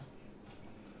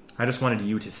 I just wanted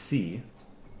you to see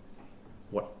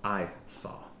what I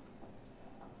saw.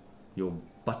 Your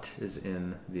butt is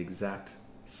in the exact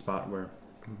spot where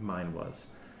mine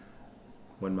was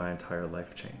when my entire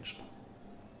life changed.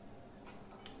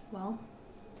 Well,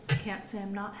 I can't say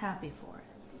I'm not happy for it.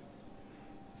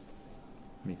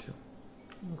 Me too.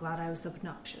 I'm glad I was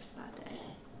obnoxious that day.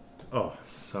 Oh,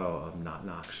 so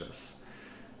obnoxious.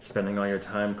 Spending all your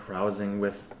time carousing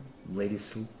with Lady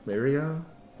Celeria,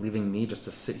 leaving me just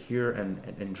to sit here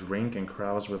and drink and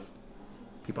carouse with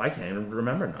people I can't even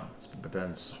remember now. It's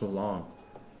been so long.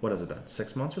 What has it been?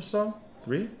 6 months or so?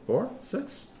 3, 4,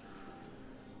 6?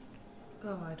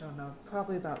 Oh, I don't know.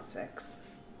 Probably about 6.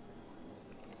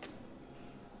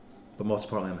 But most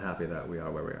importantly, I'm happy that we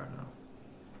are where we are now.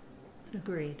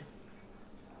 Agreed.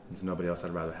 There's nobody else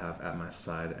I'd rather have at my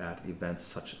side at events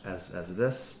such as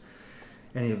this,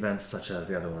 and events such as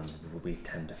the other ones we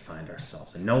tend to find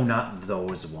ourselves in. No, not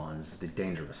those ones, the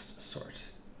dangerous sort.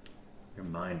 Your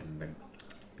mind and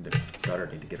the gutter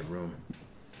need to get a room.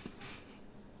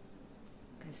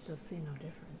 I still see no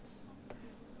difference.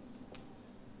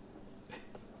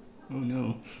 Oh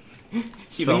no.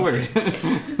 Keep So- word.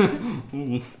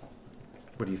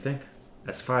 What do you think?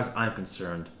 As far as I'm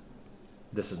concerned,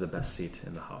 this is the best seat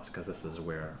in the house, because this is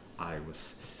where I was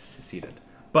seated.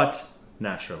 But,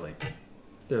 naturally,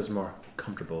 there's more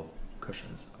comfortable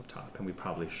cushions up top, and we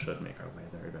probably should make our way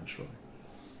there eventually.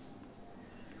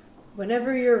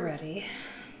 Whenever you're ready,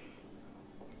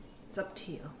 it's up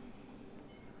to you.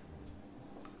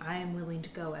 I am willing to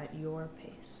go at your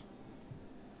pace.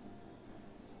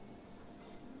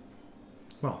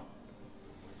 Well,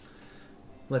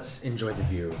 let's enjoy the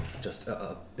view just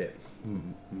a bit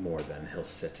more then. He'll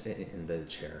sit in the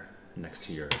chair next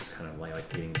to yours, kind of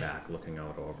like leaning back, looking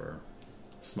out over,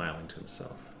 smiling to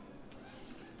himself.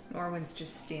 Norwin's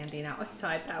just standing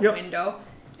outside that Yep. window.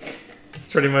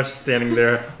 It's pretty much standing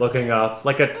there looking up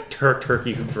like a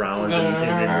turkey who drowns in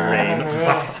rain.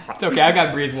 It's okay, I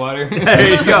got breathe water.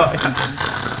 There you go.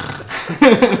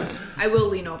 I will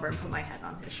lean over and put my head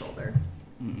on his shoulder.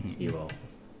 He will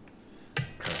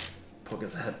kind of poke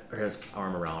his head or his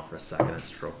arm around for a second and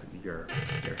stroke your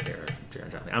hair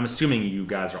gently. I'm assuming you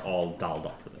guys are all dolled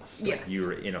up for this. Yes. Like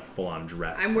you're in a full-on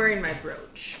dress. I'm wearing my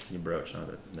brooch. Your brooch. Oh,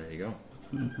 there you go.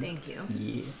 Thank you.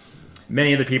 Yeah.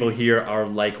 Many of the people here are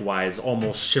likewise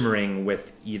almost shimmering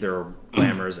with either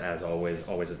glamours, as always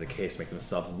is the case, make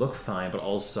themselves look fine, but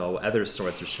also other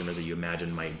sorts of shimmers that you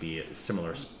imagine might be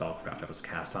similar spellcraft that was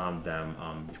cast on them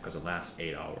because it lasts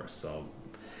 8 hours. So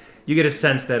you get a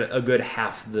sense that a good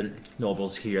half of the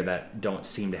nobles here that don't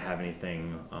seem to have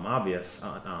anything obvious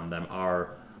on them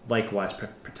are likewise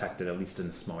protected, at least in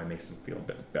a small way. Makes them feel a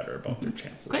bit better about their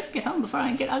chances. Quick, get home before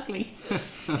I get ugly.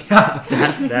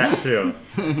 that too.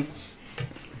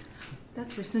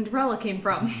 That's where Cinderella came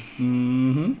from.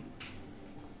 Mm-hmm.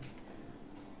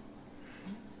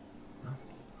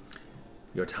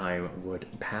 Your time would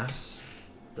pass.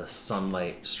 The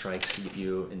sunlight strikes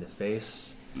you in the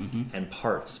face and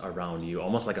parts around you,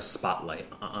 almost like a spotlight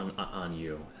on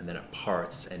you. And then it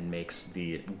parts and makes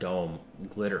the dome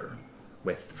glitter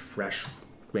with fresh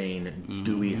rain,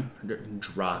 dewy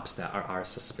drops that are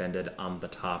suspended on the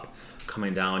top,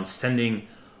 coming down, sending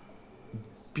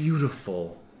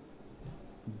beautiful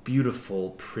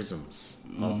prisms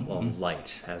of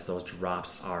light as those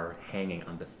drops are hanging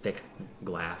on the thick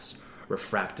glass,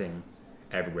 refracting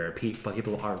everywhere.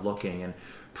 People are looking and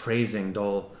praising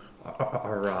Dole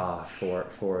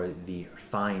for the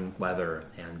fine weather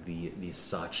and the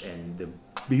such, and the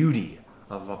beauty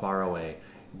of Baraway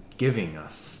giving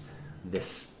us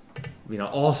this,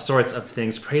 all sorts of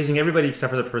things, praising everybody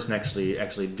except for the person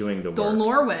actually doing the work. Dol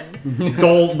Norwin.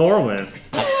 Dol Norwin.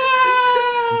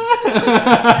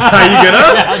 Are you gonna?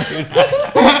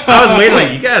 I was waiting,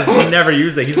 like, you guys will never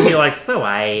use that. He's gonna be like,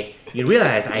 you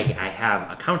realize I have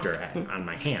a counter on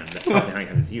my hand that probably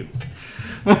not is used.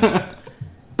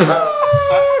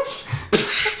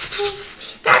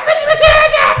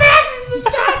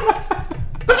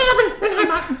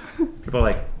 People are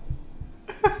like,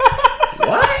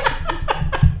 what?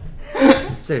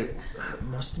 So,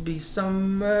 must be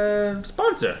some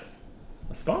sponsor.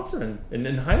 A sponsor in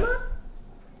Heimat?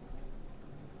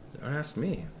 Don't ask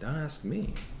me.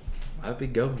 Why would we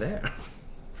go there?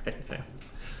 Anything.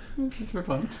 Just for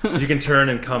fun. You can turn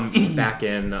and come back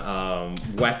in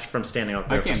wet from standing out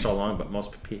there for can. so long, but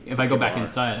most people. If I go back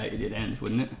inside, it ends,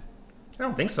 wouldn't it? I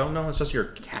don't think so. No, it's just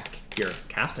your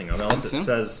casting of it. Unless it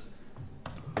says.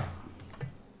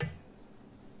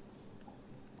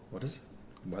 What is it?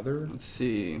 Weather? Let's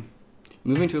see.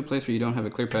 Moving to a place where you don't have a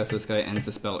clear path to the sky ends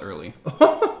the spell early.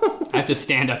 I have to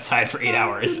stand outside for 8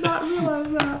 hours. I did not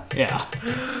realize that. Yeah.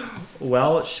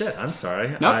 Well, shit, I'm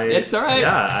sorry. No, it's all right.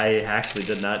 Yeah, I actually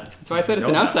did not. That's why I said it's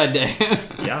an outside day.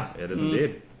 Yeah, it is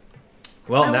indeed.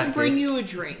 Well, in I that will bring case, you a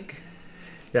drink.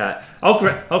 yeah.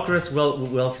 Okris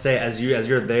will say as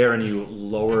you're there and you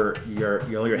lower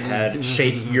your head,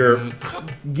 shake your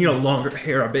longer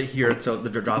hair a bit here so the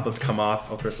droplets come off.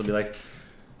 Okris will be like,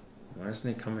 "Why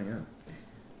isn't he coming in?"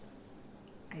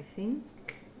 I think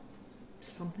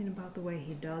something about the way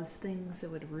he does things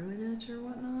that would ruin it or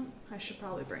whatnot. I should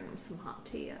probably bring him some hot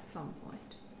tea at some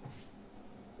point.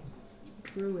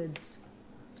 Druids.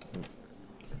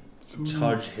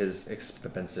 Charge his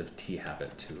expensive tea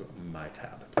habit to my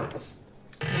tab, please.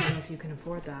 I don't know if you can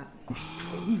afford that.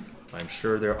 I'm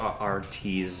sure there are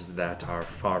teas that are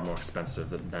far more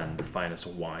expensive than the finest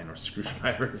wine or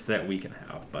screwdrivers that we can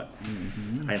have, but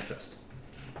I insist.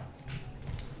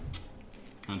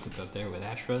 And sits up there with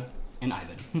Ashra and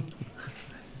Ivan.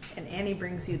 And Annie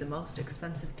brings you the most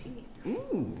expensive tea.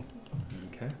 Ooh.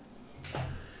 Okay.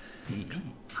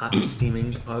 Hot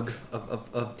steaming mug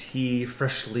of tea,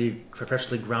 freshly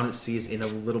grounded seeds in a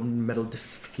little metal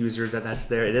diffuser that's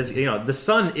there. It is, the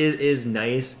sun is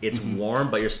nice. It's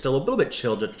warm, but you're still a little bit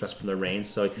chilled just from the rain.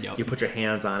 So you put your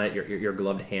hands on it, your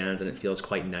gloved hands, and it feels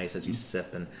quite nice as you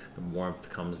sip, and the warmth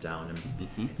comes down. And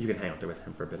you can hang out there with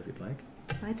him for a bit if you'd like.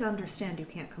 I had to understand you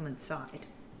can't come inside.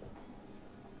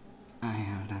 I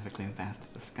have to have a clear path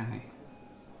to the sky.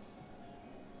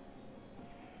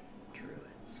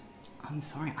 Druids. I'm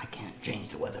sorry, I can't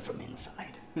change the weather from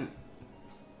inside.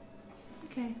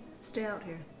 Okay, stay out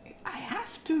here. I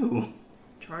have to.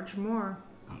 Charge more.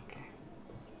 Okay.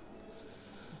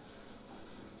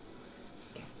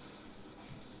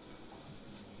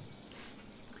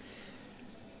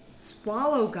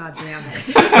 Swallow,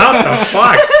 goddammit. What the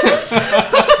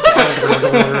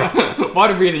fuck?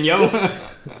 Water breathing, yo.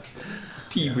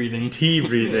 Tea breathing. Tea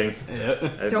breathing.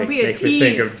 Yeah. Don't be a makes me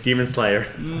think of tease. Demon Slayer.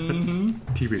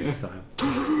 Mm-hmm. Tea breathing style.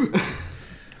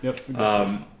 Yep.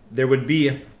 There would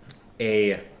be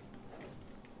a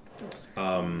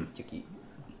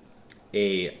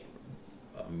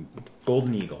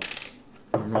golden eagle,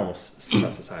 a normal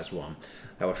size one,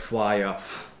 that would fly up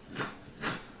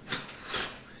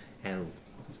and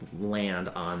land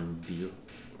on the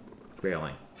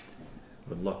railing.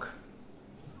 Would look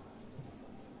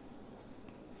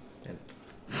and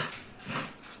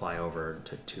fly over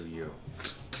to you.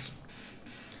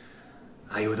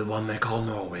 Are you the one they call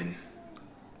Norwin?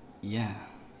 Yeah.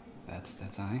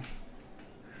 That's I.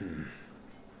 You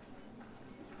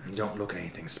don't look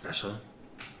anything special.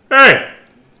 Hey!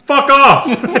 Fuck off!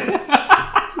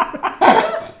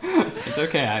 It's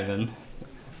okay, Ivan.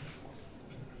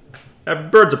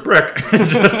 That bird's a prick.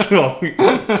 Just swoop it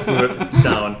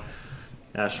down.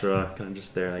 Ashra kind of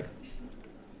just there, like,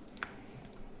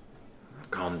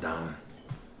 calm down.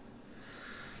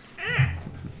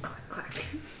 Clack, clack.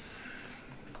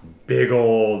 Big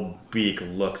old beak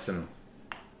looks and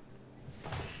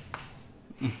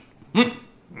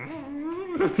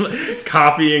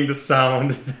copying the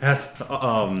sound that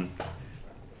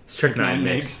Strychnine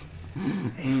makes.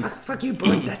 Hey, fuck you,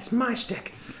 bird. That's my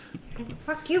shtick.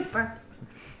 Fuck you, bird.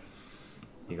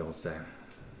 Eagle say,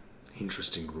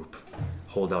 interesting group.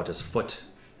 Hold out his foot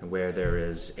where there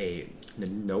is a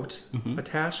note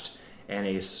attached, and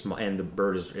and the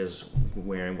bird is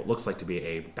wearing what looks like to be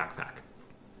a backpack.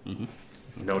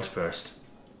 Note first.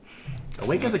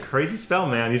 Awaken's a crazy spell,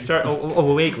 man. You start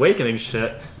awakening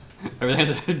shit. Everything has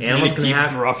a Animals can deep,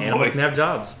 have rough animals voice. can have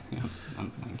jobs. Yeah.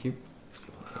 Thank you.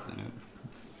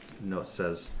 Note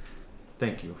says,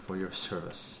 "Thank you for your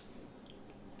service."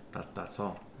 That's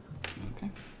all.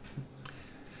 Okay.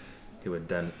 He would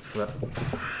then flip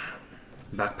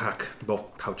backpack,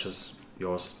 both pouches,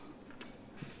 yours.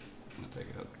 I'll take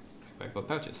it out. Back both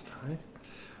pouches. All right.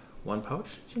 One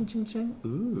pouch, ching ching ching.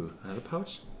 Ooh, another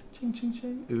pouch, ching ching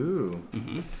ching. Ooh.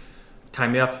 Tie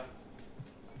me up.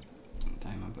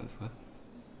 Time up with what?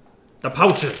 The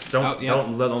pouches.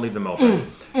 Don't leave them open.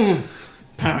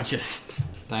 Pouches.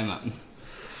 Time up.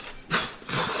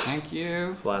 Thank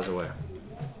you. Flies away.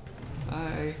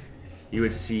 Bye. You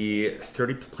would see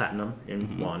 30 platinum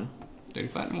in one,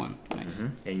 35 and 1. Nice.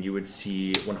 and you would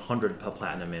see 100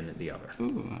 platinum in the other.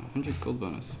 Ooh, 100 gold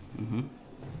bonus.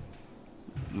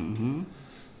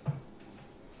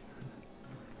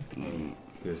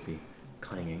 Here's the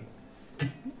clanging.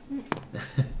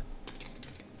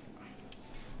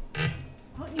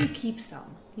 Why don't you keep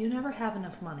some? You never have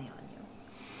enough money on you.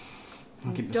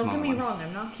 I'll keep the Don't small get me one. wrong,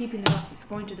 I'm not keeping the rest. It's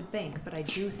going to the bank, but I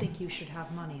do think you should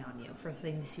have money on you for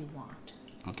things you want.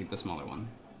 I'll keep the smaller one.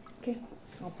 Okay.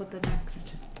 I'll put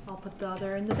the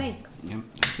other in the bank. Yep.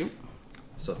 Thank you.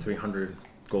 So 300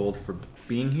 gold for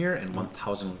being here, and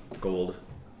 1,000 gold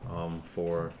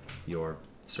for your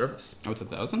service. Oh, it's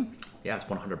 1,000? Yeah, it's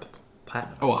 100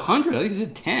 platinum. Oh, 100? I think you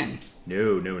said 10.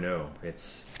 No.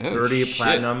 It's Oh, 30 shit.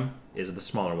 platinum is the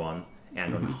smaller one,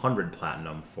 and 100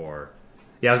 platinum for.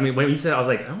 Yeah, I mean, when you said, I was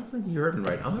like, I don't think you heard me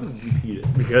right. I'm gonna repeat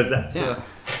it because that's.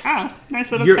 Nice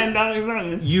little You're- $10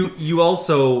 bonus. You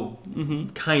also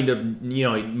kind of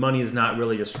money is not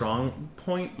really a strong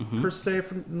point per se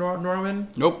for Norwin.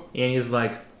 Nope. And he's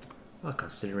like, well,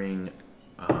 considering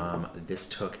this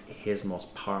took his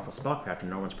most powerful spellcraft,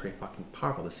 and Norwin's pretty fucking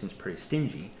powerful. This seems pretty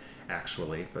stingy,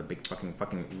 actually, for a big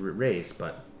fucking race.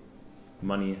 But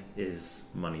money is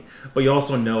money. But you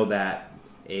also know that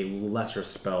a lesser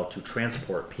spell to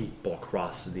transport people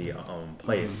across the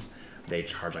place, they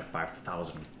charge like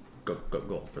 5,000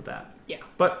 gold for that. Yeah.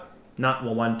 But not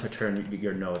one to turn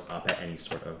your nose up at any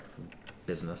sort of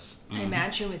business. I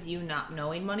imagine with you not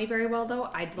knowing money very well, though,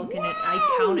 I'd look in it,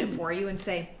 I'd count it for you and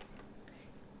say,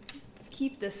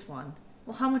 keep this one.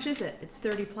 Well, how much is it? It's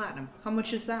 30 platinum. How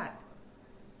much is that?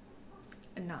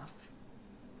 Enough.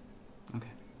 Okay.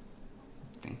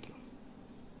 Thank you.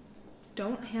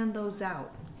 Don't hand those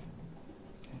out.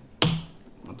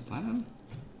 Want the platinum?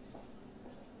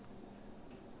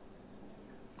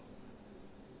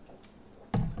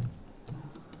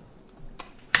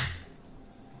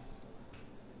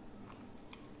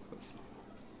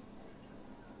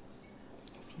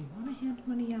 If you want to hand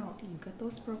money out, you get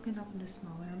those broken up into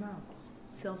smaller amounts.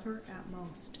 Silver at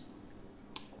most.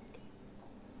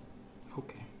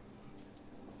 Okay.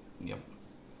 Yep.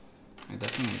 I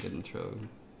definitely didn't throw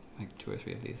like 2 or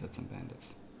 3 of these at some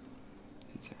bandits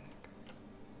in Saranac.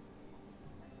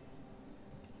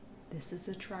 This is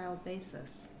a trial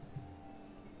basis.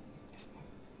 Yes,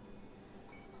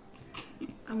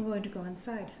 ma'am. I'm going to go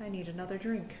inside. I need another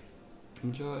drink.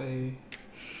 Enjoy.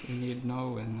 If you need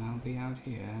Norwin, I'll be out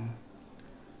here.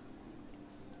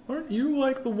 Aren't you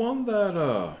like the one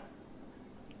that,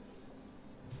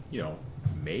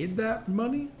 made that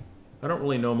money? I don't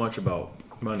really know much about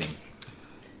money.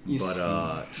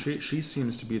 But she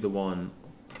seems to be the one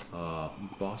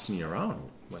bossing you around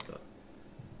with it.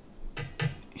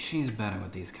 She's better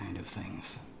with these kind of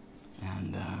things.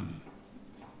 And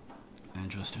I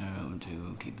trust her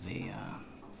to keep the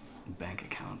bank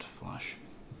account flush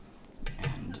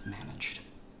and managed.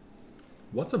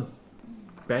 What's a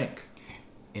bank?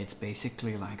 It's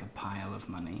basically like a pile of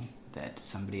money that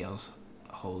somebody else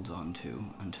holds on to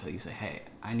until you say, hey,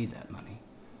 I need that money.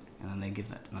 And then they give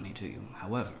that money to you.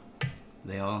 However,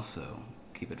 they also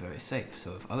keep it very safe.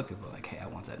 So if other people are like, hey, I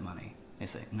want that money, they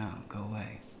say, no, go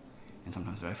away. And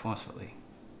sometimes very forcefully.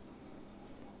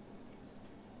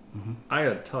 Mm-hmm. I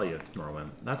gotta tell you, Norwin,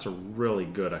 that's a really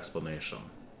good explanation.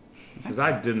 Because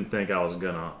I didn't think I was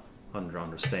gonna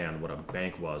understand what a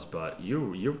bank was, but you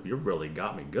really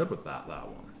got me good with that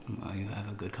one. Well, you have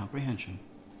a good comprehension.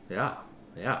 Yeah,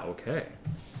 okay.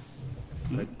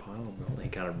 Big pile of gold. He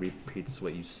kind of repeats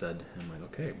what you said. I'm like,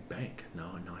 okay, bank.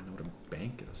 Now I know what a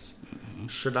bank is. Mm-hmm.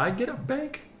 Should I get a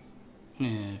bank?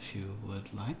 If you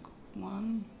would like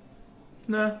one.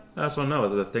 Nah, I just don't know.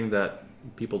 Is it a thing that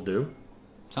people do?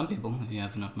 Some people, if you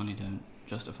have enough money to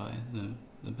justify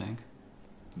the bank.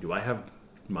 Do I have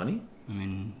money? I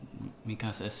mean, mi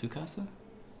casa es su casa.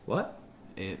 What?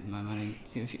 My money,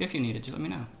 if you need it, just let me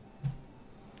know.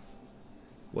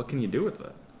 What can you do with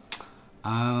it?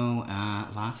 Oh,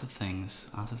 lots of things.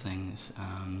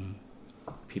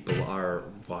 People are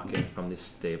walking from the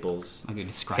stables. I could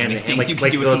describe things like, you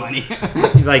like can do those, with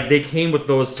money. like they came with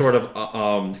those sort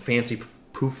of fancy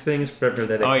poof things for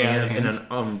that hands and an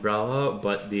umbrella,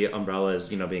 but the umbrella is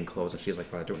being closed, and she's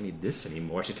like, well, I don't need this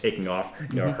anymore. She's taking off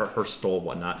her stole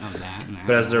whatnot. Oh, that.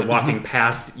 But as they're walking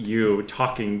past you,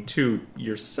 talking to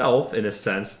yourself in a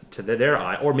sense to their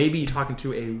eye, or maybe talking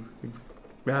to a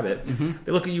rabbit,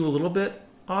 they look at you a little bit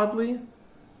oddly,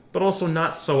 but also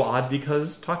not so odd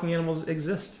because talking animals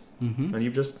exist, and you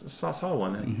just saw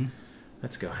one.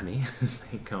 Let's go, honey. As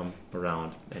they come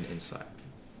around and inside.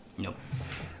 Nope.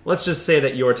 Let's just say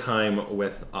that your time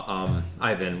with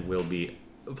Ivan will be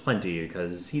plenty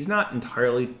because he's not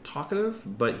entirely talkative,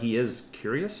 but he is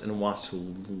curious and wants to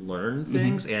learn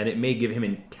things, and it may give him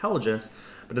intelligence,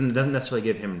 but it doesn't necessarily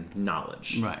give him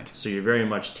knowledge. Right. So you're very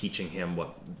much teaching him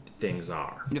what things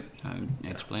are. Yep. I'm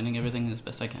explaining everything as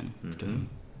best I can to him.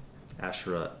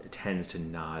 Ashura tends to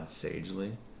nod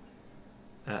sagely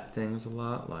at things a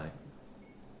lot, like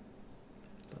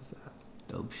does that.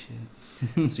 Dope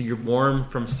shit. So you're warm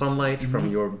from sunlight from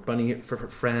your bunny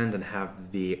friend and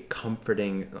have the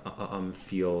comforting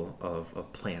feel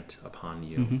of plant upon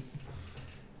you.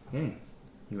 Okay.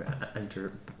 You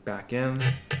enter back in.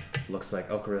 Looks like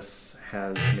Elkaris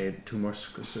has made 2 more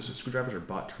screwdrivers or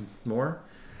bought 2 more.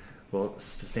 Well,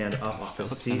 stand up off his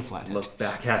seat, look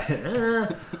back at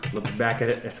it. Look back at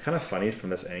it. It's kind of funny from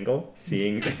this angle,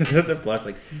 seeing the flash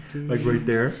like right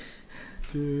there.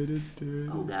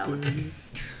 Oh, God.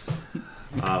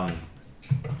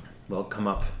 Well, come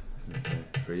up.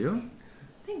 For you.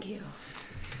 Thank you.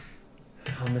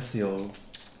 I'll miss the old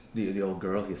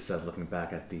girl, he says, looking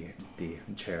back at the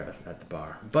chair at the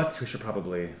bar. But we should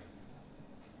probably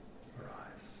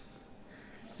rise.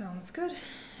 Sounds good.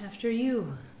 After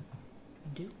you,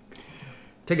 Duke.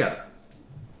 Together.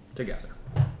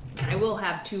 I will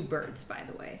have 2 birds, by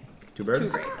the way. 2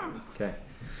 birds? 2 ravens. Okay.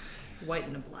 White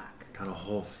and a black. Got a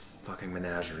whole fucking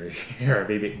menagerie here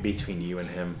between you and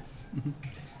him.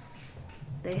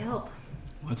 They help.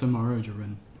 What's a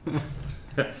margarine?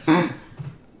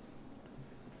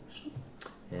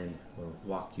 And we'll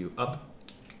walk you up.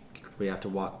 We have to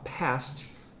walk past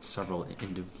several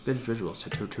individuals.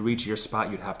 To reach your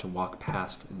spot, you'd have to walk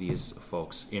past these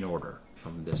folks in order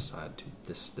from this side to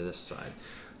this side.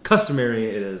 Customary,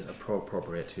 it is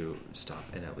appropriate to stop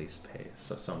and at least pay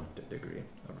some degree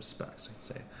of respect. So you can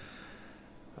say,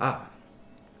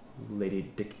 Lady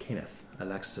Dick Kenneth,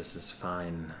 Alexis's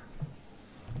fine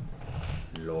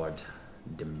Lord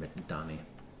Donny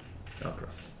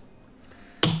Elgris.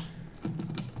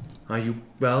 Are you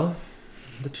well,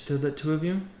 the 2 of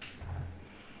you?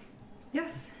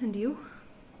 Yes, and you?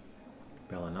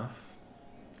 Well enough.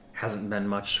 Hasn't been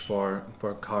much for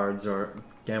cards or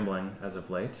gambling as of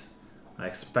late. I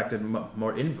expected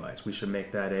more invites. We should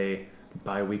make that a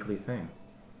bi-weekly thing.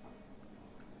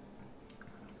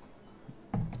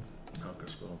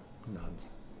 Elgersville nods.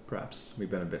 Perhaps. We've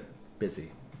been a bit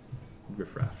busy.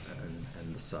 Riffraff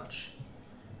and the such.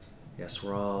 Yes,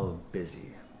 we're all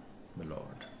busy, my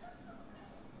lord.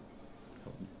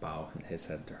 He'll bow his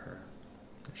head to her.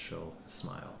 She'll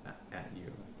smile at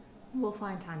you. We'll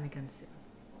find time again soon.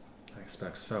 I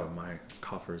expect so. My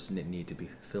coffers need to be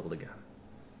filled again.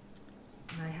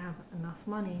 I have enough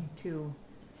money to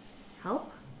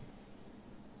help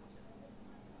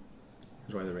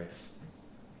Enjoy the race.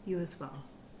 you as well.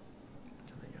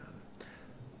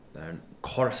 Then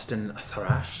Coriston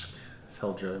Thrash,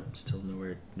 Felger, still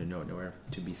nowhere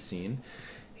to be seen.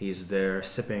 He's there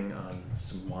sipping on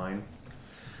some wine.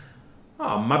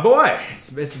 Oh, my boy,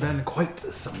 it's been quite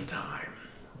some time.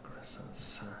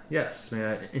 Says, yes, may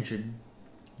I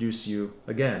introduce you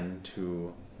again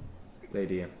to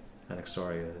Lady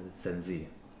Anaxoria Zenzi.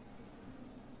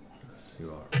 Yes,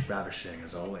 you are ravishing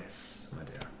as always, my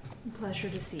dear. Pleasure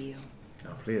to see you.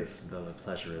 Now, please, the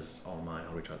pleasure is all mine.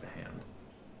 I'll reach out the hand.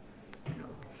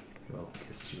 Will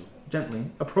kiss you gently,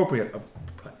 appropriately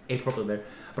there,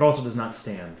 but also does not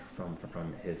stand from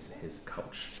his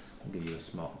couch. I'll give you a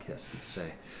small kiss and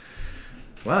say,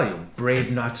 well, you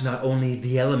brave not only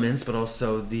the elements, but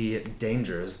also the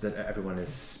dangers that everyone is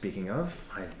speaking of.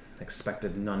 I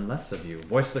expected none less of you.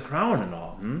 Voice of the crown and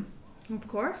all, Of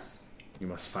course. You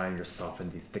must find yourself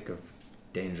in the thick of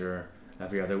danger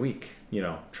every other week.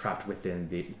 Trapped within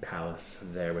the palace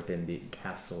there, within the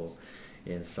castle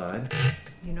inside.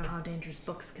 You know how dangerous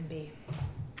books can be.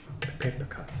 Paper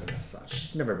cuts and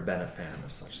such. Never been a fan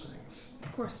of such things.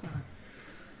 Of course not.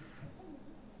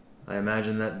 I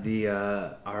imagine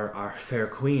that our fair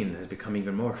queen has become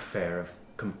even more fair of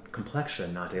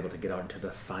complexion, not able to get out into the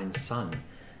fine sun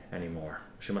anymore.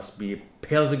 She must be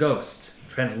pale as a ghost,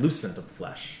 translucent of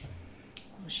flesh.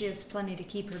 Well, she has plenty to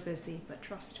keep her busy, but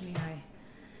trust me, I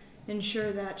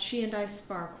ensure that she and I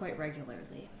spar quite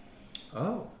regularly.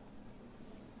 Oh.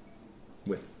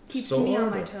 With Keeps sword, me on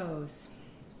my or- toes.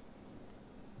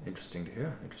 Interesting to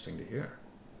hear.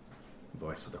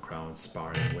 Voice of the crown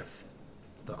sparring with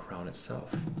the crown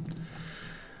itself.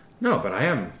 No, but I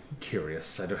am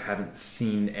curious. I haven't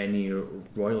seen any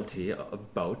royalty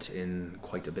about in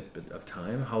quite a bit of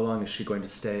time. How long is she going to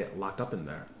stay locked up in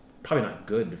there? Probably not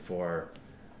good for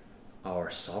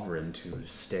our sovereign to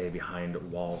stay behind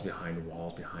walls.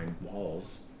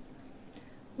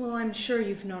 Well, I'm sure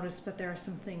you've noticed, but there are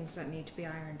some things that need to be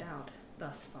ironed out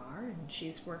thus far, and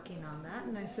she's working on that,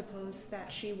 and I suppose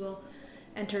that she will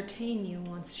entertain you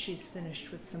once she's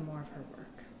finished with some more of her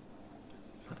work.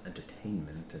 It's not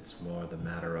entertainment, it's more the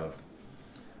matter of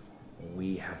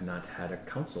we have not had a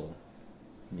council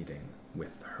meeting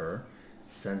with her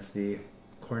since the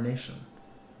coronation.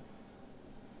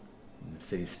 The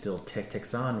city still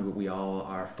ticks on. We all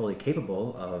are fully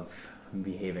capable of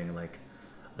behaving like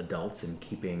adults and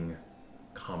keeping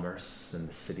commerce in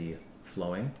the city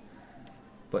flowing.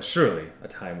 But surely a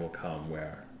time will come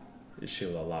where she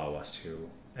will allow us to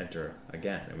enter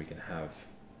again and we can have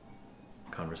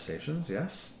conversations,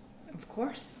 yes? Of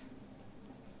course.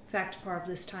 In fact, part of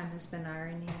this time has been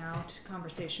ironing out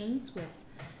conversations with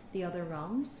the other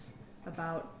realms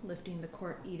about lifting the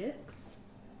court edicts.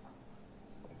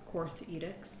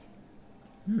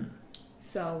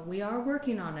 So we are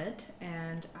working on it,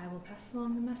 and I will pass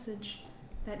along the message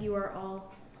that you are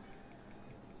all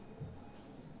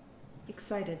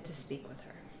excited to speak with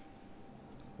her.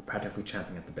 We're practically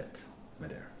champing at the bit, my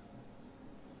dear.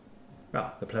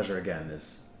 Well, the pleasure again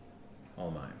is all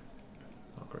mine.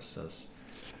 Alcor says,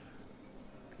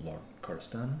 Lord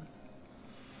Coriston.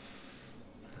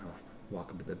 I'll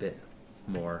walk a bit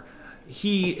more.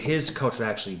 His coach would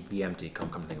actually be empty, come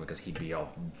to think, because he'd be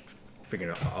all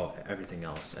figuring out everything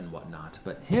else and whatnot.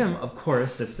 But him, of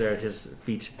course, sits there, his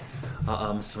feet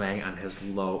swaying on his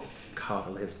low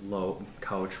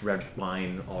couch, red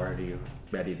wine already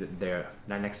ready there.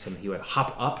 Next to him, he would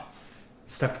hop up,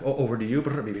 step over to you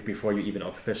before you even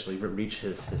officially reach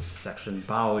his section,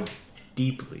 bow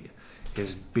deeply,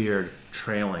 his beard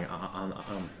trailing on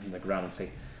the ground, and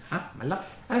say, my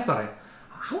love, I'm sorry.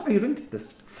 How are you doing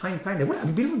this fine day? What a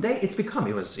beautiful day it's become.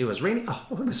 It was raining. Oh,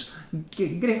 it was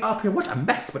getting up here. What a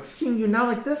mess. But seeing you now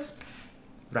like this,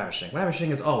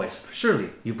 ravishing as always.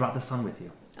 Surely you brought the sun with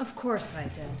you. Of course I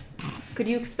did. Could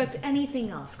you expect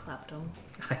anything else, Kleptom?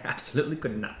 I absolutely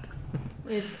could not.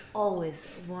 It's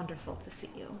always wonderful to see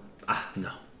you.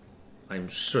 No. I'm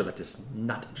sure that is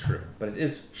not true. But it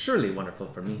is surely wonderful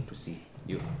for me to see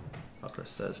you. Alcor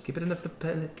says, keep it in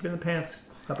the pants.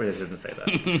 Copper doesn't say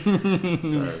that.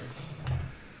 Says,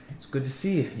 it's good to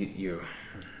see you.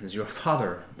 Is your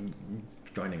father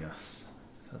joining us?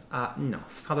 Says, no.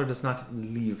 Father does not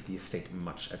leave the estate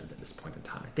much at this point in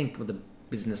time. I think the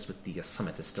business with the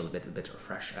summit is still a bit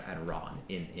fresh and raw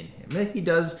in him. And he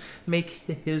does make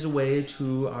his way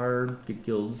to our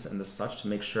guilds and the such to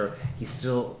make sure he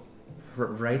still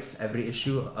writes every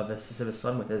issue of his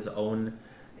son with his own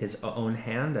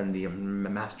hand, and the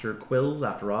master quills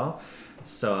after all.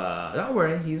 So don't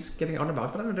worry, he's getting out and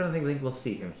about, but I don't think we'll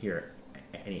see him here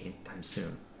anytime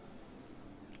soon.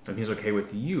 And he's okay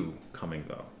with you coming,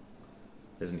 though.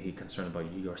 Isn't he concerned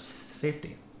about your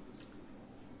safety?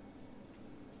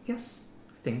 Yes,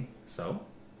 I think so.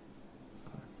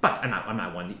 But I'm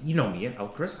not one. You know me,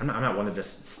 Elchris. I'm not one to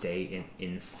just stay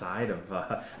inside of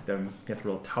the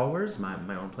Mithril Towers,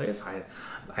 my own place. I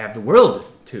have the world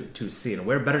to see, and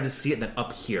where better to see it than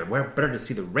up here? Where better to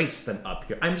see the race than up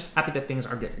here? I'm just happy that things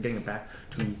are getting back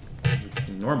to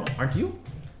normal, aren't you?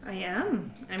 I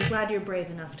am. I'm glad you're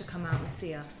brave enough to come out and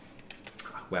see us.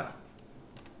 Well,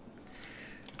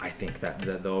 I think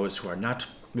that those who are not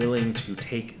willing to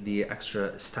take the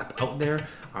extra step out there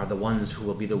are the ones who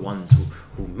will be the ones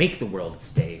who make the world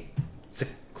stay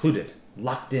secluded,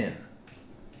 locked in.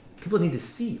 People need to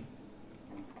see.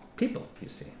 People, you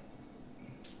see.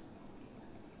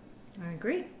 I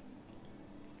agree.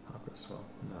 Well,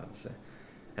 not to say.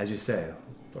 As you say,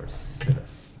 Lord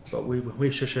Sivis, but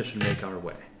we should make our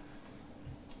way.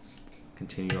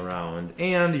 Continue around,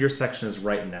 and your section is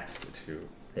right next to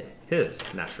his,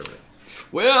 naturally.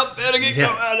 Well, better get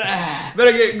going.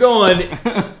 Better get going.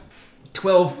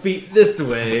 12 feet this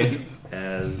way,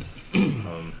 as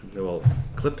they will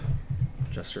clip,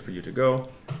 gesture for you to go,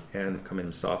 and come in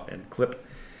himself and clip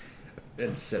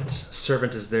and sit.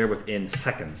 Servant is there within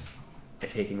seconds,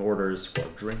 taking orders for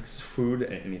drinks, food,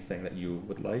 and anything that you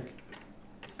would like.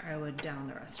 I would down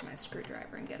the rest of my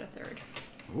screwdriver and get a third.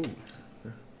 Ooh.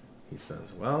 He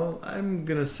says, well, I'm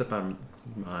going to sip on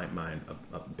mine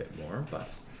a bit more,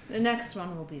 but... The next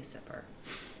one will be a sipper.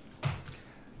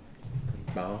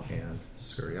 Bow and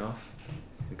scurry off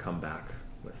and come back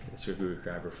with a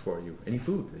screwdriver for you. Any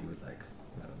food that you would like,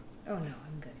 madam? Oh, no,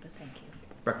 I'm good, but thank you.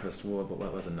 Breakfast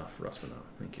was enough for us for now.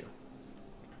 Thank you.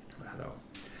 Hello.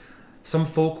 Some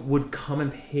folk would come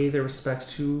and pay their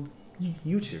respects to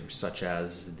you two, such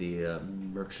as the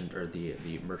merchant or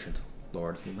the merchant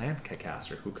Lord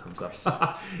Lancaster, who comes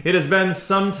up. It has been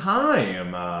some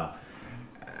time.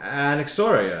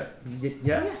 Anixoria,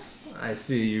 yes, I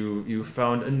see you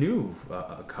found a new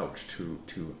couch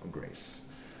to grace.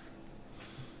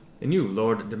 And you,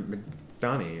 Lord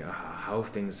Donny, how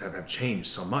things have changed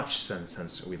so much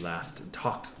since we last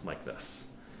talked like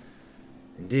this.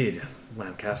 Indeed,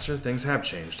 Lancaster, things have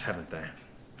changed, haven't they?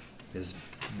 Is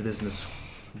business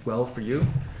well for you?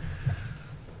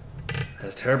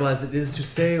 As terrible as it is to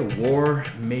say, war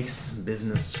makes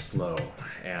business flow,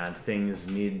 and things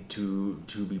need to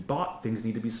be bought, things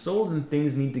need to be sold, and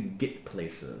things need to get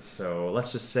places. So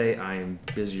let's just say I'm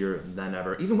busier than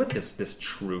ever, even with this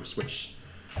truce, which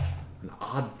an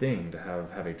odd thing to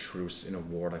have a truce in a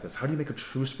war like this. How do you make a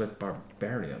truce with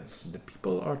barbarians? The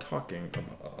people are talking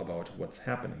about what's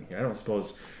happening here. I don't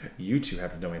suppose you two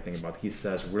have to know anything about it. He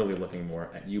says, really looking more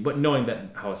at you, but knowing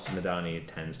that House Madani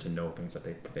tends to know things that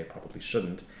they probably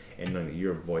shouldn't, and knowing that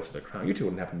you're voice of the crown, you two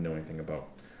wouldn't happen to know anything about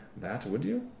that, would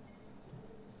you?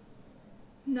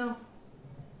 No.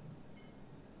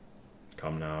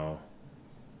 Come now.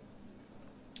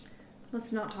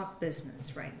 Let's not talk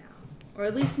business right now. Or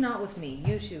at least not with me.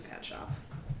 You two catch up.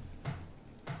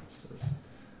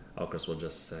 Elchris will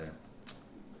just say,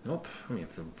 nope. I mean,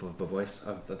 if the voice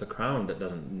of the crown that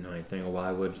doesn't know anything,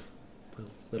 why would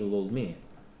little old me?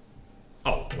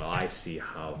 Oh, well, I see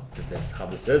how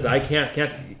this is. I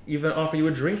can't even offer you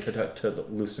a drink to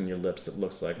loosen your lips, it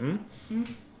looks like.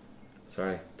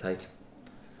 Sorry, tight.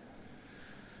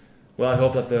 Well, I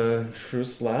hope that the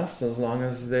truce lasts as long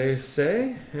as they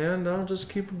say, and I'll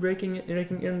just keep raking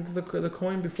in the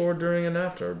coin before, during, and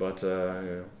after. But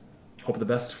hope the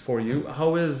best for you.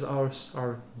 How is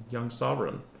our young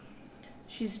sovereign?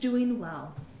 She's doing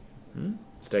well.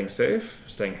 Staying safe?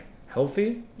 Staying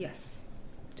healthy? Yes,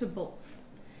 to both.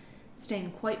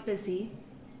 Staying quite busy.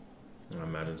 I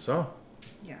imagine so.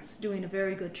 Yes, doing a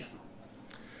very good job.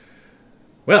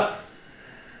 Well,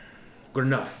 good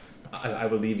enough. I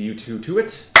will leave you two to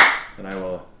it, and I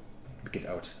will get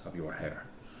out of your hair.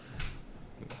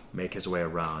 Make his way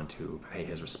around to pay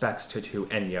his respects to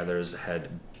any others, head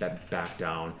back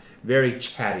down. Very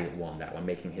chatty along that one,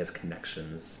 making his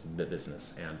connections,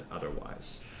 business and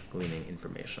otherwise, gleaning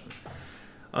information.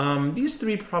 These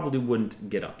three probably wouldn't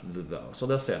get up, though, so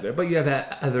they'll stay up there. But you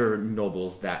have other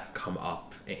nobles that come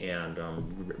up, and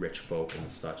rich folk and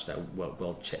such that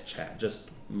will chit-chat,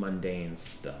 just mundane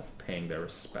stuff, paying their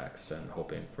respects and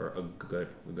hoping for a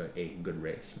good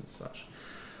race and such.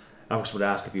 Alex would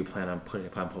ask if you plan on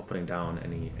putting down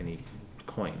any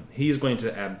coin. He's going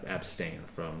to abstain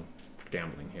from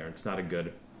gambling here. It's not a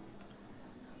good...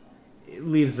 it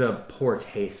leaves a poor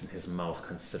taste in his mouth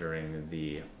considering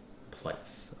the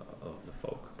plights of the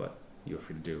folk, but you are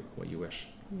free to do what you wish.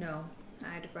 No,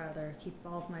 I'd rather keep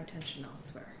all of my attention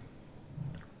elsewhere.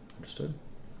 Understood.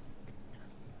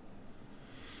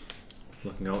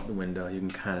 Looking out the window, you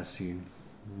can kind of see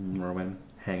Norwin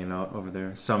hanging out over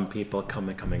there. Some people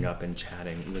coming up and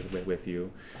chatting with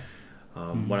you.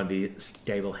 One of the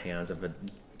stable hands of a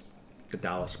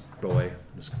Dallas boy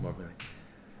just come over. Like,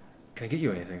 can I get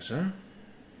you anything, sir?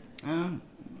 I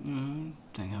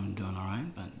think I'm doing all right,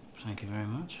 but thank you very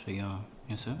much for your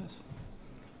service.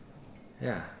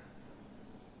 Yeah.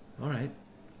 All right.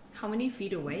 How many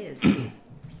feet away is he?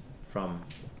 From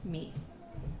Me.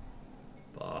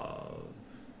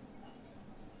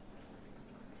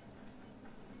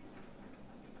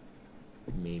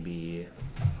 Maybe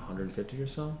 150 or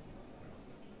so.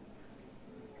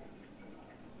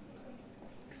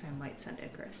 Because I might send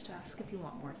Icarus to ask if you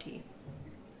want more tea.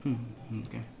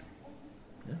 Okay.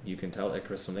 Yeah, you can tell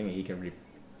Icarus something, and he can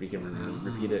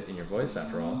repeat it in your voice.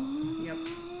 After all, Yep.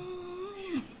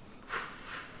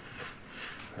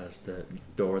 as the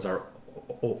doors are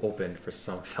opened for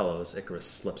some fellows, Icarus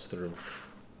slips through,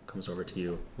 comes over to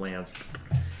you, lands,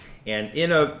 and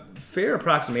in a fair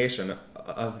approximation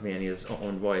of Mania's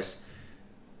own voice,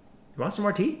 you want some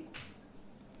more tea?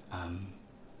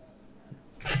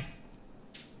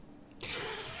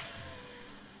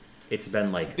 It's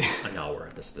been like an hour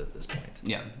at this point.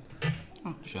 Yeah.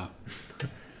 Oh, sure.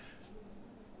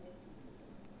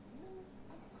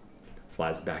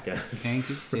 Flies back in. Thank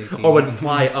you. Oh, would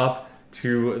fly up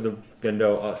to the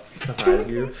window side of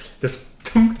you. Just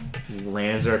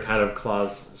lands there, kind of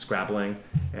claws scrabbling,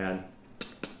 and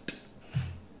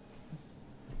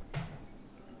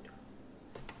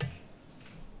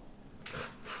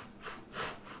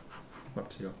up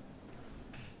to you.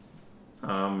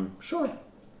 Sure.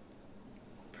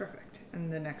 Perfect.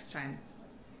 And the next time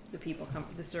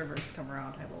the servers come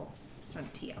around, I will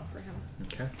send tea out for him.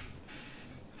 Okay.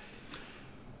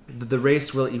 The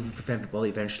race will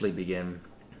eventually begin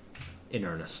in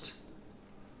earnest.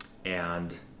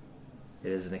 And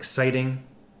it is an exciting,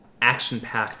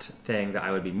 action-packed thing that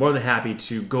I would be more than happy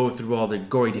to go through all the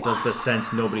gory details, but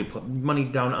since nobody put money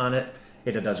down on it,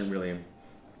 it doesn't really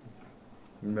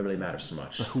matter so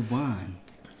much. But who won?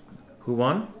 Who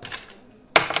won?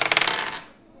 I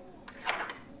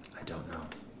don't know.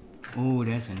 Oh,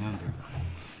 that's a number.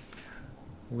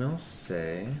 We'll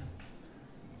say...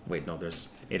 Wait, no, there's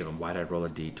 8 of them. Why'd I roll a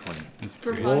d20?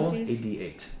 For Roll a funsies.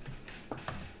 d8.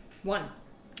 1.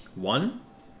 1?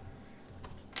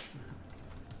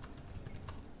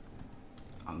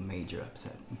 A major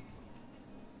upset.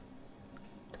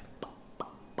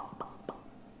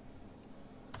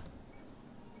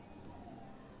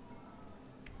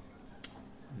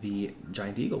 The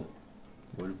giant eagle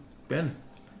would have been.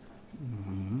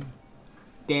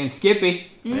 Damn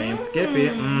Skippy. Dang Skippy.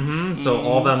 So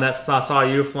all of them that saw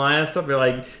you flying and stuff, they're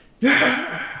like,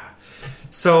 yeah.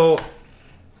 So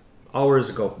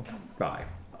hours go by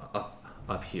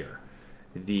up here.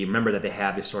 Remember that they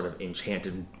have these sort of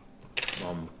enchanted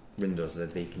windows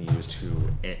that they can use to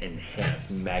enhance,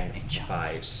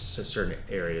 magnify certain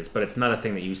areas, but it's not a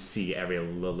thing that you see every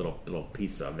little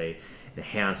piece of. They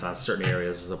enhance on certain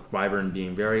areas. The wyvern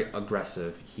being very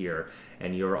aggressive here,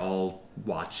 and you're all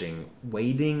watching,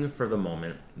 waiting for the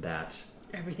moment that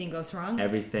Everything goes wrong?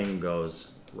 everything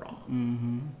goes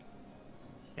wrong.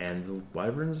 And the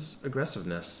wyvern's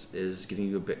aggressiveness is getting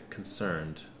you a bit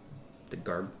concerned. The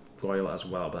gargoyle as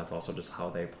well, but that's also just how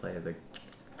they play the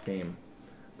game.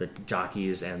 The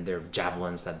jockeys and their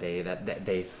javelins that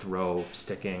they throw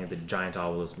sticking. The giant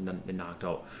owl is knocked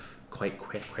out quite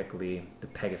quickly. The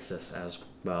Pegasus as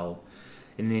well.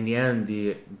 And in the end,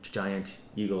 the giant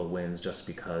eagle wins just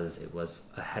because it was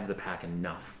ahead of the pack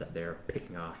enough that they're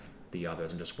picking off the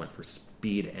others and just went for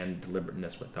speed and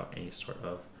deliberateness without any sort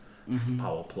of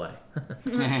foul play.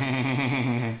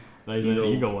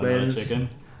 Eagle wins. chicken.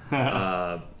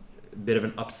 Bit of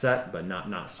an upset, but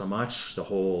not so much. The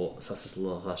whole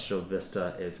Celestial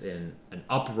Vista is in an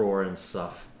uproar and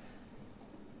stuff.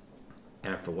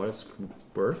 And for what it's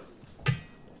worth,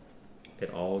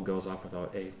 it all goes off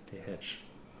without a hitch.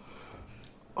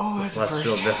 Oh, The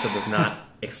Celestial Vista does not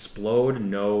explode,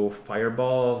 no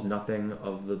fireballs, nothing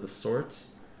of the sort.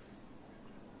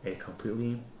 A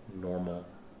completely normal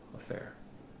affair.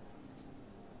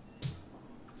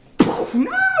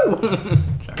 No!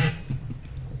 Sorry.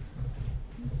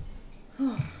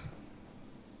 Well,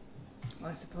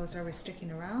 I suppose, are we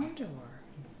sticking around, or?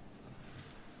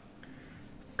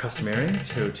 Customary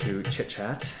to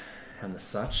chit-chat and the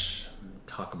such.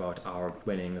 talk about our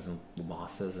winnings and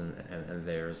losses and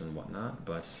theirs and whatnot,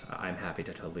 but I'm happy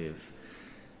to leave.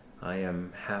 I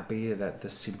am happy that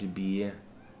this seemed to be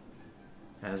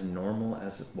as normal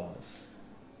as it was.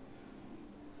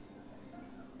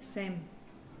 Same.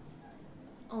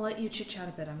 I'll let you chit-chat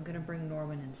a bit. I'm going to bring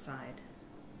Norwin inside.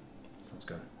 Sounds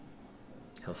good.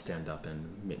 He'll stand up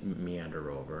and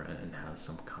meander over and have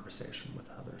some conversation with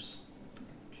others.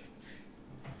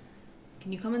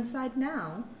 Can you come inside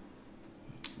now?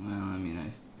 Well, I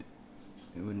mean,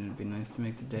 wouldn't it be nice to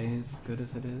make the day as good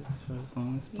as it is for as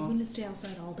long as You possible? wouldn't stay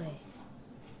outside all day.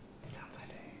 It's outside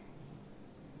day.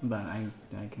 But I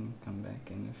can come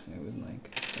back in if I would like.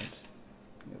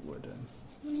 But it would.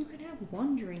 Well, you can have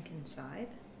one drink inside.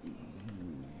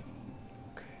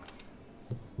 Okay.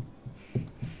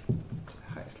 It's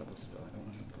the highest level spell. I don't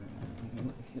want to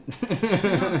burn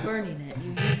it. You're not burning it.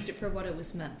 You used it for what it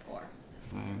was meant for.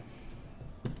 Fine.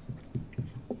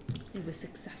 It was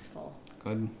successful.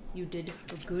 Good. You did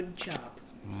a good job.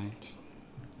 Right.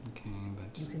 Okay,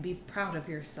 but You can be proud of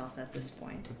yourself at this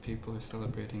point. the people are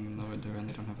celebrating in Lower Dur and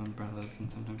they don't have umbrellas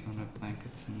and sometimes don't have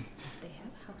blankets and They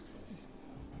have houses.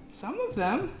 some of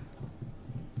them.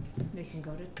 They can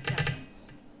go to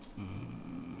taverns. Okay,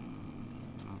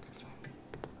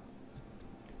 fine.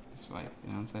 It's like,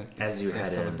 it's like As you a head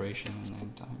in. celebration and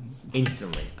then time.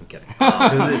 Instantly, I'm kidding.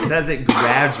 Because it says it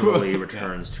gradually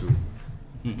returns to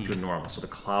normal. So the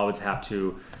clouds have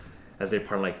to, as they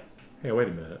part, like, hey, wait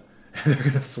a minute. They're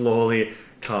going to slowly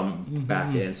come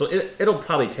back in. So it'll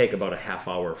probably take about a half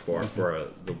hour for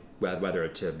the weather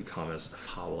to become as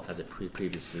foul as it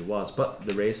previously was. But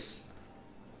the race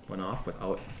went off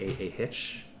without a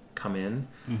hitch. Come in.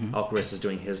 Alcaris is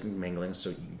doing his mingling,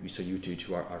 so you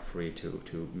two are free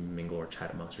to mingle or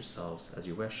chat amongst yourselves as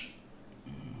you wish.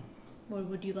 What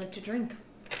would you like to drink?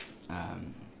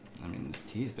 I mean, this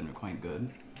tea's been quite good.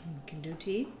 You can do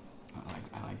tea.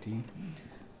 I like tea.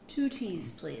 2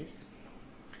 teas, please.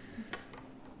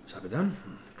 Shall we done?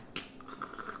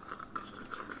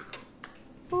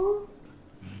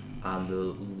 On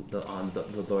the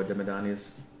Lord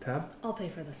Demidani's tab, I'll pay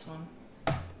for this one.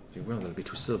 if you will, it'll be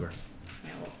 2 silver.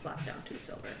 Yeah, we'll slap down 2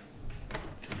 silver.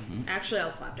 Actually,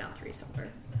 I'll slap down 3 silver.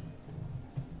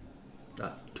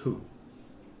 2.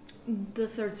 The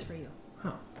third's for you.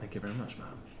 Oh, thank you very much,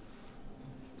 madam.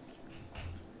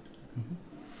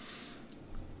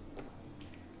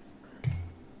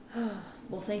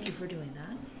 Well, thank you for doing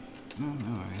that.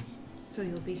 No worries. So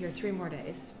you'll be here 3 more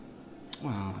days.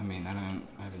 Well, I mean, I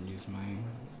haven't used my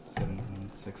 7th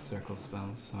and 6th circle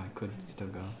spells, so I could still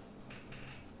go.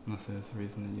 Unless there's a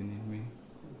reason that you need me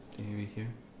to be here.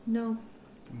 No.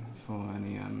 For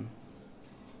any,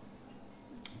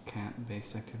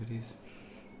 cat-based activities.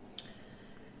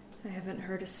 I haven't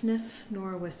heard a sniff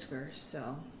nor a whisker,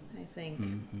 so I think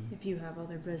if you have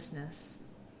other business,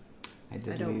 I I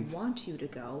did don't leave. want you to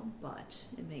go, but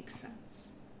it makes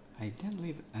sense. I did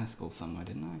leave Eskel somewhere,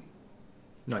 didn't I?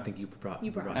 No, I think you brought.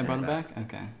 You brought I brought him back?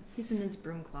 Okay. He's in his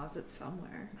broom closet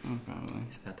somewhere. Oh, probably.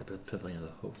 He's at the pavilion of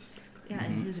the host. Yeah,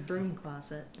 in his broom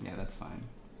closet. Yeah, that's fine.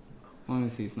 As long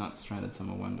as he's not stranded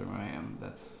somewhere wondering where I am,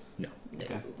 that's... No.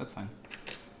 Okay, that's fine.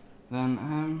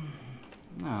 Then,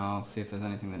 no, I'll see if there's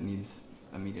anything that needs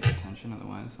immediate attention,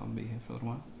 otherwise I'll be here for a little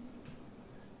while.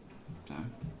 So,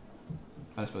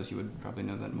 I suppose you would probably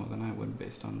know that more than I would,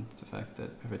 based on the fact that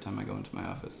every time I go into my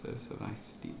office, there's a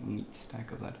nice, neat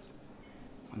stack of letters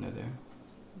when they're there.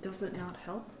 Does it not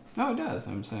help? No, it does.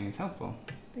 I'm saying it's helpful.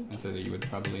 Thank And you. so that you would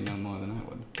probably know more than I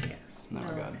would. Yes. In that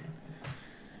regard.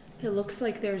 It looks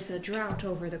like there's a drought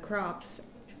over the crops.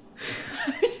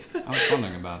 I was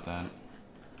wondering about that.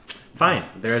 Fine.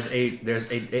 There's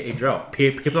a drought.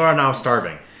 People are now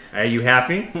starving. Are you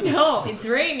happy? No, it's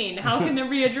raining. How can there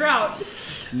be a drought?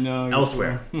 No.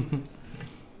 Elsewhere.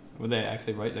 Would they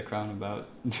actually write the crown about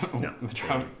No. the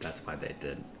drought? That's why they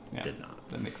did not.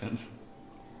 That makes sense.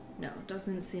 No, it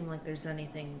doesn't seem like there's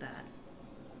anything that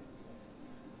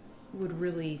would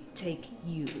really take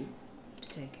you to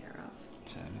take care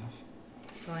of. Fair enough.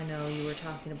 So I know you were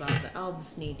talking about the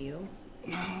elves need you.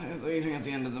 They're leaving at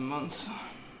the end of the month.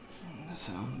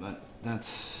 So, but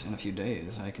that's in a few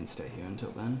days. I can stay here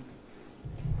until then.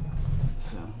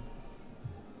 So,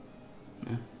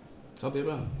 yeah. So I'll be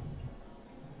around.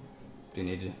 If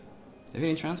you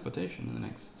need transportation in the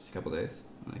next couple days,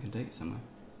 I can take you somewhere.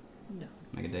 No,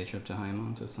 Make a day trip to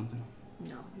Highmont or something.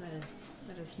 no, that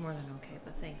is more than okay,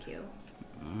 but thank you.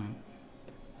 Alright.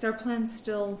 Is our plan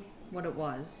still what it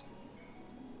was?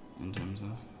 In terms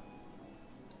of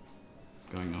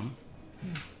going on?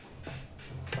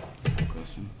 Good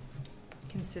question.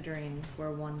 Considering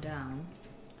we're 1 down.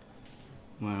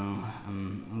 Well,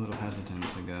 I'm a little hesitant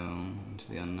to go into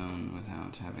the unknown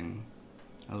without having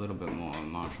a little bit more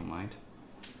martial might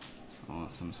or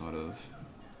some sort of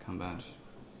combat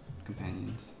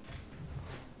companions.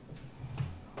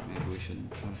 Maybe we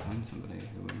should try to find somebody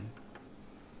who would,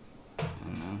 I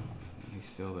don't know, at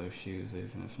least fill those shoes,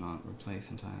 even if not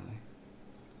replace entirely.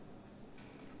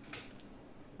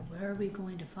 Where are we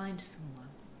going to find someone?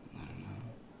 I don't know.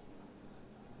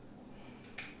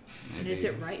 And is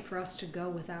it right for us to go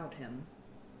without him?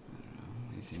 I don't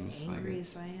know. He As seems angry like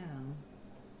as I am.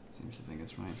 seems to think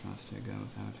it's right for us to go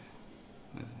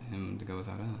with him to go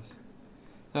without us.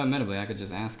 Though admittedly, I could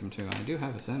just ask him to. I do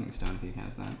have a sending stone if he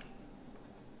has that.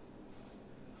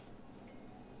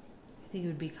 I think it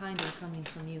would be kinder coming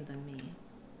from you than me.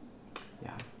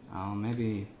 Yeah.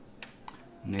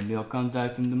 Maybe I'll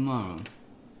contact him tomorrow.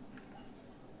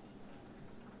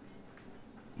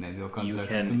 Maybe I'll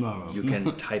contact him tomorrow. You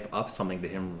can type up something to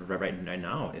him right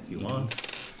now if you want.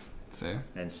 Fair.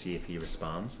 And see if he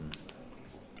responds. And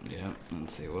Yeah.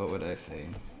 Let's see. What would I say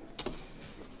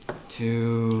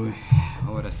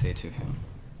to him?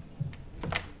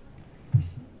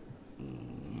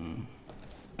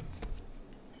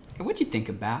 What'd you think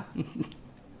about?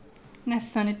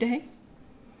 Nice sunny day.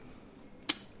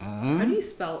 How do you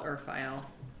spell Urfael?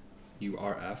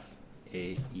 Urfael.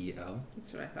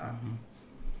 That's what I thought.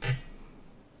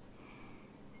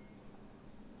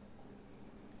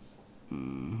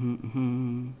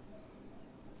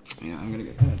 Yeah, I'm gonna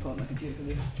pull up my computer for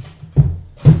you.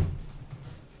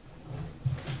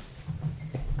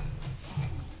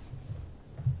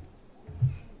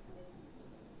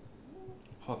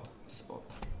 Hot spot.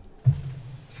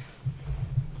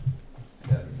 I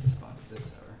gotta respond to this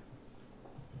server.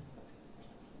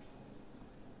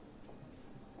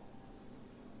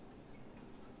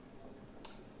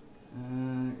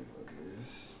 Focus.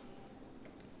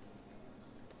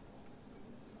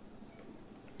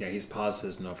 Yeah, he's paused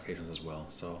his notifications as well.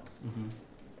 So,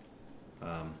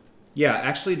 yeah,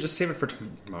 actually, just save it for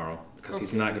tomorrow because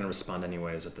he's not going to respond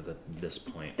anyways at this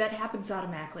point. That happens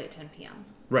automatically at 10 p.m.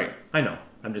 Right, I know.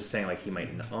 I'm just saying, like he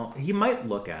might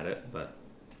look at it, but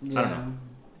I don't know.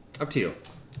 Up to you.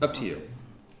 Up to you.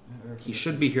 He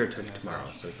should be here tomorrow,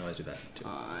 so you can always do that too.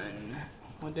 On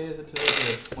what day is it today?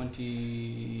 The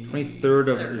 23rd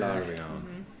of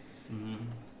Larion.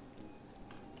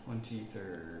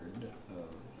 23rd of.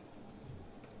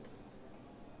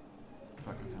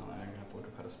 Fucking hell! I'm gonna have to look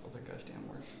up how to spell that goddamn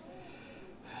word.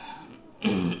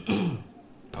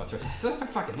 Oh, it's so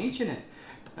fucking ancient.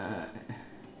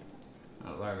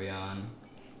 Larion,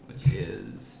 which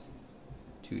is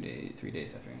 3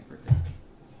 days after his birthday.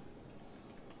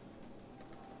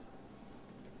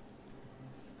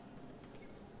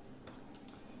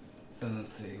 So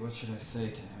let's see, what should I say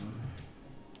to him?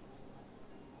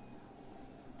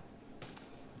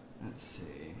 Let's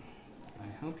see. I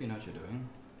hope you know what you're doing.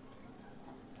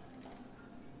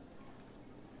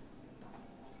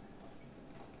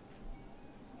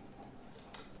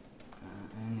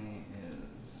 Ani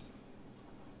is.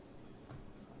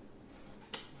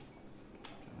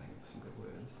 Trying to think of some good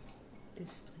words.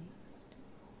 Displeased.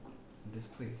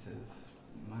 Displeased is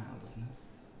mild, isn't it?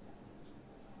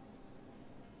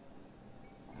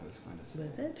 I was going to say.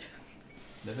 Livid?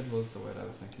 Livid was the word I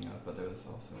was thinking of, but there was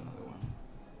also another one.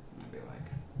 Maybe like.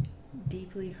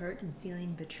 Deeply hurt and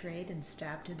feeling betrayed and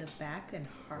stabbed in the back and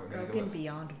We're gonna go heartbroken with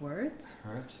beyond words?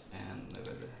 Hurt and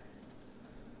livid.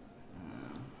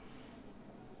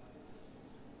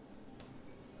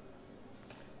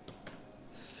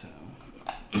 So.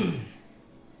 And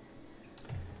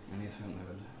he's feeling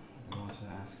livid. Do we want to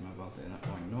ask him about the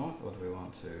going north, or do we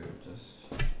want to just.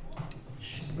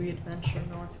 Should we adventure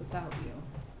north without you?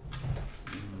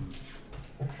 Should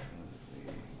we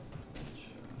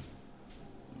venture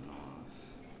north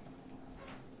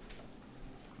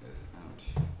without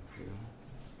you?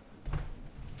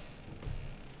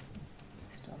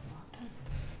 Still locked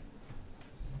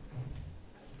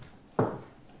up.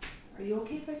 Are you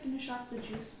okay if I finish off the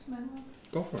juice, my love?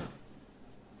 Go for it.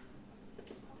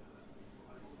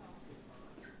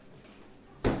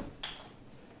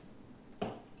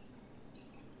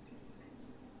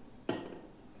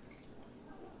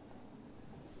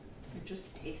 It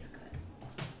just tastes good.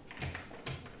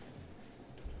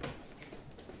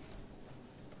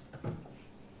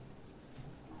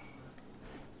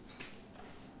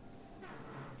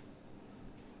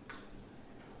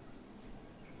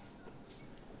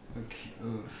 Okay.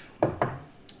 Oof.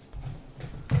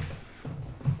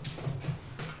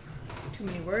 Too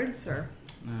many words, or?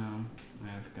 No,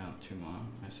 I've got 2 more.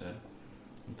 I said,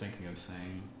 I'm thinking of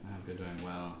saying, I hope you're doing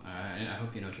well. I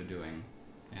hope you know what you're doing.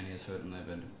 Ani is hurt and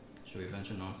livid. Should we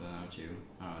venture north without you?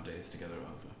 Our days together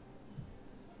over.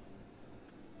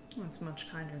 That's much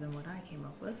kinder than what I came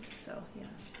up with, so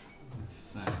yes.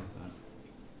 Same, but...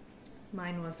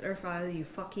 Mine was, Urfa, you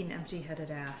fucking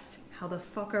empty-headed ass. How the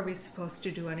fuck are we supposed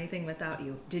to do anything without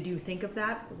you? Did you think of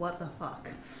that? What the fuck?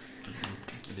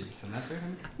 Did you send that to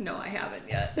him? No, I haven't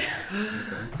yet.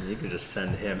 You could just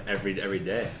send him every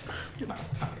day.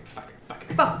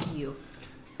 Fuck you.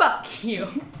 Fuck you.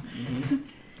 Mm-hmm.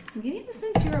 I'm getting the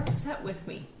sense you're upset with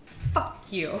me. Fuck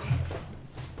you.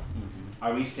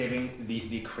 Are we saving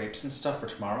the crepes and stuff for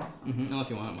tomorrow? Mm-hmm. Unless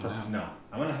you want one now. No.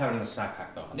 I'm going to have it in the snack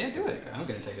pack, though. Yeah, do it. I'm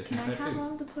going to take a Can snack I pack, have too.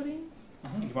 one of the puddings?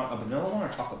 You want a vanilla one or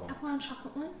a chocolate one? I want a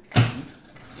chocolate one.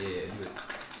 Yeah, do it.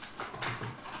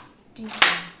 Thank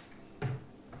you.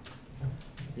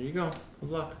 Here you go. Good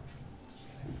luck.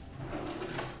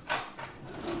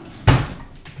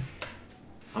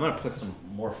 I'm going to put some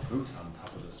more fruit on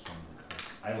top of this one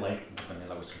because I like the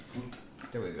vanilla with some fruit.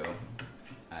 There we go.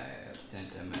 I have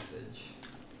sent a message.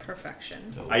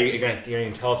 Perfection. Are you going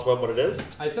to tell us what it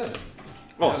is? I said it.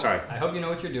 Oh, sorry. I hope you know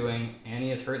what you're doing.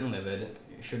 Annie is hurt and livid.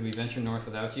 Should we venture north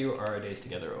without you, or are our days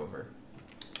together over?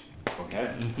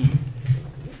 Okay.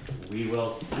 We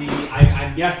will see.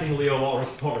 I'm guessing Leo won't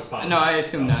respond. No, I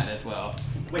assume not as well.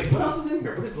 Wait, what else is in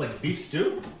here? What is it, like beef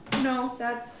stew? No,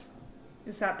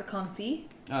 is that the confit?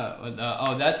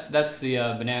 That's the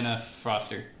banana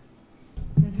froster.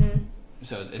 Mm-hmm.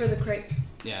 So it's, For the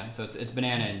crepes. yeah, so it's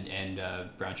banana and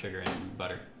brown sugar and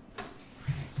butter.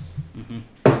 Mm-hmm.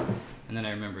 And then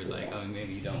I remembered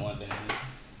maybe you don't want bananas.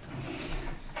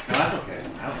 No, that's okay.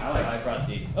 I like I brought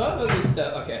the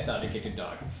okay, I thought I kicked a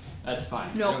dog. That's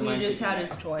fine. No, he just had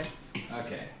his toy.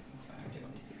 Okay, that's fine. I can take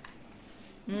one of these two.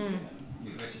 Mm. Do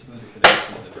you have extra spoons or should I break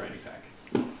into the variety pack?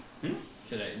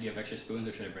 Do you have extra spoons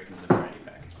or should I break into the variety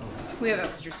pack? We have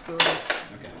extra spoons.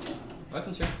 Okay. I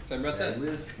wasn't sure. So I brought that.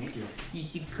 Liz, thank you.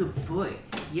 You're a good boy.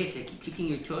 Yes, I keep kicking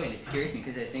your toy and it scares me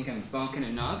because I think I'm bonking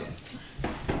a noggin.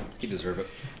 You deserve it.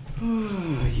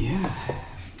 Oh, yeah.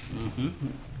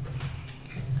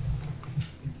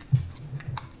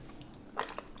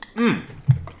 Mm-hmm.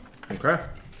 Okay.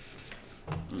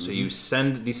 So you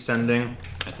send the sending.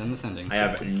 I send the sending. I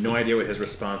have no idea what his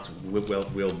response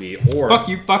will be. Or fuck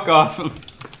you, fuck off.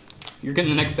 You're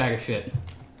getting the next bag of shit.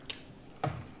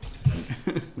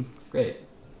 Great.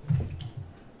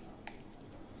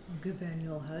 Good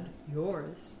Daniel head.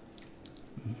 Yours.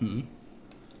 Mm-hmm.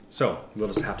 So we'll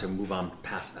just have to move on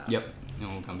past that. Yep. And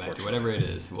we'll come back to whatever it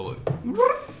is. We'll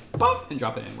pop and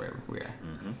drop it in wherever we are.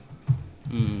 Mm-hmm.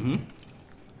 Mm-hmm.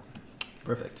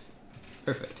 Perfect.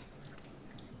 Perfect.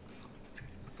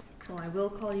 Well, I will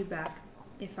call you back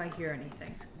if I hear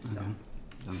anything. So. Okay.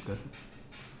 Sounds good.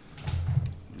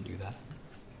 I'll do that.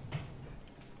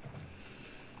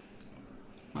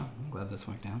 Well, I'm glad this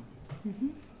worked out. Mm-hmm.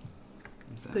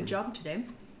 Good job today.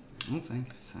 Oh,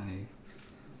 thanks.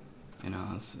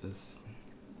 As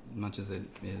much as it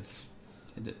is,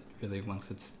 it really,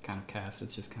 once it's kind of cast,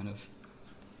 it's just kind of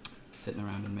sitting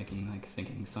around and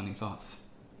thinking sunny thoughts.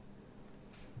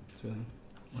 That's really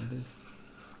what it is.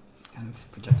 Kind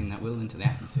of projecting that will into the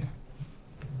atmosphere.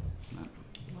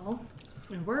 Well,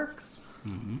 it works.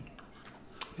 Mm-hmm.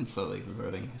 It's slowly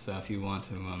reverting. So if you want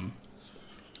to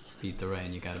beat the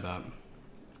rain, you got about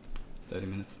 30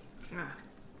 minutes.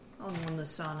 I'll go in the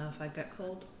sauna if I get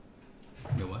cold.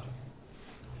 The what?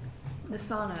 The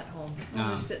sauna at home.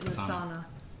 I'll just sit in the sauna.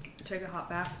 Take a hot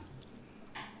bath.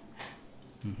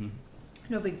 Mm-hmm.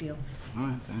 No big deal.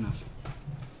 Alright, fair enough.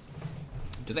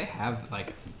 Do they have,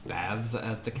 baths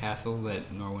at the castle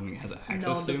that Norwin has access to?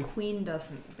 No, the queen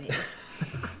doesn't bathe.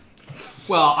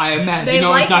 Well, I imagine they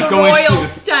Norwin's like not the going royal to.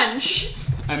 stench.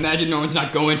 I imagine Norwin's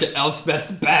not going to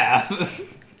Elspeth's bath.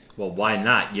 Well, why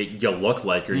not? You look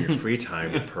like you're in your free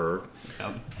time, you perv.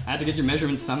 Yep. I had to get your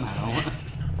measurements somehow.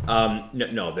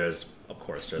 No, there's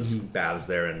baths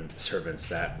there and servants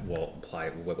that will apply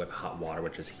with hot water,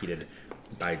 which is heated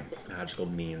by magical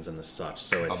means and the such.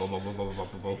 So it's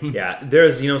yeah.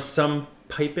 There's some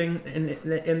piping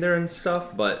in there and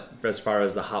stuff, but as far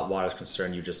as the hot water is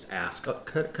concerned, you just ask,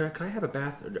 could I have a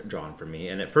bath drawn for me?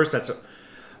 And at first that's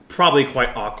probably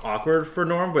quite awkward for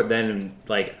Norm, but then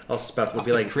Elspeth would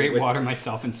be like, create water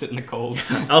myself and sit in the cold.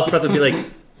 Elspeth would be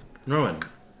like, Norman,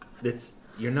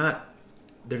 they're not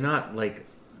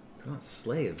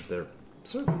slaves, they're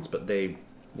servants, but they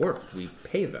work. We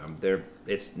pay them.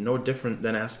 It's no different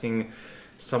than asking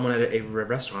someone at a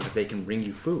restaurant if they can bring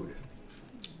you food.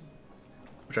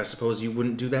 Which I suppose you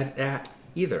wouldn't do that at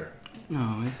either.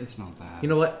 No, it's not that. You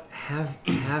know what? Have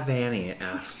Annie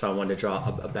ask someone to draw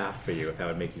a bath for you if that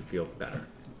would make you feel better.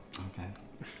 Okay.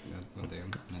 Will do.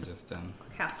 I just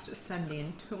Cast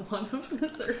Ascending to one of the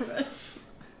servants.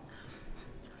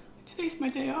 Today's my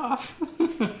day off.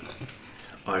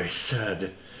 I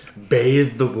said,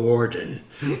 bathe the warden.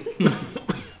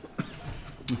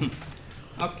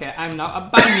 Okay, I'm not a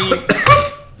bunny.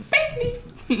 Bathe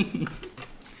me.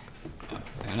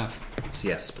 Fair enough. So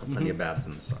yes, plenty of baths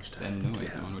and such. Then no way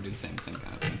someone would do the same kind of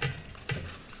thing.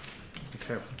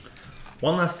 Okay.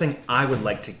 One last thing I would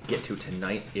like to get to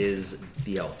tonight is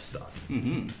the elf stuff.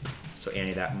 Mm-hmm. So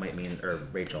Annie, that might mean, or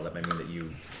Rachel, that might mean that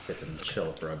you sit and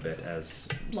chill for a bit, as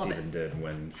Love Stephen did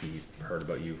when he heard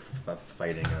about you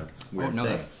fighting a weird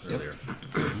thing earlier.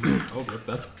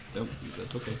 That's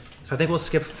okay. So I think we'll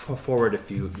skip forward a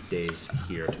few days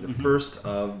here to the first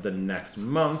of the next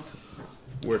month,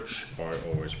 which I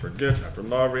always forget after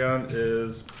Lavrion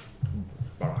is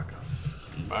Baracas.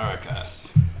 Baracas.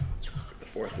 The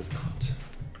fourth is not.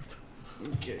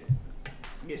 Okay.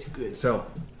 Yes, good. So,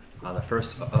 on the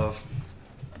first of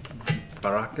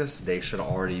Baracas, they should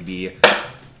already be,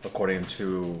 according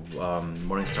to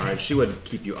Morningstar, she would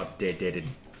keep you updated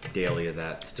daily.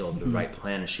 That's still the right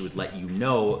plan. She would let you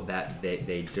know that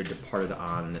they departed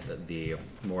on the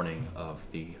morning of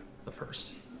the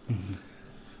first.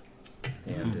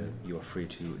 And you are free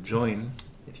to join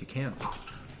if you can.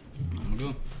 I'm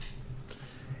good.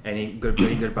 Any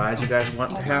goodbyes you guys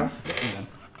want to have? Thank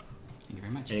you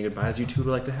very much. Any goodbyes you two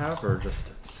would like to have, or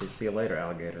just see you later,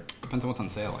 alligator? Depends on what's on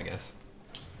sale, I guess.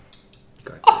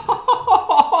 Good.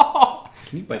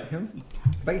 Can you bite him?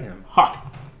 Bite him.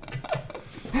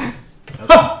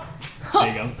 There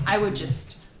you go. I would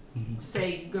just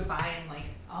say goodbye and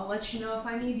I'll let you know if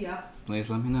I need you. Please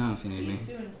let me know if you need See me. you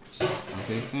soon. I'll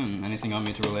see you soon. Anything on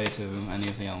me to relay to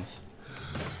anything else?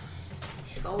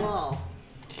 Hello.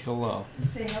 Hello.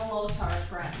 Say hello to our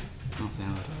friends. I'll say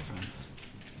hello to our friends.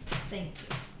 Thank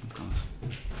you. Of course.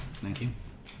 Thank you.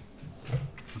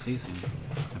 I'll see you soon.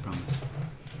 I promise.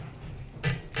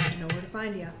 I know where to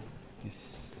find you.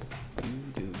 Yes, you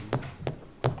do.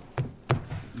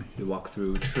 You walk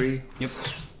through a tree. Yep.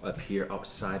 Up here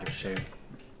outside of Shea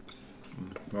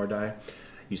Mordai.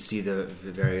 You see the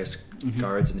various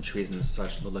guards in the trees and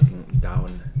such looking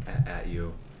down at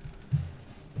you.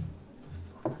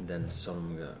 And then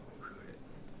some,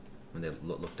 when they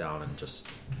look down and just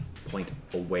point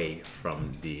away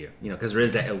from the, because there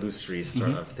is that illusory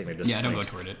sort of thing. They just Yeah, don't go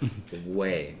toward it.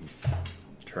 away.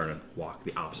 Turn and walk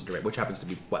the opposite direction, which happens to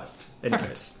be west.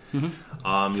 Anyways,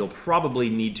 you'll probably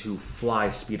need to fly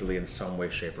speedily in some way,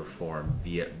 shape, or form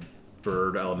via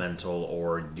bird elemental,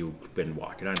 or you've been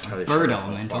walking. I'm not entirely sure. Bird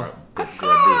elemental.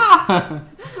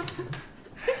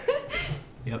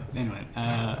 Yep. Anyway,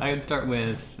 I would start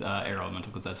with air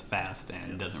elemental because that's fast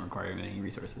and it doesn't require any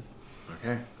resources.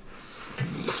 Okay.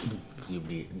 You'll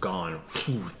be gone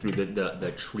through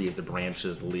the trees, the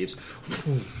branches, the leaves.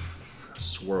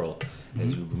 Swirl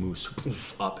as you move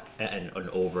up and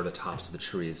over the tops of the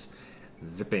trees,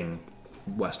 zipping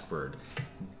westward,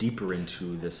 deeper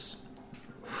into this,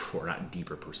 or not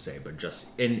deeper per se, but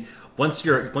just in. Once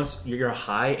you're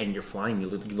high and you're flying, you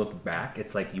look back.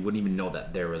 It's like you wouldn't even know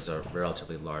that there was a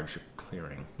relatively large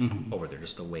clearing over there,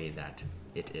 just the way that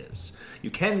it is.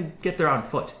 You can get there on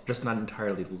foot, just not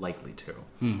entirely likely to.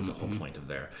 Is the whole point of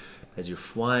there. As you're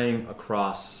flying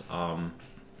across,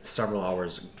 several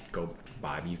hours go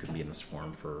by. You can be in this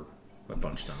form for a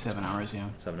bunch of times. 7 hours, yeah.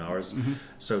 7 hours.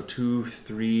 So 2,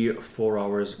 3, 4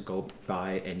 hours go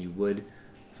by, and you would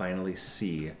finally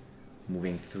see,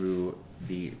 moving through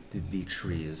the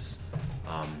trees,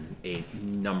 a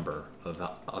number of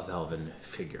elven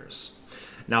figures.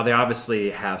 Now they obviously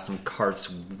have some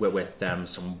carts with them,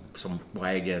 some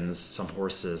wagons, some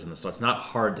horses, and so it's not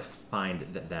hard to find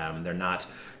them. They're not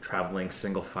traveling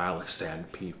single file like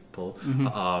sand people.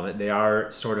 They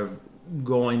are sort of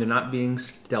going. They're not being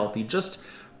stealthy. Just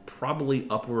probably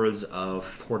upwards of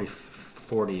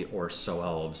 40 or so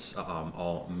elves,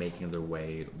 all making their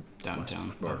way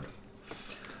downtown.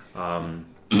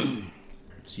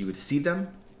 So you would see them,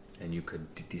 and you could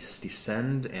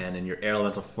descend, and in your air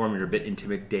elemental form, you're a bit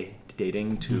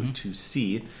intimidating to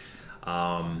see.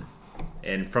 And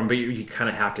but you kind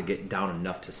of have to get down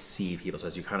enough to see people. So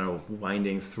as you're kind of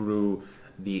winding through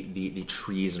the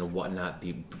trees and whatnot,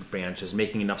 the branches,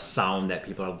 making enough sound that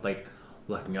people are like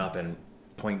looking up and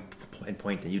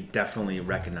pointing. You definitely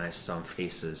recognize some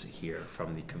faces here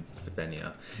from the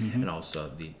Convenia and also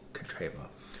the Catreva.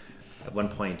 At one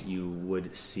point, you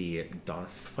would see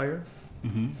Dawnfire,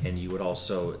 and you would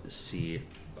also see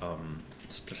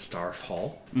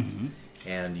Starfall,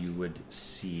 and you would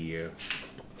see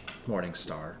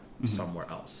Morningstar somewhere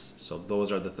else. So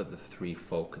those are the three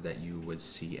folk that you would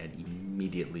see and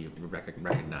immediately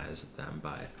recognize them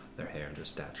by their hair and their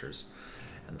statures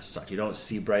and the such. You don't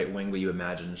see Brightwing, but you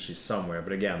imagine she's somewhere.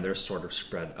 But again, they're sort of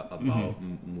spread about,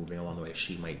 moving along the way.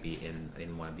 She might be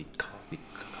in one of the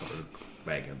coffee-covered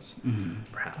wagons,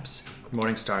 perhaps.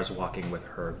 Morningstar is walking with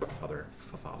her other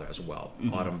father as well.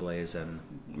 Autumn Blaze and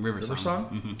River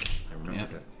Song. I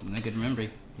remember it. I could remember.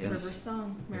 Yes. River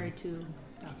Song, married to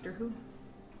Doctor Who.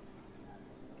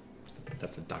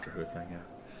 That's a Doctor Who thing,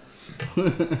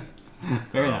 yeah.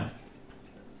 Very nice.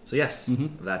 So yes,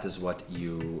 that is what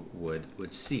you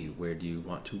would see. Where do you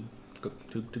want to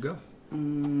go?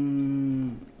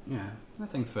 Yeah, I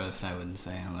think first I would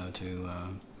say hello to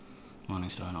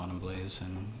Morningstar and Autumn Blaze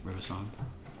and River Song.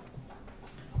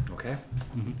 Okay.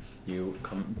 You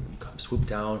come swoop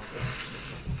down.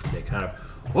 They kind of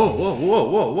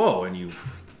whoa, and you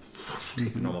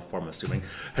take your normal form, assuming,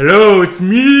 hello, it's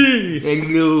me.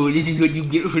 Hello, this is what you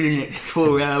get for the next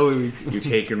 4 hours. You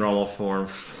take your normal form.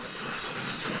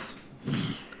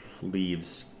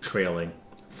 Leaves trailing,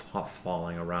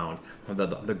 falling around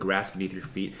the grass beneath your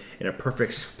feet in a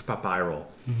perfect spiral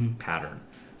pattern.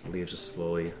 So the leaves just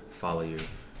slowly follow you.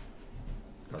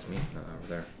 That's me over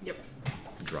there. Yep.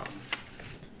 Drop.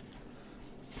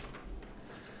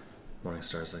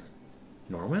 Morningstar's like,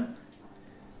 Norwin?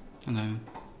 Hello.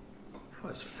 That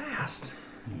was fast.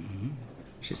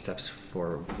 She steps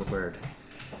forward.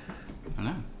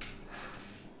 Hello.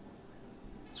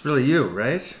 It's really you,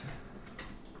 right?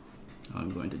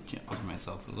 I'm going to alter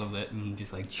myself a little bit and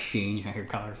just like change my hair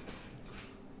color.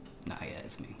 Nah, yeah,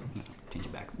 it's me. No, change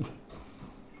it back.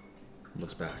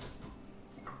 Looks back.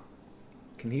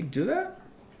 Can he do that?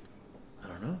 I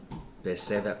don't know. They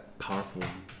say that powerful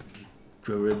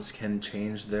druids can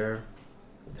change their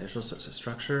facial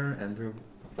structure and their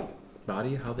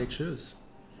body how they choose.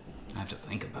 I have to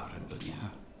think about it, but yeah.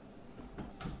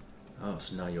 Oh,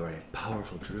 so now you're a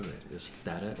powerful druid. Is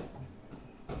that it?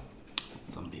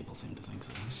 Some people seem to think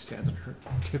so. She stands on her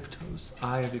tiptoes.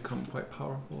 I have become quite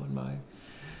powerful in my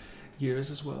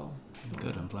years as well.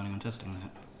 Good, I'm planning on testing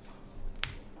that.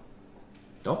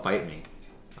 Don't fight me.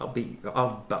 I'll beat you.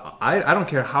 I don't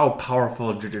care how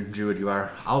powerful druid you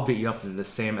are. I'll beat you up to the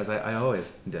same as I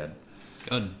always did.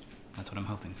 Good. That's what I'm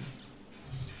hoping.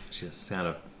 She just kind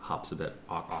of hops a bit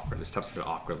awkwardly, steps a bit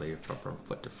awkwardly from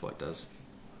foot to foot as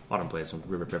Autumn Blaze and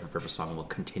River Song will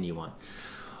continue on.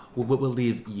 We'll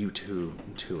leave you to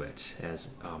it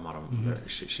as Autumn.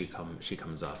 She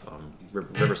comes up.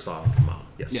 River Song's the mom.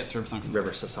 Yes, River Song's the mom.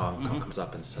 River Song comes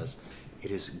up and says,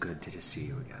 "It is good to see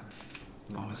you again."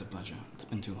 Always a pleasure. It's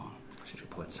been too long. She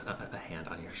puts a hand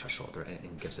on your shoulder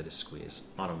and gives it a squeeze.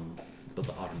 Autumn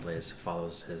Blaze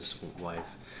follows his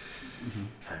wife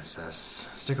and says,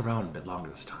 "Stick around a bit longer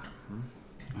this time."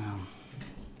 Well,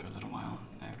 for a little while.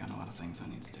 I've got a lot of things I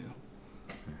need to do.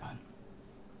 But,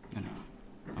 you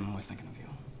know, I'm always thinking of you.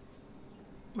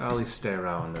 Well, at least stay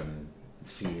around and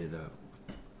see the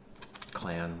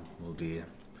clan will be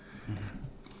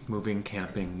moving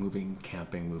camping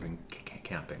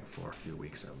for a few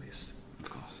weeks at least. Of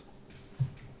course.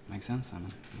 Makes sense,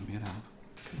 Simon. I'm here to help.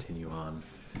 Continue on.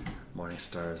 Morning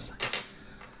stars.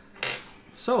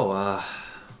 So,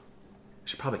 we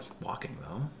should probably keep walking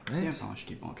though, right? Yeah, probably should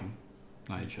keep walking.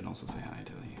 I should also say hi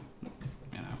to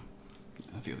you know,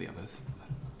 a few of the others.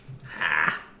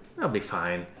 That'll be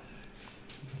fine.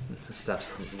 The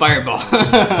steps Fireball.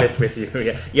 with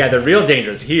you. Yeah, the real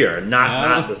danger is here,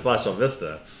 not the Celestial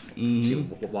Vista. She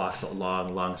walks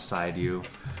alongside you.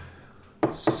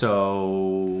 So,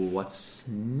 what's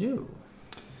new?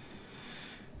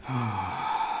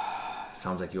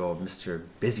 Sounds like you're Mr.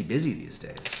 Busy these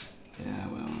days. Yeah,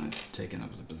 well, I've taken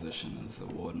up the position as the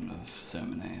Warden of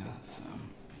Sermonea, so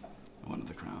one of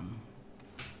the Crown.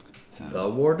 So, The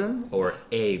Warden or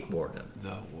a Warden?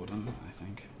 The Warden, I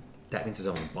think. That means there's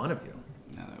only one of you.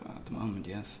 At the moment,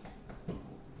 yes.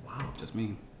 Wow. Just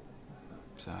me.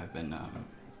 So I've been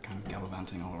kind of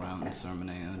gallivanting all around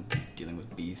Sermonea, dealing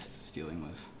with beasts, dealing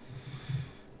with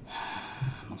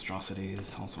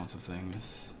monstrosities, all sorts of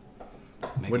things.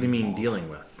 What do you mean walls. dealing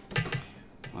with?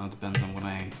 Well, it depends on what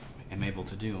I am able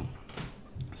to do.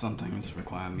 Some things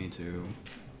require me to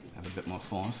have a bit more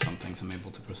force. Some things I'm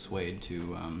able to persuade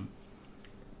to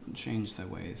change their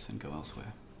ways and go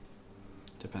elsewhere.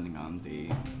 Depending on the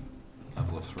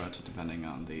level of threat, depending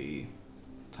on the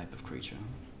type of creature.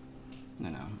 You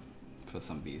know, for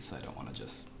some beasts, I don't want to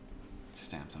just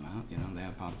stamp them out. You know, they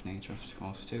are part of nature, of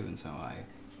course, too, and so I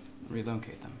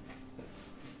relocate them.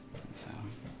 And so,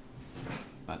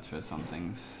 but for some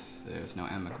things, there's no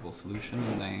amicable solution,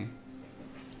 and they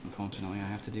unfortunately, I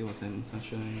have to deal with it in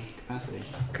such a capacity.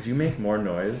 Could you make more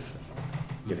noise?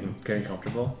 Getting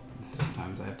comfortable?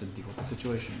 Sometimes I have to deal with the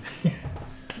situation.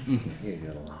 You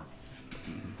get along.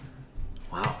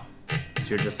 Wow. So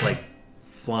you're just like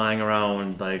flying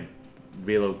around, like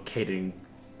relocating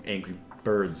angry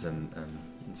birds and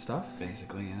stuff?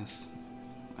 Basically, yes.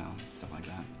 Well, stuff like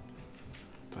that.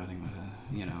 Fighting with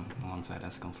alongside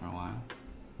Eskel for a while.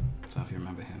 So if you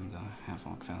remember him, the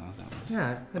half-orc fellow, that was...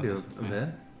 Yeah, I do a bit.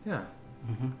 Yeah.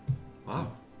 Mm-hmm.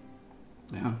 Wow.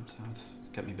 So it's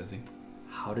kept me busy.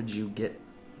 How did you get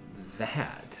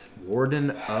that?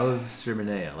 Warden of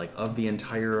Sermonea, like of the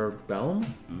entire realm?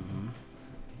 Mm-hmm.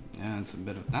 Yeah, that's a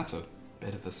bit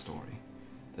of a story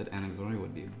that Anaxori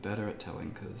would be better at telling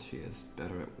because she is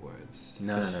better at words.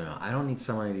 No. I don't need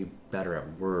someone to be better at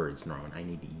words, Norwin. I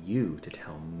need you to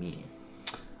tell me.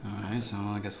 Alright, so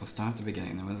I guess we'll start at the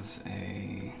beginning. There was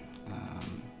and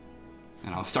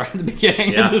I'll start at the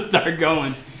beginning and just start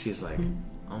going. She's like,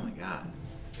 oh my god.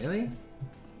 Really?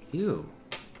 You?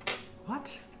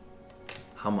 What?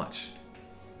 How much?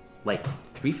 Like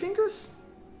 3 fingers?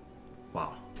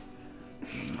 Wow.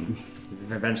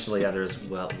 Eventually others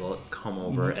will come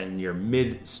over and you're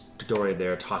mid-story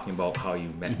there talking about how you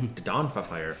met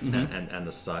Dawnfire and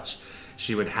the such.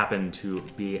 She would happen to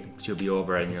be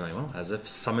over and you're like, well, as if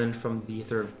summoned from the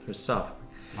ether herself.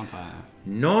 Vampire.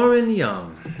 Norwin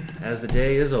young, as the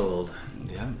day is old.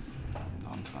 Yeah.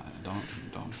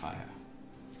 Dawnfire.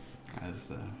 As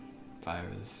the fire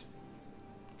is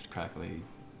crackly.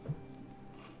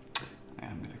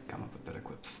 I'm gonna come up with better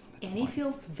quips. Annie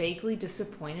feels vaguely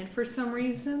disappointed for some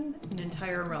reason, an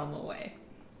entire realm away.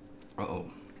 Uh-oh.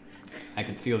 I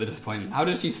can feel the disappointment. How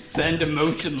does she send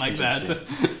emotion like that?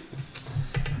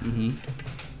 Mm-hmm.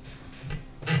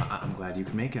 I'm glad you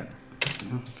could make it.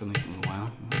 Yeah, for at least a little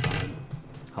while.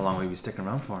 How long will you be sticking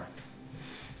around for?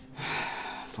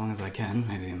 As long as I can,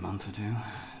 maybe a month or 2,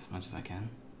 as much as I can.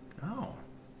 Oh.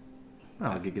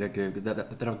 Well,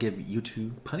 that'll give you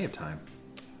two plenty of time,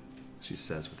 she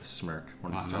says with a smirk.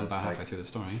 Well, I'm about halfway through the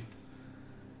story.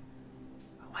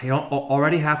 You're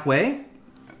already halfway?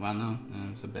 Well, no,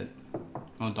 it's a bit...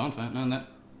 Well, don't fight. No, not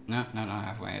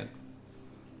halfway yet.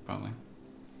 Probably.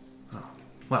 Oh.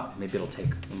 Well, maybe it'll take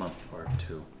a month or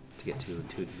 2 to get to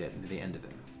the end of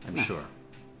it. I'm sure.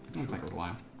 It'll take a little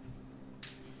while.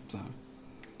 So,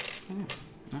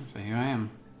 so here I am.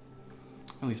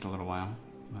 At least a little while.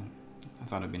 But I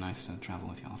thought it'd be nice to travel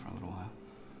with y'all for a little while.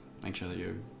 Make sure that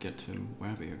you get to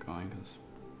wherever you're going, because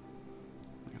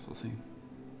I guess we'll see.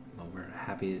 Well, we're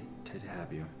happy to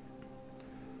have you.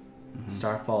 Mm-hmm.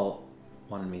 Starfall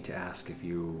wanted me to ask if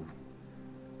you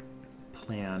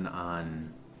plan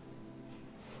on...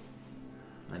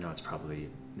 I know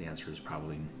the answer is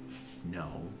probably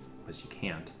no, because you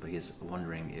can't, but he's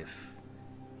wondering if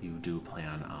you do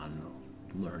plan on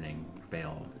learning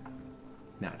Veil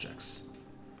magics.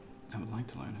 I would like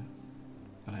to learn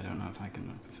it, but I don't know if I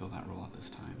can fulfill that role at this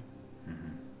time.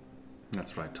 Mm-hmm.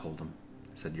 That's what I told him.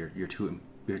 I said you're too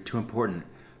important,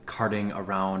 carting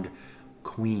around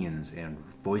queens and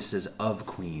voices of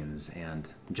queens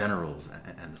and generals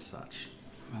and such.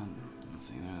 Well, let's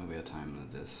see. There'll be a time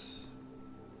that this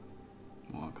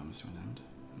war comes to an end,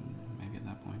 and maybe at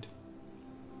that point,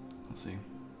 we'll see.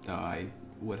 Though I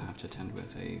would have to tend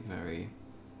with a very,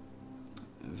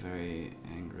 very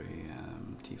angry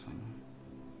tiefling.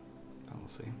 But we'll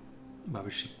see.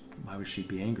 Why would she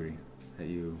be angry at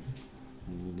you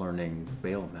learning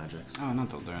Veil magics? Oh, not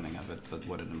the learning of it, but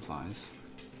what it implies.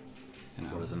 You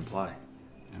know, What does it imply?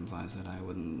 It implies that I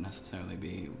wouldn't necessarily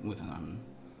be within,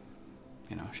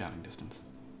 shouting distance.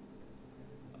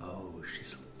 Oh,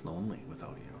 she's lonely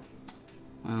without you.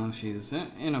 Well, she's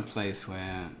in a place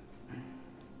where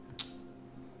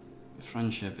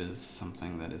friendship is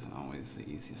something that isn't always the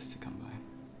easiest to come by.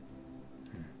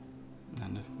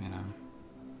 And,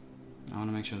 I want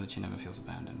to make sure that she never feels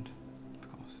abandoned, of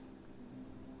course.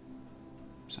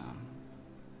 So,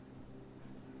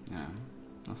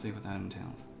 I'll see what that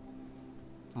entails.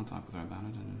 I'll talk with her about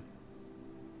it, and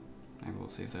maybe we'll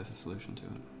see if there's a solution to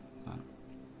it. But,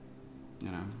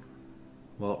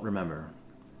 Well, remember,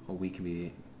 we can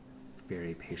be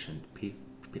very patient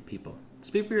people.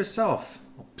 Speak for yourself.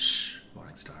 Oh,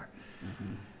 Morningstar.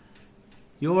 Mm-hmm.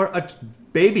 You're a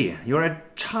baby. You're a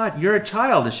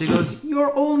child. And she goes,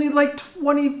 you're only like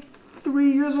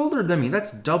 23 years older than me.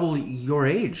 That's double your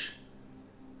age.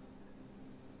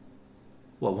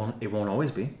 Well, it won't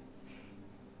always be.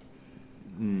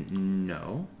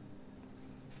 No.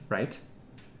 Right?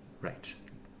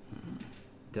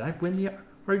 Did I win the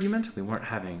argument? We weren't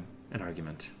having an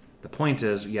argument. The point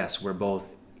is, yes, we're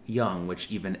both young,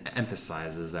 which even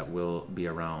emphasizes that we'll be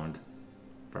around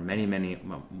for many, many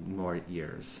more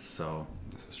years. So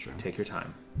This is true. take your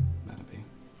time. That'll be.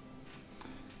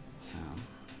 So,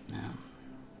 yeah.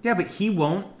 Yeah, but he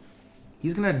won't.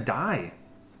 He's gonna die.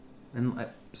 And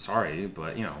sorry,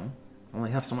 but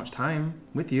only have so much time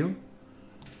with you.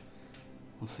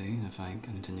 We'll see if I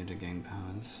continue to gain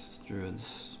powers.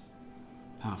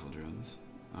 Powerful druids,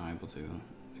 are able to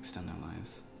extend their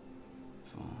lives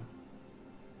for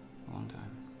a long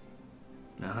time.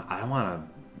 Now, I don't want to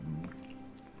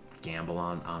gamble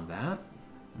on that.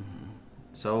 Mm-hmm.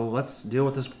 So let's deal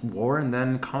with this war and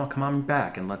then come on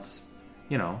back and let's,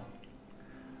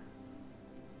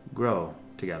 grow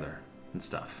together and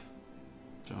stuff.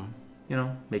 Sure.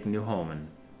 Make a new home and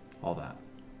all that.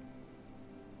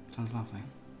 Sounds lovely.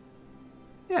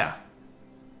 Yeah.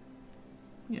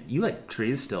 Yeah, you like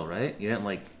trees still, right? You didn't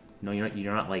no,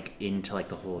 you're not into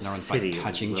the whole No one's city.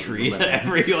 touching trees at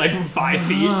every 5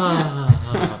 feet.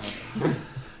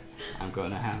 I'm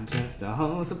gonna have just the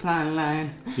whole supply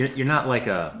line. You're not like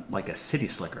a city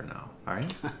slicker now, all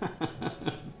right?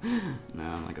 No,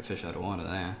 I'm like a fish out of water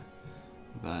there.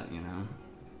 But,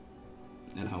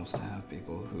 it helps to have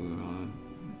people who are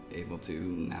able to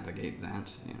navigate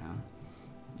that,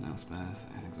 Elspeth,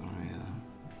 Anexoria,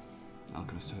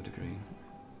 Alchemist to a degree.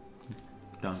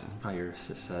 Fire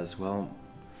says, well,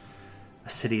 a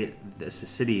city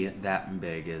that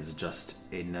big is just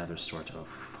another sort of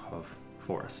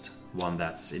forest. One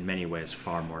that's in many ways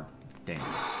far more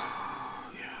dangerous.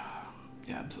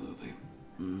 Yeah, absolutely.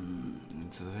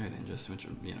 It's very dangerous, which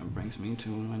brings me to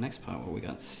my next part where we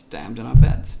got stabbed in our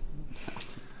beds. So.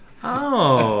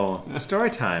 Oh,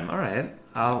 story time. All right,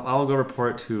 I'll go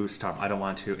report to Star. I don't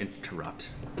want to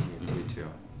interrupt you two.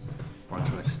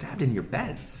 Stabbed in your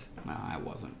beds. No, I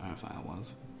wasn't. I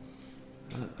was.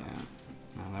 But yeah,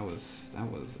 no, that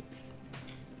was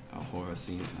a horror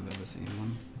scene if I've ever seen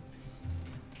one.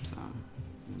 So,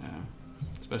 yeah,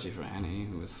 especially for Annie,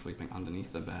 who was sleeping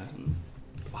underneath the bed and.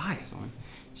 Why? So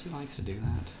she likes to do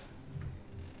that.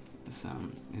 So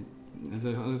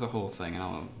there's a whole thing, and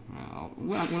I'll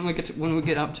when we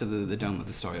get up to the dome of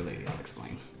the story lady, I'll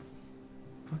explain.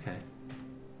 Okay.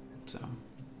 So.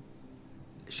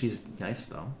 She's nice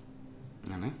though.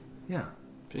 Annie? Yeah.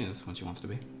 She is what she wants to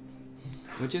be.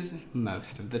 Which is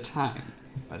most of the time.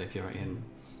 But if you're in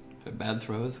her bad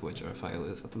throws, which are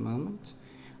failures at the moment,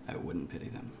 I wouldn't pity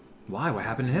them. Why? What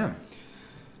happened to him?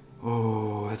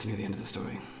 Oh, that's near the end of the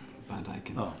story. But I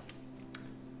can... Oh.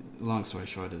 Long story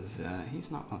short is,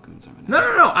 he's not welcome in Sermon.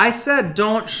 No. I said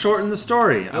don't shorten the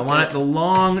story. Okay. I want it the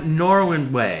long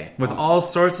Norwin way, with all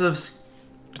sorts of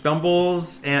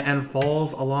stumbles and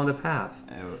falls along the path.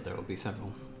 There will be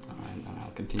several. All right, and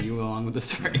I'll continue along with the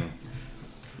story.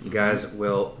 You guys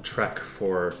will trek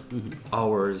for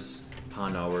hours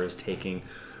upon hours, taking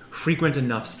frequent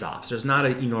enough stops. There's not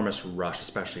an enormous rush,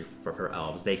 especially for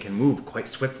elves. They can move quite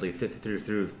swiftly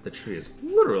through the trees,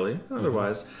 literally,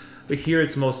 otherwise. But here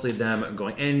it's mostly them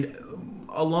going, and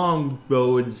along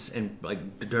roads and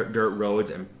dirt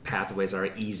roads and pathways are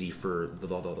easy for the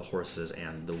horses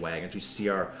and the wagons. You see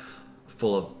are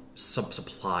full of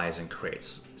supplies and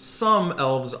crates. Some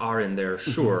elves are in there,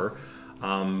 sure.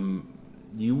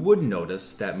 You would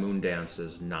notice that Moondance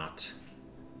is not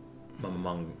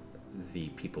among the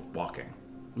people walking.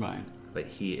 Right. But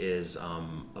he is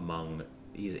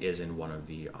he is in one of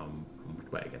the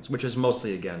wagons, which is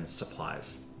mostly, again,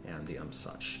 supplies and the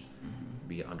such.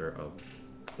 Be under a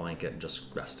blanket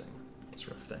just resting,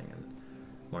 sort of thing. And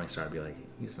Morningstar would be like,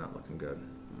 he's not looking good.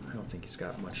 I don't think he's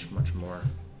got much more.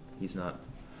 He's not...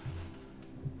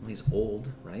 Well, he's old,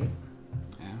 right?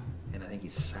 Yeah. And I think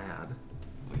he's sad.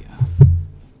 Oh, yeah.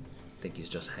 I think he's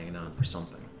just hanging on for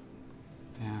something.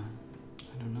 Yeah.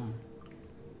 I don't know.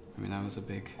 I mean, that was a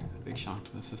big shock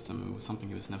to the system. It was something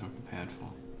he was never prepared for.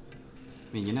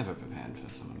 I mean, you're never prepared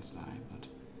for someone to die, but,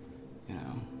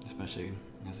 especially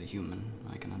as a human,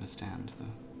 I can understand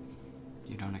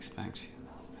that you don't expect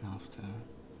an elf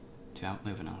to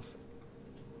outlive an elf.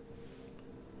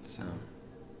 So.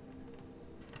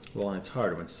 Well, and it's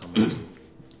hard when someone you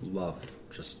love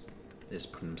just is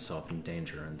putting himself in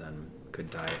danger and then could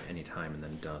die at any time and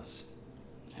then does.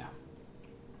 Yeah.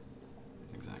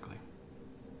 Exactly.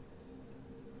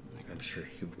 I'm sure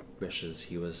he wishes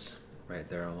he was right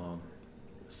there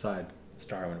alongside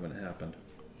Starwin when it happened.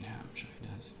 Yeah, I'm sure he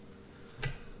does.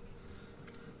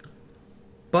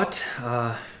 But,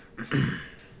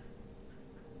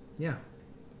 yeah.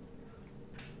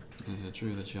 Is it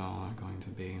true that y'all are going to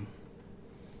be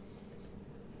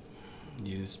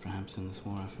used perhaps in this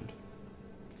war effort?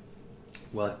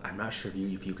 Well, I'm not sure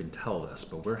if you can tell this,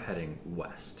 but we're heading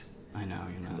west. I know,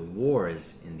 you're And not. the war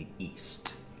is in the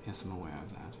east. Yes, I'm aware of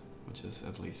that, which is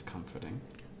at least comforting.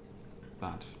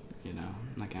 But, you know,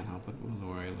 I can't help but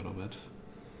worry a little bit.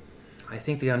 I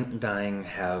think the Undying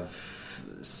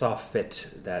saw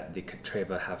fit that the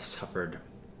Catreva have suffered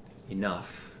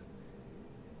enough,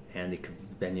 and the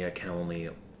Venya can only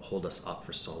hold us up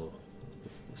for so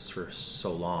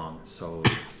long. So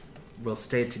we'll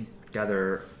stay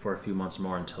together for a few months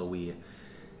more until we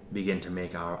begin to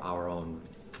make our own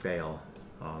veil.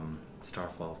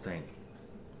 Starfall, thank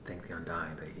the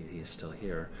Undying that he is still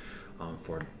here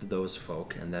for those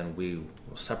folk, and then we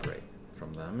will separate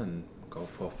from them and go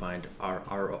find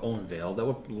our own veil that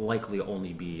will likely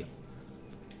only be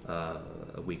a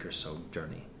week or so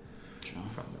journey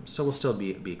from them. So we'll still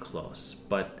be close.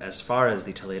 But as far as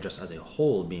the Teledros as a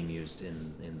whole being used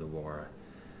in the war,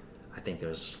 I think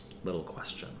there's little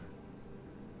question.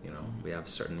 You know, we have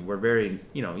we're very,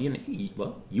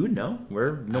 you would know,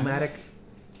 we're nomadic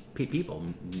people.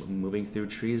 Moving through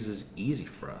trees is easy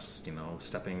for us. You know,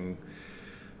 stepping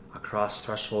across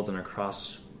thresholds and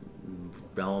across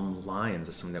realm lines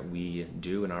is something that we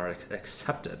do and are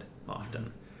accepted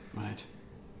often. Right.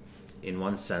 In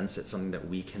one sense, it's something that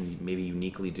we can maybe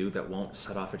uniquely do that won't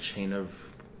set off a chain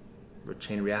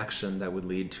reaction that would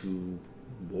lead to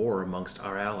war amongst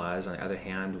our allies. On the other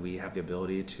hand, we have the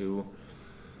ability to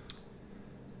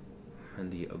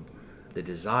and the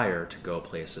desire to go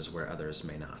places where others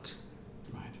may not.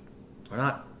 Right. We're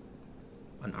not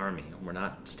an army. We're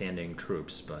not standing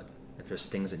troops, but if there's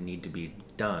things that need to be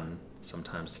done,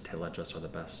 sometimes the Teledros are the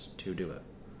best to do it.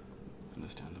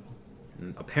 Understandable.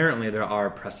 And apparently there are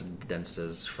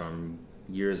precedences from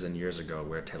years and years ago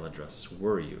where Teledros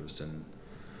were used in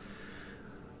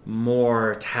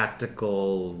more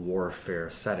tactical warfare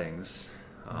settings.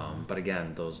 But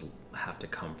again, those have to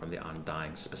come from the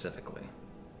Undying specifically.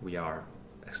 We are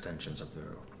extensions of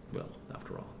their will,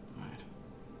 after all. Right.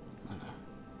 I know.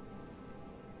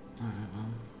 All right, well.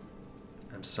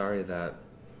 I'm sorry that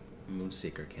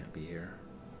Moonseeker can't be here.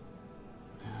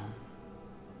 Yeah.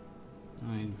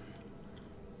 I mean,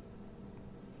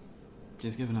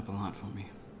 she's given up a lot for me.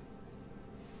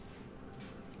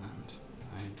 And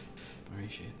I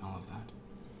appreciate all of that.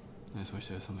 I just wish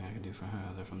there was something I could do for her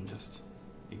other from just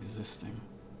existing,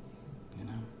 you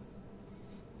know?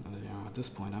 At this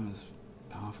point, I'm as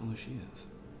powerful as she is.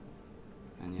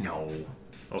 And yet, No.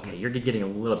 Okay, you're getting a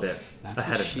little bit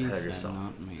ahead of said, yourself.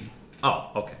 Not me. Oh,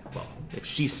 okay. Well, if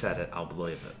she said it, I'll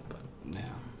believe it. But Yeah.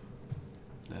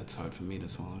 That's hard for me to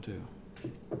swallow, too.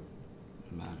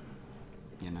 But,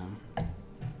 you know,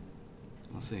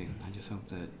 we'll see. I just hope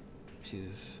that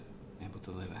she's able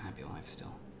to live a happy life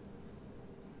still.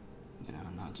 You know,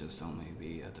 not just only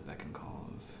be at the beck and call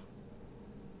of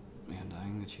the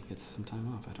Undying, that she gets some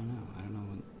time off. I don't know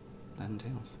what that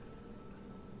entails.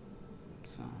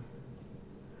 So,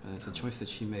 but it's a choice that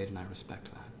she made, and I respect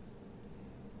that.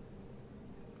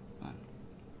 But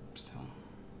still,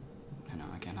 you know,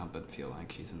 I can't help but feel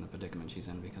like she's in the predicament she's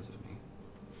in because of me.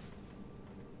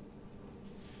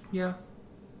 yeah.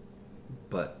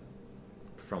 But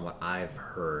from what I've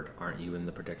heard, aren't you in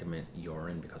the predicament you're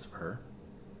in because of her?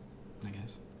 I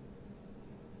guess.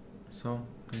 So,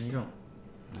 there you go.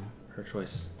 Yeah, Her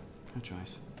choice. her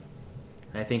choice.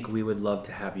 I think we would love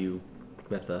to have you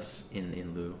with us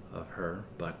in lieu of her,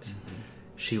 but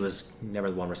she was never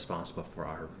the one responsible for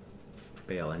our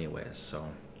bail anyways, so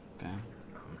Okay.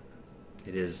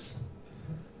 it is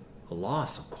a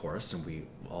loss, of course, and we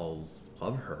all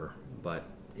love her, but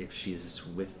if she's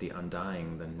with the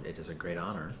Undying, then it is a great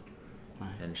honor, Right.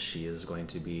 and she is going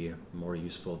to be more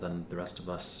useful than the rest of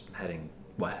us heading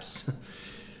west,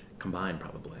 combined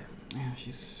probably. Yeah,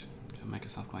 she'll make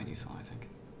herself quite useful, I think.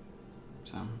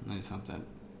 So, I just hope that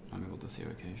I'm able to see her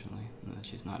occasionally, and that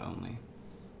she's not only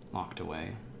locked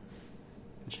away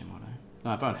in Shimode.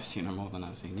 Well, I've probably seen her more than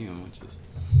I've seen you, which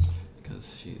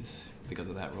is because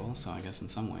of that role, so I guess in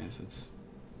some ways it's,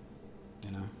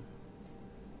 you know,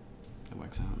 it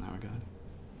works out in that regard.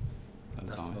 But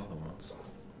it's Best of always... all the worlds.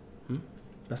 Hmm?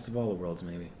 Best of all the worlds,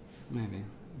 maybe. Maybe.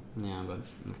 Yeah, but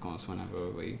of course, whenever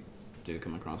we do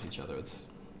come across each other, it's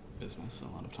business a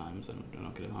lot of times, and we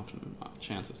don't get often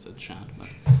chances to chat, but,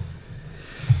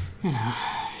 you know,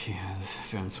 she has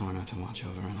Fernsorna to watch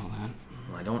over and all that.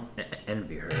 Well, I don't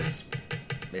envy her.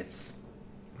 It's.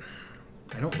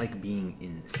 I don't like being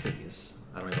in cities.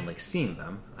 I don't even like seeing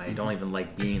them. I don't even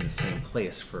like being in the same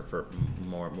place for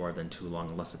more than too long,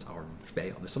 unless it's our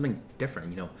veil. There's something different,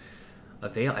 you know. A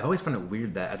veil. I've always found it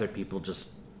weird that other people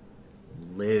just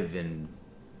live in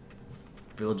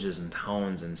villages and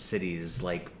towns and cities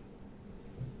like.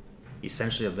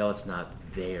 Essentially, a veil, it's not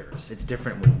theirs. It's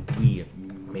different when we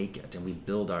make it and we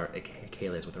build our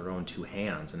Akales with our own two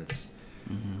hands, and it's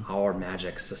our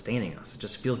magic sustaining us. It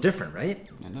just feels different, right?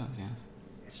 It does, yes.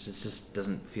 just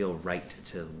doesn't feel right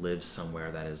to live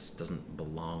somewhere that doesn't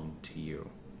belong to you.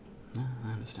 No,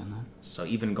 I understand that. So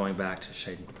even going back to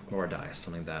Shade Mordai is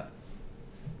something that...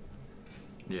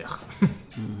 Yeah.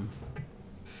 Mm-hmm.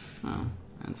 Well,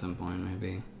 at some point,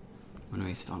 maybe, when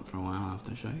we stop for a while, I'll have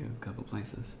to show you a couple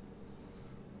places.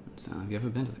 So, have you ever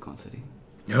been to the Court City?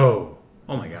 No.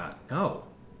 Oh my god, no.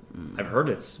 I've heard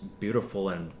it's beautiful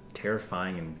and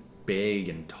terrifying and big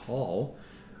and tall,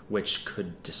 which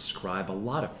could describe a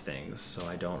lot of things, so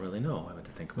I don't really know. I have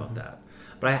to think about that.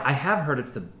 But I have heard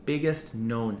it's the biggest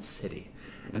known city,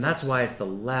 and that's why it's the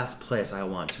last place I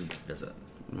want to visit.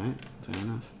 Right, fair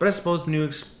enough. But I suppose new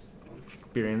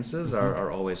experiences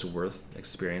are always worth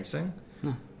experiencing.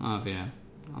 Yeah,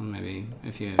 well, maybe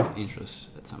if you have interest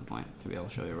at some point, maybe I'll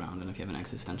show you around, and if you have an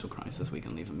existential crisis, we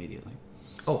can leave immediately.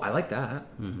 Oh, I like that.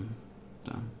 Mm-hmm.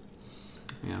 So,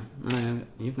 yeah.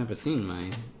 You've never seen my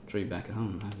tree back at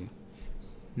home, have you?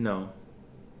 No.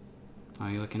 Are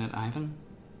you looking at Ivan?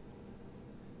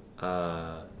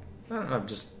 I don't know, I'm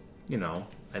just,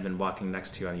 I've been walking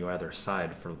next to you on your other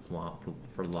side for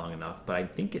long enough, but I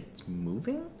think it's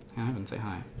moving? Ivan, say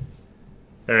hi.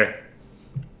 Hey.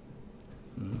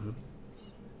 Mm-hmm.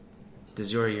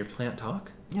 Does your plant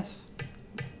talk? Yes.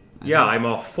 Yeah, I'm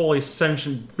a fully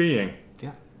sentient being.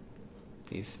 Yeah.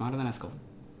 He's smarter than Eskel.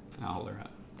 I'll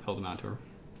hold him out to her.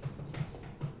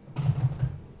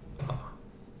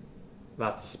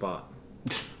 That's the spot.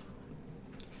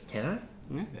 Can I?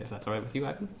 Yeah, if that's alright with you,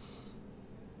 Ivan.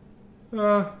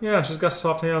 Yeah, she's got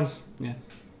soft hands. Yeah.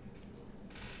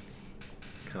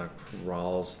 Kind of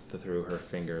crawls through her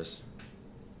fingers.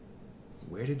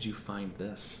 Where did you find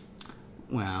this?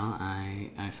 Well,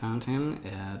 I found him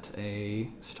at a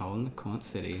stall in the Court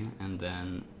City, and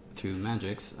then through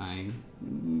magics, I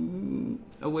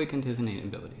awakened his innate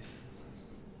abilities.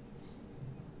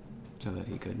 So that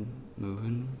he could move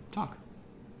and talk.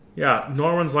 Yeah,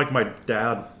 Norwin's like my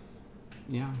dad.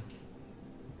 Yeah.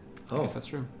 I guess that's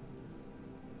true.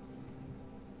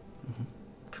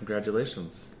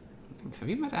 Congratulations. Thanks. Have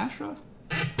you met Ashra?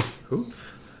 Who?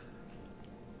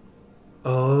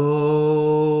 Oh,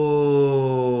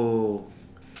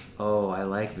 I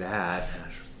like that.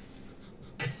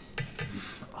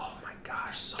 Oh my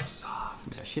gosh, so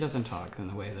soft. Yeah, she doesn't talk in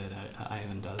the way that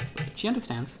Ivan does, but she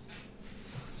understands.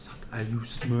 Are you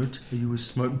smart? Are you a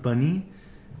smart bunny?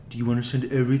 Do you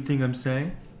understand everything I'm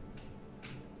saying?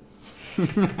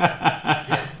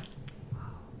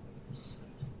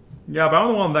 Yeah, but I'm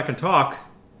the one that can talk.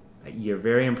 You're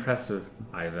very impressive,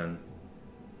 Ivan.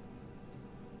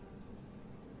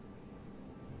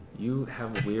 You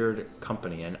have weird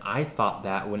company, and I thought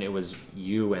that when it was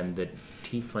you and the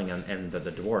tiefling and the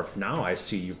dwarf. Now I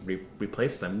see you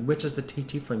replace them. Which is the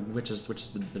tiefling? Which is the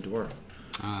dwarf?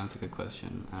 That's a good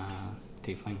question.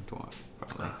 Tiefling, dwarf,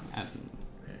 probably. There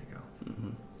you go.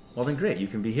 Mm-hmm. Well, then great. You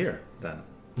can be here, then.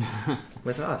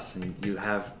 With us, and you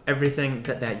have everything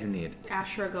that you need.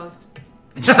 Ashra goes.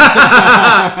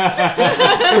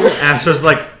 Ashra's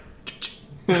like...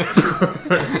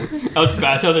 Eldritch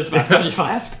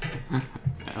Blast.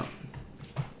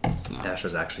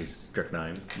 Ashra's actually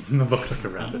strychnine. The looks like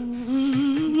around it.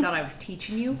 You thought I was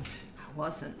teaching you? I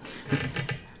wasn't.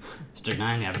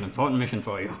 Strychnine, I have an important mission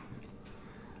for you.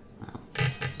 Well.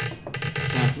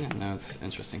 So, yeah, no, it's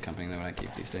interesting company that I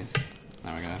keep these days.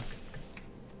 There we go.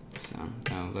 So,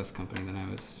 less company than I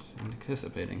was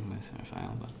anticipating with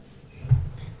Raphael, but,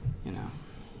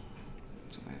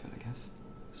 it's the way of it, I guess.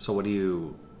 So what do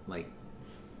you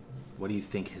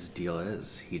think his deal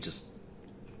is? He just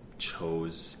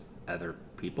chose other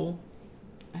people?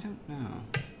 I don't know.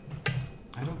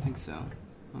 I don't think so.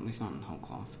 At least not in whole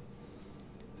cloth.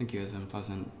 I think he was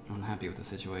unhappy with the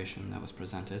situation that was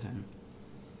presented, and,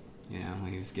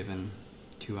 he was given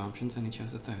 2 options and he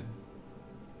chose a third.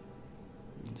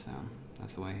 And so,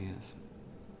 that's the way he is.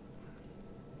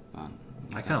 But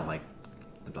I kind of like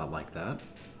that.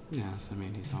 Yes, I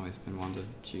mean, he's always been one to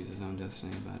choose his own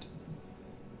destiny, but,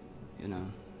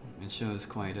 it shows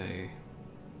quite a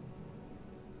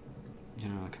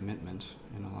commitment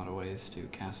in a lot of ways to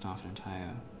cast off an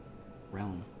entire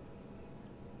realm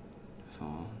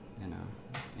for,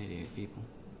 88 people.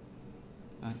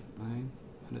 But I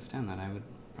understand that I would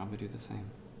probably do the same.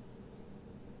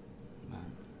 But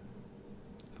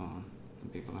for the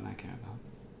people that I care about.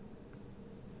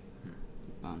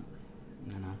 But,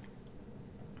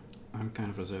 I'm kind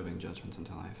of reserving judgments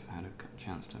until I've had a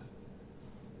chance to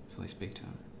fully speak to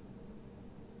him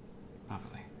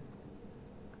properly.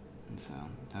 And so,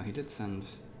 he did send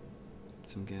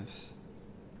some gifts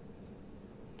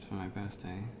for my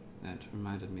birthday that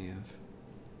reminded me of,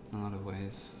 in a lot of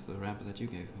ways, the rabbit that you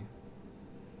gave me.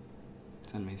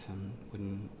 send me some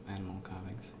wooden animal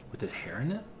carvings. With his hair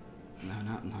in it? No,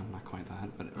 not quite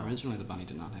that. But originally the bunny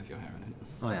did not have your hair in it.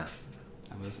 Oh yeah.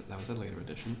 That was a later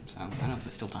edition. So I don't know.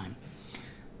 There's still time.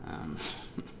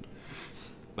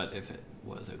 But if it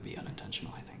was, it would be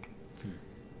unintentional, I think.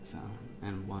 So,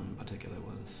 and one in particular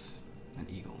was an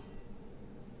eagle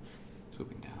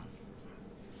swooping down.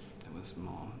 It was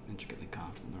more intricately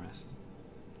carved than the rest.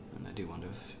 And I do wonder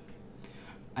if...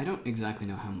 I don't exactly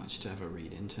know how much to ever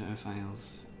read into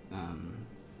Urfael's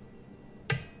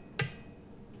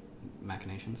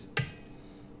machinations.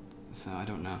 So I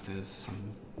don't know if there's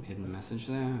some hidden message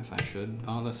there, if I should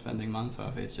bother spending months, or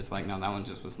if it's just like, no, that one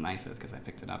just was nicer because I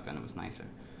picked it up and it was nicer.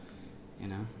 You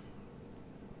know?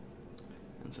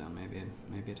 And so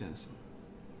maybe it is.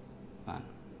 But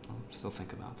I'll still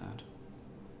think about that.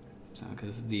 So,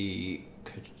 because the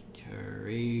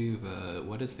Kachariva,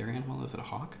 what is their animal? Is it a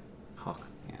hawk? Hawk.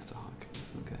 Yeah, it's a hawk.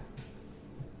 Okay.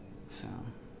 So,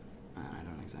 I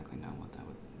don't exactly know what that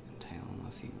would entail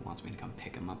unless he wants me to come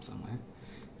pick him up somewhere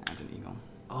as an eagle.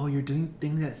 Oh, you're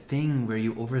doing that thing where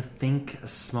you overthink a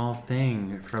small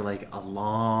thing for like a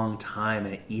long time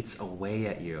and it eats away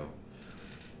at you.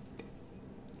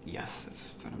 Yes,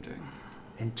 that's what I'm doing.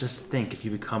 And just think, if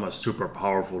you become a super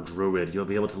powerful druid, you'll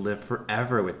be able to live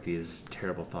forever with these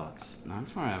terrible thoughts. Not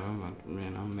forever, but,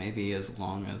 maybe as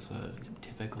long as a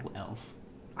typical elf.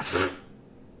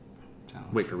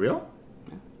 Wait, for real?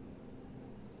 Yeah.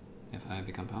 If I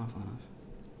become powerful enough.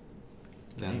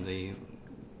 Then the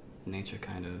nature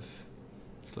kind of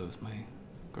slows my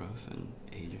growth and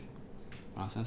age process.